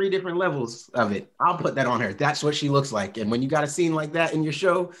we got 3 different levels of it. I'll put that on her. That's what she looks like. And when you got a scene like that in your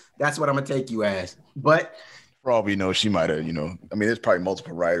show, that's what I'm going to take you as. But for all we know, she might have, there's probably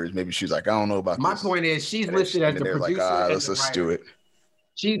multiple writers. Maybe she's like, I don't know about my this. My point is she's listed as the producer. Like, let's do it.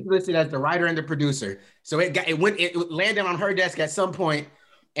 She's listed as the writer and the producer. So it landed on her desk at some point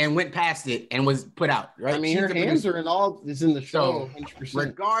and went past it and was put out, right? I mean, her hands are is in the show. So, 100%.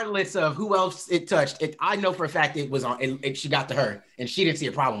 Regardless of who else it touched, I know for a fact it was on. She got to her, and she didn't see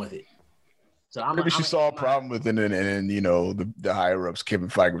a problem with it. So I'm Maybe she saw a problem with it, and you know the higher ups, Kevin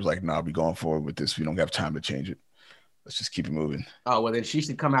Feige was like, "Nah, we going forward with this. We don't have time to change it. Let's just keep it moving." Oh well, then she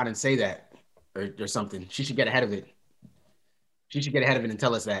should come out and say that or something. She should get ahead of it. She should get ahead of it and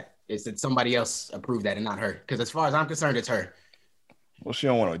tell us that it's that somebody else approved that and not her. Because as far as I'm concerned, it's her. Well, she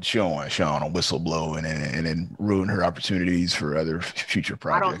don't want to whistle blow and then ruin her opportunities for other future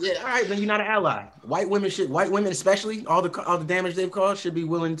projects. All right, then you're not an ally. White women especially, all the damage they've caused should be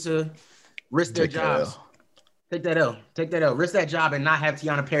willing to risk their jobs. Take that L. Risk that job and not have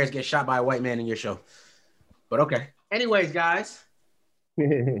Tiana Paris get shot by a white man in your show. But okay. Anyways, guys.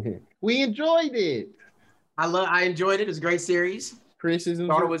 We enjoyed it. I enjoyed it. It was a great series. Criticism.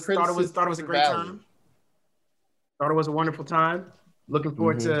 Thought it was a great time. Thought it was a wonderful time. Looking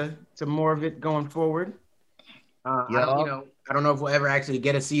forward to more of it going forward. I don't know if we'll ever actually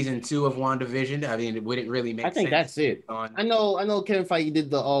get a season 2 of WandaVision. I mean, would it really make sense? I think that's it. I know Kevin Feige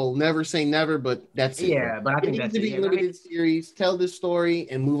did the never say never, but that's it. Yeah, but I think that's it. It needs to be a limited series. Tell this story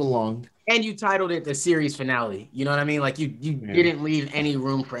and move along. And you titled it the series finale. You know what I mean? Like you didn't leave any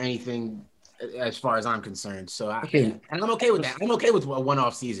room for anything as far as I'm concerned. So and I'm okay with that. I'm okay with a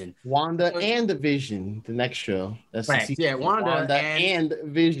one-off season. Wanda and the Vision, the next show. That's right. Yeah, Wanda and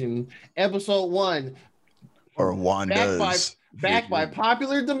Vision, episode 1. Or Wanda's. Backed by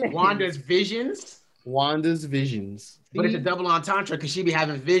popular demand. Wanda's Visions. But it's a double entendre because she be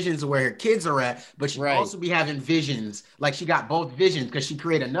having visions of where her kids are at, but she also be having visions. Like she got both visions because she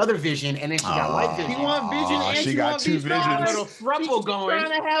created another vision and then she got white vision. She want vision and she got two visions. A little throuple going.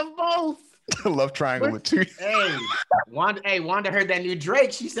 Trying to have both. Love triangle with two. Wanda heard that new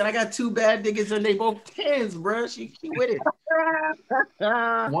Drake. She said, "I got 2 bad niggas and they both 10s, bro." She with it.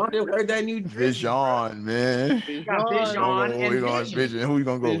 Wanda heard that new Drake. Vision, man. Vision. Who you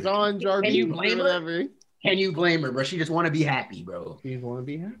gonna go with? Vision, Jarvis. Can you blame her? Can you blame her, bro? She just want to be happy, bro. She want to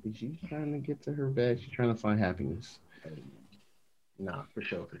be happy. She's trying to get to her bed. She's trying to find happiness. Nah, for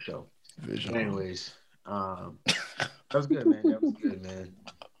sure. Vision. Anyways, that was good, man.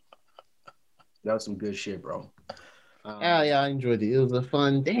 That was some good shit, bro. Yeah, I enjoyed it. It was a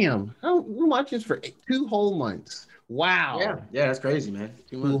fun. Damn, we watched this for 2 whole months. Wow. Yeah, that's crazy, man.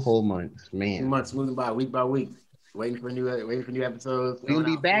 2 months. 2 whole months, man. 2 months moving by week, waiting for new episodes. We'll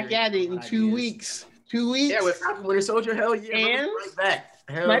be back at it in 2 weeks. 2 weeks. Yeah, with Falcon Winter Soldier. Hell yeah, and right back.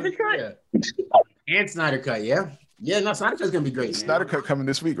 Snyder Cut. Yeah. And Snyder Cut. Yeah. No, Snyder Cut's gonna be great. Snyder Cut coming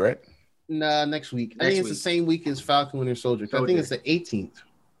this week, right? Nah, next week. I think it's the same week as Falcon Winter Soldier. I think it's the 18th.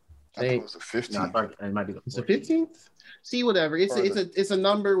 I think it was the 15th. No, it might be the 14th. It's the 15th. See, whatever. It's a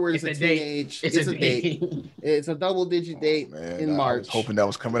number where it's a teenage. It's a date. It's a double-digit date in March. I was hoping that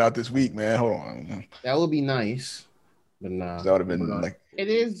was coming out this week, man. Hold on. That would be nice, but nah. That would have been like. It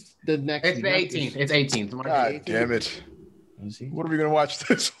is the next. It's the 18th. It's 18th. God damn it! What are we gonna watch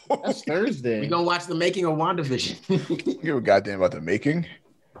this for? That's Thursday. We're gonna watch the making of WandaVision. Give a goddamn about the making.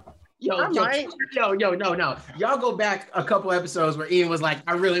 No. Y'all go back a couple episodes where Ian was like,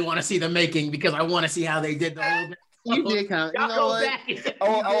 "I really want to see the making because I want to see how they did the whole." You did kind of. Y'all go back. I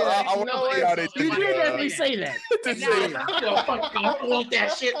want to see how they You did definitely say that. I want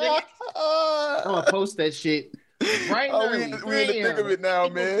that shit. Nigga. I'm gonna post that shit right now. We in the thick of it now,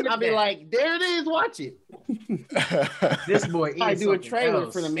 man. I'll be like, there it is. Watch it. This boy. I do a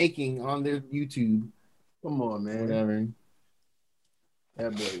trailer for the making on their YouTube. Come on, man. Whatever.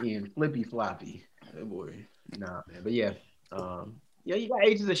 That boy Ian flippy floppy. That boy. Nah, man. But yeah. Yeah, you got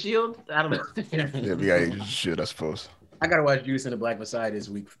Agents of S.H.I.E.L.D.? I don't know. Yeah, we got Agents of S.H.I.E.L.D., I suppose. I gotta watch Judas and the Black Messiah this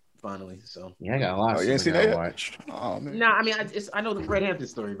week finally. So yeah, I got a lot. You ain't seen that yet? Watch. Oh man. No, I mean, I know the Fred Hampton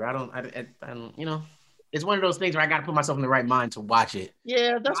story, but I don't. You know, it's one of those things where I got to put myself in the right mind to watch it.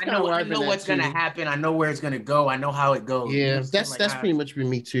 Yeah, that's kind of where I know what's gonna happen. I know where it's gonna go. I know how it goes. Yeah, you know, that's pretty much been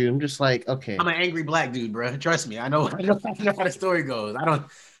me too. I'm just like, okay. I'm an angry black dude, bro. Trust me. I know how the story goes. I don't.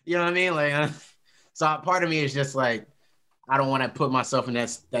 You know what I mean? Like, so part of me is just like, I don't want to put myself in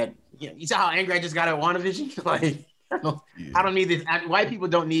that. You know, you saw how angry I just got at WandaVision? Like, I don't need this. White people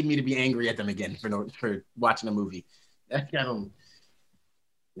don't need me to be angry at them again for watching a movie. I don't.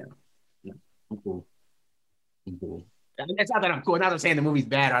 No, I'm cool. It's not that I'm cool. Not that I'm saying the movie's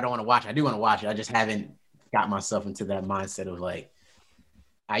bad or I don't want to watch it. I do want to watch it. I just haven't got myself into that mindset of like,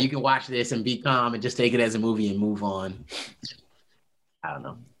 you can watch this and be calm and just take it as a movie and move on. I don't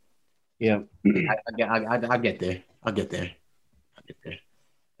know. Yeah, I'll get there.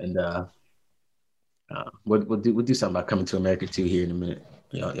 And we'll do something about Coming to America 2 here in a minute.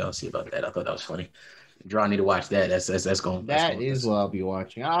 Y'all see about that. I thought that was funny. Draw need to watch that. That's going. That is what I'll be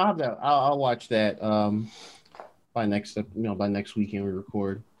watching. I'll have that. I'll watch that by next weekend we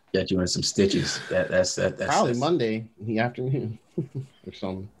record. Got you in some stitches. That's probably Monday in the afternoon or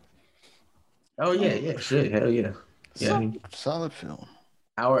something. Oh yeah, shit, hell yeah. Solid film.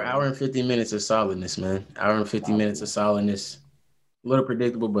 Hour and 50 minutes of solidness, man. Hour and 50 minutes of solidness. A little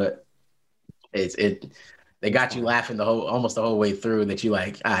predictable, but they got you laughing almost the whole way through. That you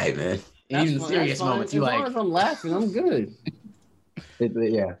like, all right, man. And even the serious moments, you as like. long as I'm laughing, I'm good. It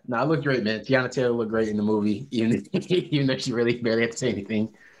looked great, man. Tiana Taylor looked great in the movie, even though she really barely had to say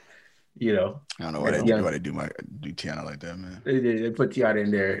anything. You know, I don't know why they do Tiana like that, man. They put Tiana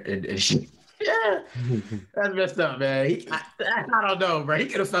in there, and she, that's messed up, man. I don't know, bro. He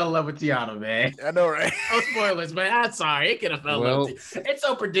could have fell in love with Tiana, man. I know, right? No spoilers, man. I'm sorry. He could have fell in love with Tiana. It's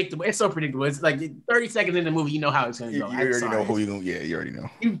so predictable. It's like 30 seconds in the movie, you know how it's gonna go. You already know who you gonna. Yeah, you already know.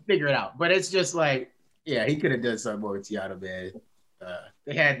 You figure it out, but it's just like, yeah, he could have done something more with Tiana, man.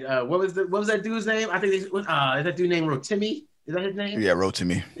 They had what was that dude's name? I think is that dude named Rotimi? Is that his name? Yeah,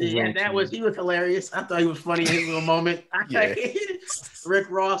 Rotimi. Yeah, he was hilarious. I thought he was funny in his little moment. Rick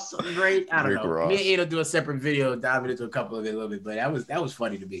Ross, great. I don't know. Ross. Me and Ian will do a separate video diving into a couple of it a little bit, but that was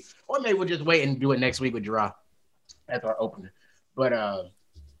funny to me. Or maybe we'll just wait and do it next week with Gerard. That's our opener. But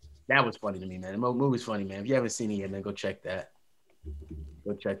that was funny to me, man. The movie's funny, man. If you haven't seen it yet, man, go check that.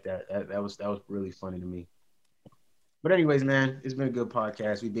 That was really funny to me. But anyways, man, it's been a good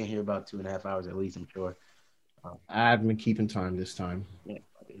podcast. We've been here about 2.5 hours at least, I'm sure. I haven't been keeping time this time. Yeah,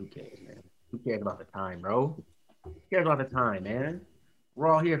 who cares, man? Who cares about the time, bro? Who cares about the time, man? We're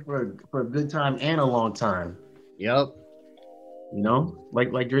all here for a good time and a long time. Yep. You know,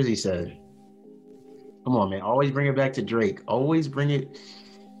 like Drizzy said. Come on, man. Always bring it back to Drake. Always bring it.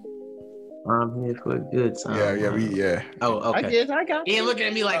 I'm here for a good time. Yeah. Oh, okay. I got Ian looking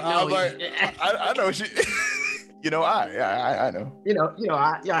at me like, no. I know she. You know, I know.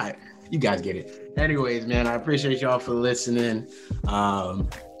 You guys get it. Anyways, man, I appreciate y'all for listening.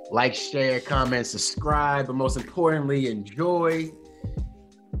 Like, share, comment, subscribe, but most importantly, enjoy.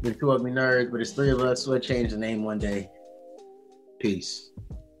 The Two Ugly Nerds, but it's three of us. We'll change the name one day. Peace.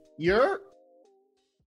 You're